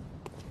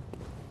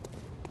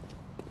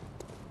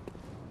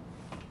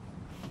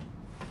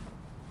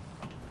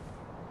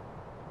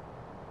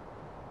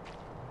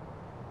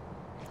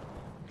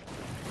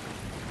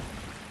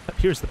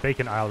 Here's the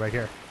bacon aisle right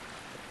here.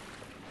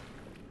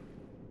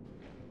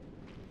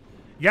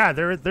 Yeah,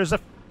 there's a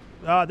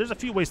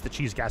few ways to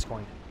cheese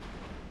Gascoigne.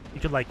 You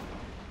could like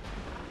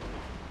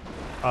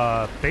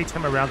bait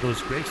him around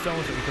those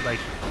gravestones, or you could like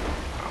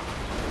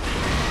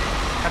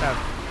kind of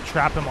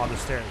trap him on the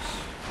stairs.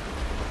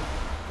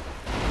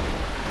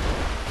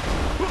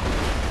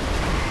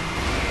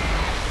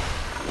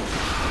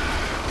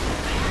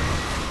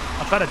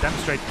 I'll try to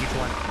demonstrate each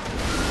one.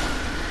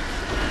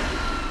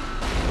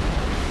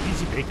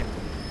 Easy bacon.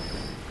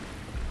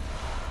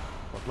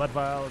 More blood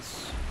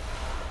vials.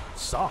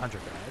 Saw Hunter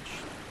badge.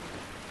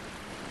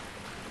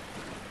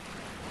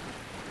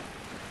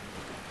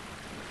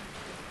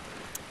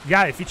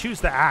 Yeah, if you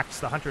choose the axe,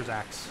 the hunter's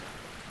axe,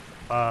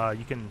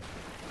 you can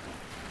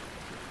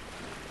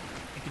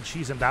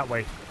cheese him that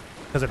way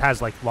because it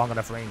has like long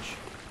enough range.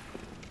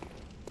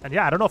 And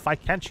yeah, I don't know if I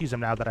can cheese him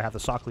now that I have the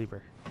saw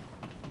cleaver.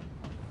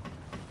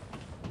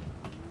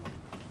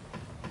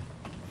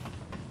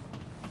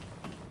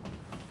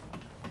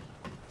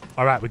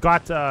 All right, we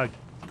got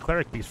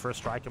Cleric Beast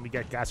first try. Can we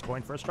get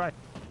Gascoigne first try?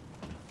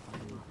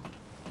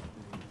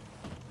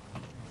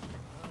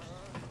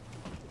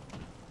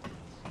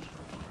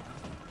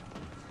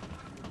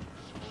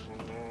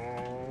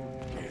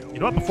 You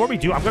know what? Before we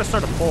do, I'm going to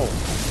start a poll.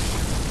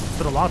 It's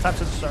been a long time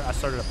since I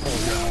started a poll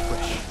here on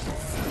Twitch.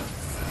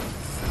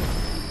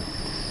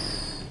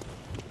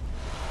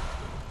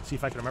 See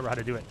if I can remember how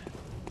to do it.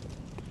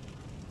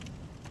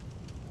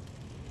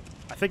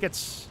 I think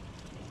it's...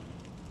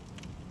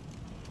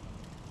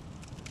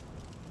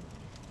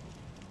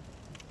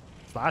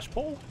 Slash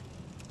poll?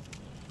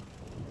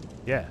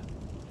 Yeah.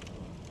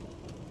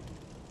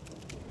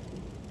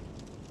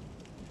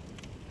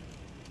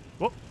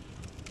 Whoop.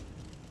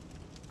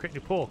 Create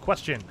new poll.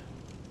 Question.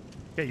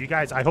 Okay, you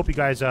guys, I hope you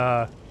guys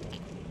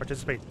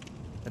participate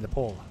in the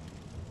poll.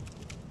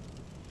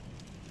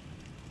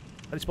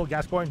 How do you spell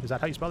Gascoigne? Is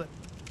that how you spell it?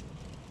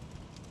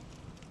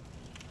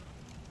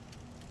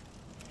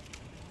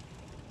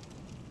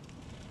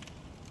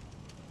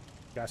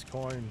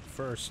 Gascoigne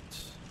first.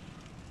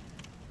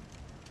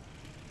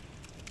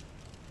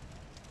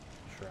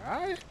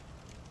 Try?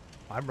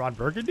 I'm Ron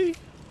Burgundy?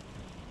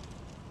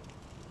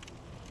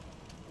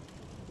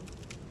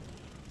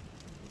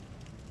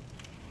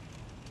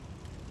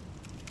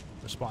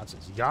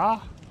 Responses. Yeah?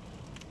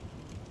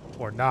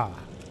 Or nah?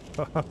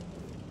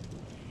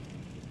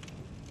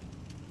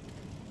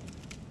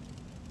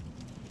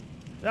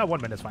 Yeah,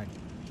 1 minute's fine.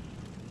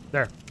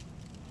 There.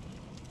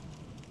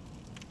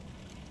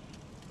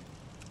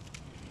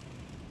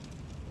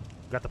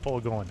 Got the poll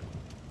going.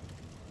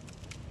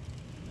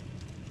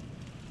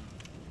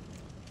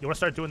 You want to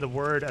start doing the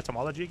word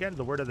etymology again?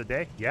 The word of the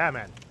day? Yeah,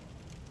 man.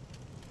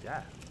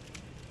 Yeah.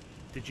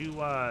 Did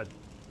you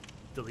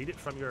delete it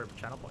from your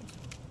channel points?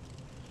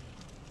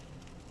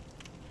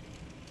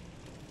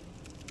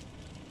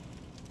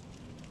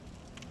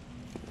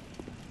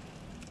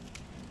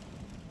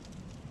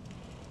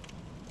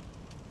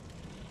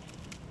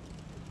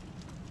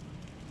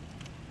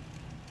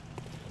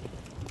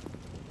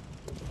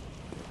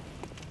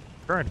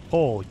 Current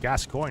poll,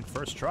 Gascoigne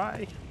first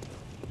try?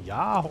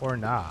 Yeah or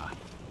nah?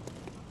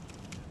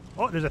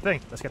 Oh, there's a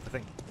thing. Let's get the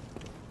thing.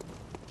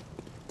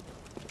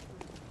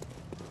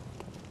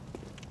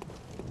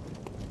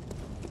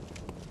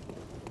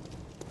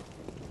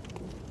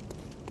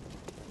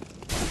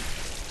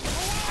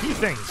 Two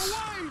things.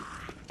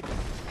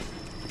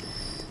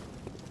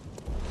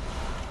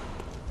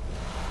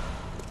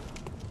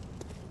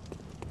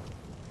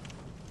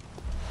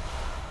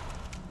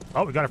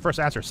 Oh, we got a first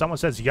answer. Someone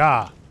says,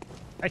 yeah.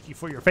 Thank you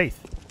for your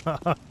faith.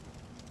 100%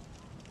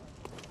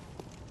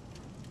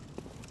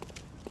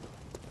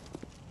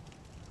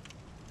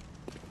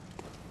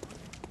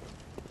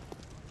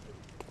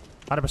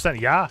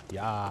 yeah?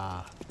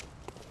 Yeah.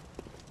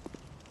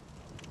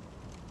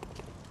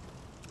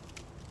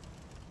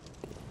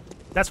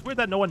 That's weird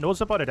that no one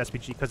knows about it,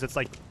 SPG, because it's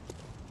like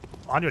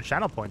on your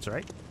channel points,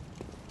 right?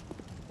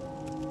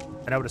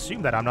 And I would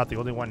assume that I'm not the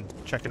only one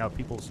checking out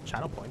people's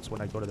channel points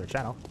when I go to their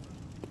channel.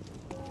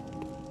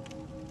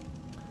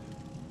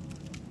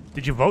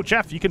 Did you vote,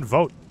 Jeff? You can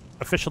vote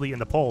officially in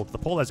the poll. The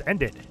poll has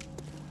ended.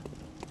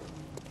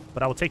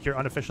 But I will take your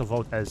unofficial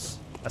vote as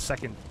a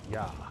second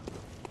yeah.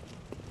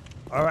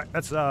 Alright,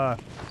 let's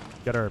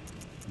get our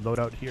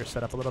loadout here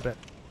set up a little bit.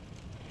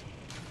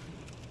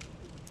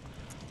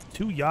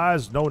 2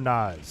 yas, no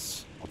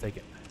nas. I'll take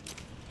it.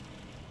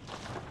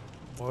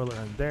 Boiler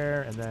in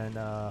there, and then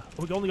oh,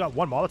 we only got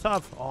 1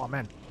 Molotov? Oh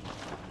man.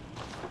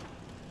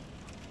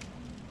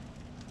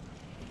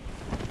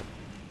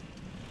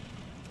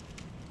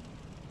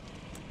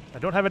 I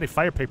don't have any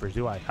fire papers,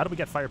 do I? How did we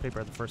get fire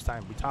paper the first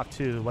time? We talked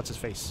to, what's his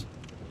face?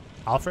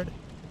 Alfred?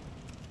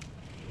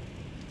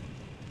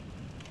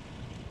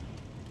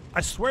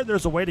 I swear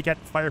there's a way to get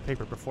fire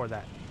paper before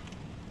that.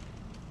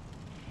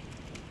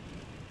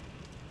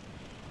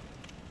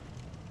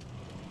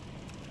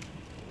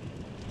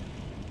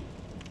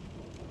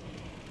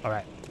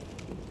 Alright.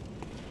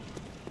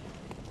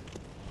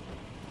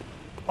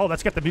 Oh,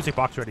 let's get the music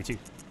box ready too.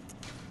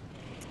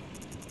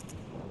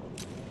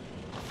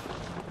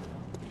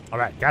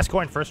 Alright,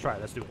 Gascoigne first try.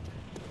 Let's do it.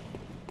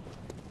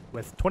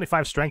 With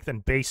 25 strength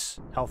and base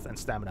health and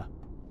stamina.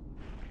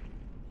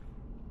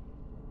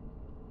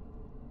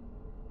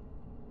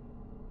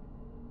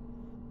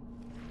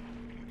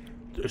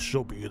 This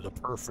shall be the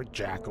perfect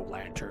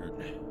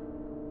jack-o'-lantern.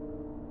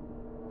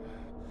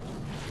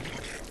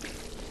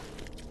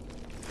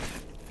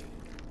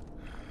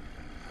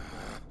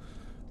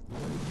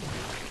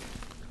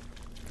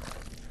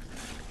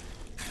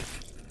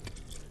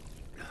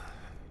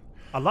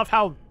 I love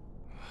how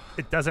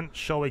it doesn't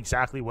show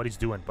exactly what he's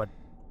doing, but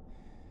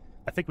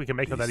I think we can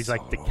make it that he's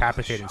like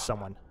decapitating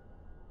someone.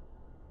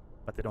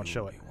 But they don't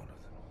show it.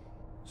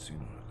 Sooner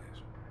or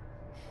later.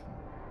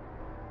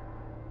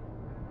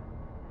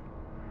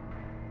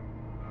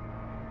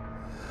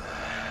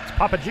 It's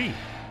Papa G.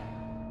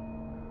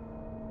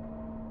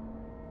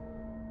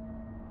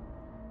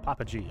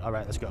 Papa G. All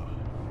right, let's go.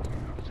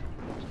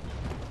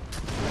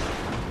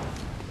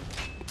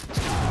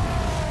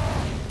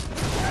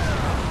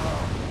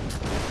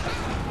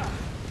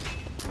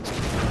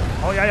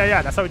 Oh,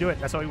 yeah. That's how we do it.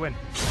 That's how we win.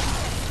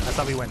 That's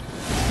how we win.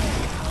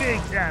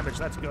 Big damage.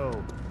 Let's go.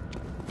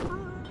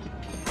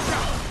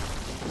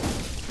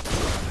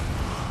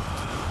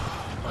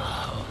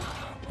 Oh,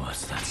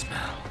 what's that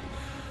smell?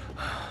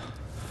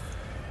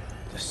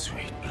 The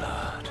sweet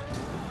blood.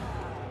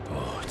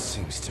 Oh, it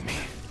sings to me.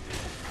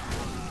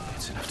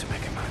 It's enough to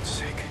make a man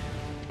sick.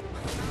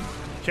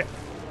 Shit.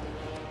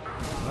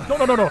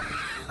 No.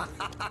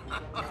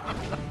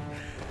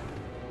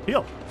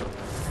 Heal.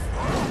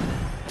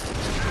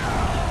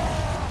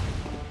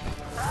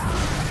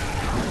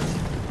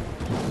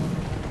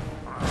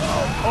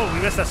 Oh,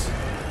 we missed this.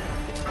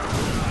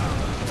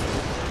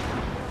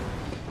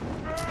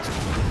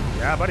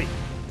 Yeah, buddy.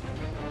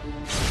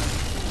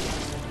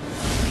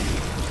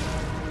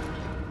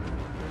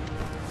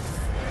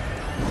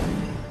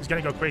 He's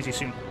gonna go crazy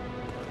soon.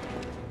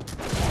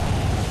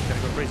 He's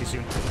gonna go crazy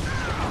soon.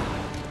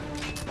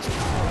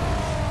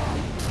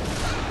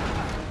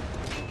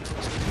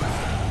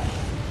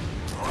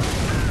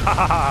 Ha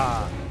ha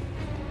ha!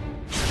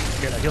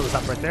 Okay, that heal us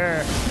up right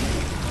there.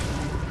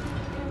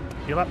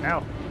 Heal up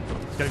now.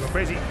 It's gonna go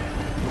crazy.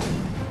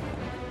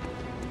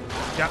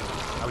 Yeah,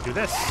 I would do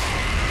this.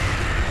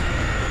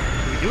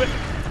 Do we do it?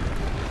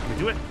 Do we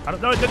do it? I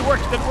don't know. It didn't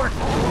work. It didn't work.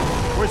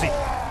 Where is he?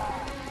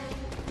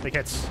 Big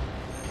hits.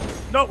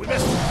 No, we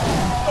missed. No.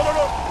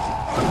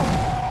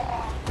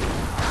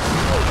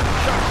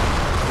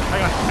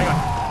 Hang on.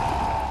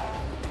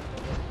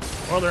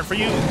 Boiler for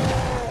you.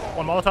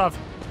 1 Molotov.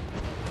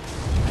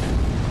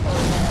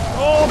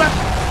 Oh, man.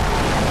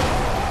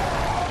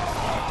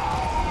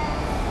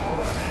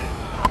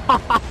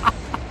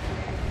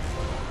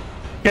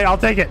 Okay, I'll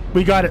take it.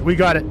 We got it.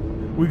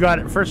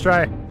 First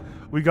try.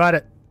 We got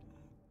it.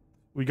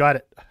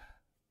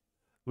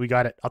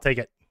 I'll take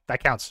it.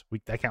 That counts.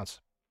 That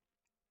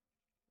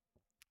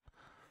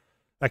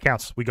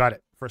counts. We got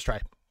it. First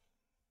try.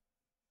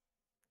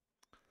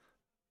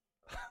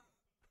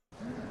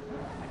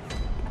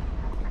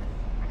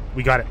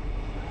 We got it.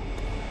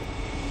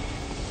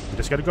 We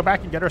just gotta go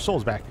back and get our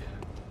souls back.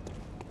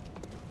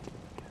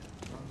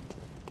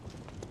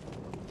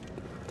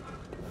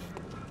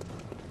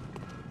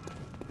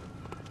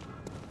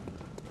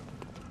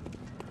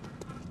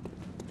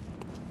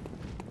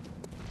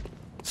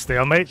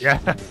 Stalemate? Yeah.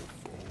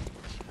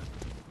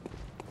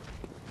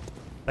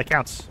 That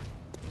counts.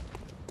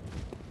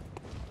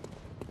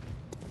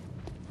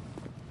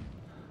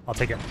 I'll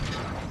take it.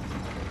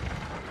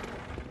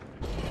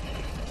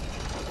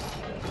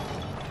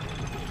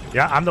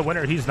 Yeah, I'm the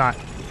winner. He's not.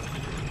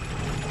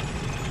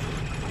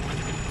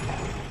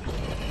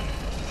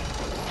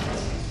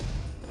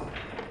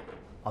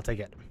 I'll take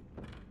it.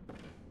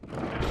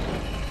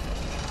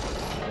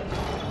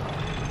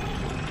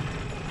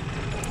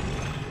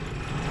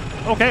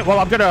 Okay, well,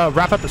 I'm going to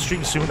wrap up the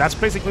stream soon. That's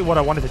basically what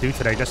I wanted to do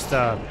today. Just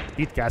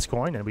beat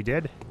Gascoigne, and we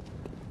did.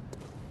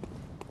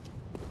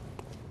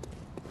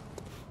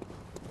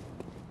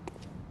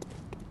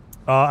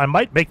 I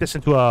might make this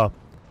into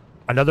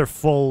another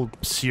full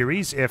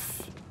series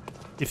if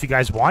you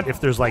guys want, if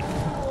there's, like,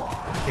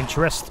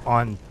 interest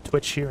on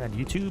Twitch here and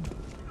YouTube.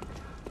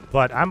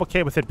 But I'm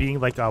okay with it being,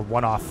 like, a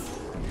one-off,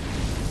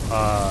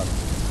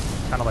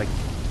 kind of, like,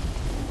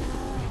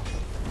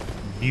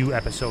 new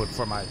episode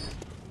for my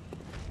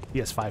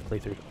PS5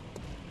 playthrough.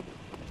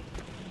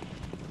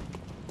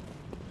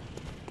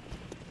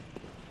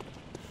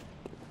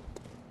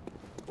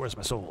 Where's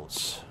my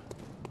souls?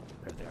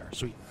 There they are.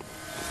 Sweet.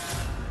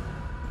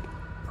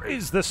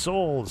 Praise the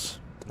souls.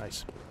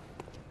 Nice.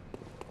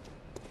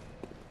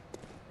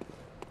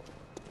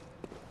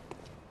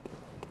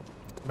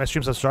 My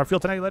streams on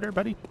Starfield tonight later,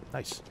 buddy?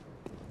 Nice.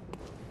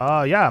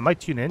 Yeah, I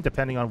might tune in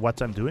depending on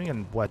what I'm doing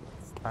and what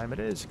time it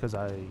is, because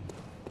I'm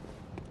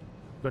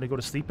going to go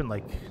to sleep in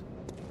like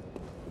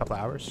a couple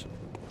hours.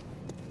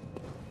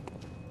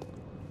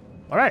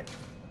 Alright.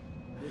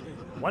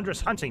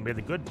 Wondrous hunting, may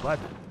the good blood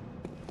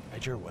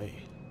guide your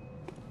way.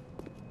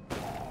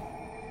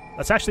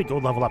 Let's actually go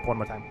level up one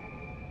more time.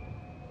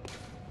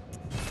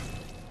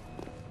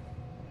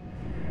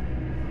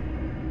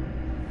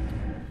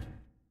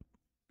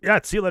 Yeah,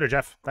 see you later,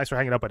 Jeff. Thanks for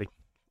hanging out, buddy.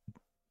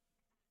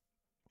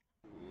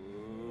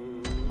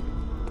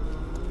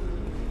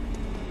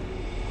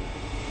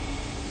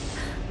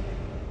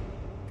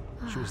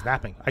 She was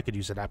napping. I could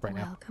use a nap right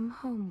now. Welcome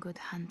home, good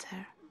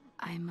hunter.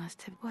 I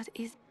must have... What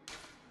is...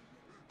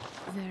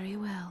 Very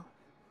well.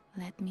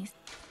 Let me...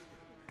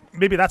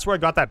 Maybe that's where I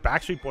got that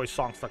Backstreet Boys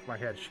song stuck in my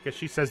head. Because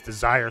she says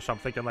desire, so I'm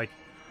thinking like,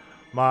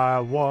 my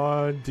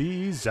one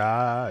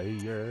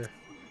desire.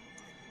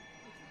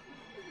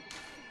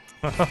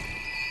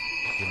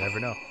 You never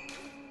know.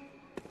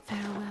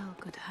 Farewell,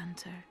 good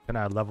hunter. Can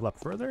I level up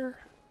further?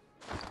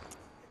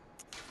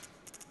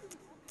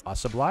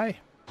 Possibly.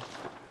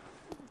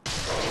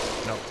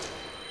 No.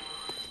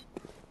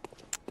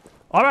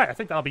 Alright, I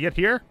think that'll be it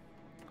here.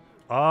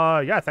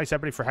 Yeah, thanks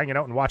everybody for hanging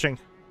out and watching.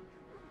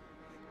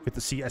 Good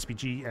to see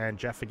SPG and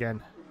Jeff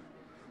again.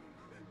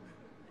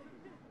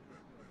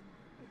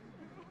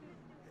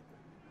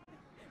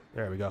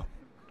 There we go.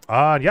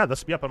 Yeah,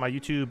 this will be up on my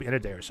YouTube in a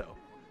day or so.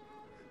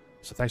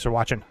 So thanks for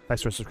watching.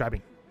 Thanks for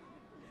subscribing.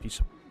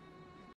 Peace.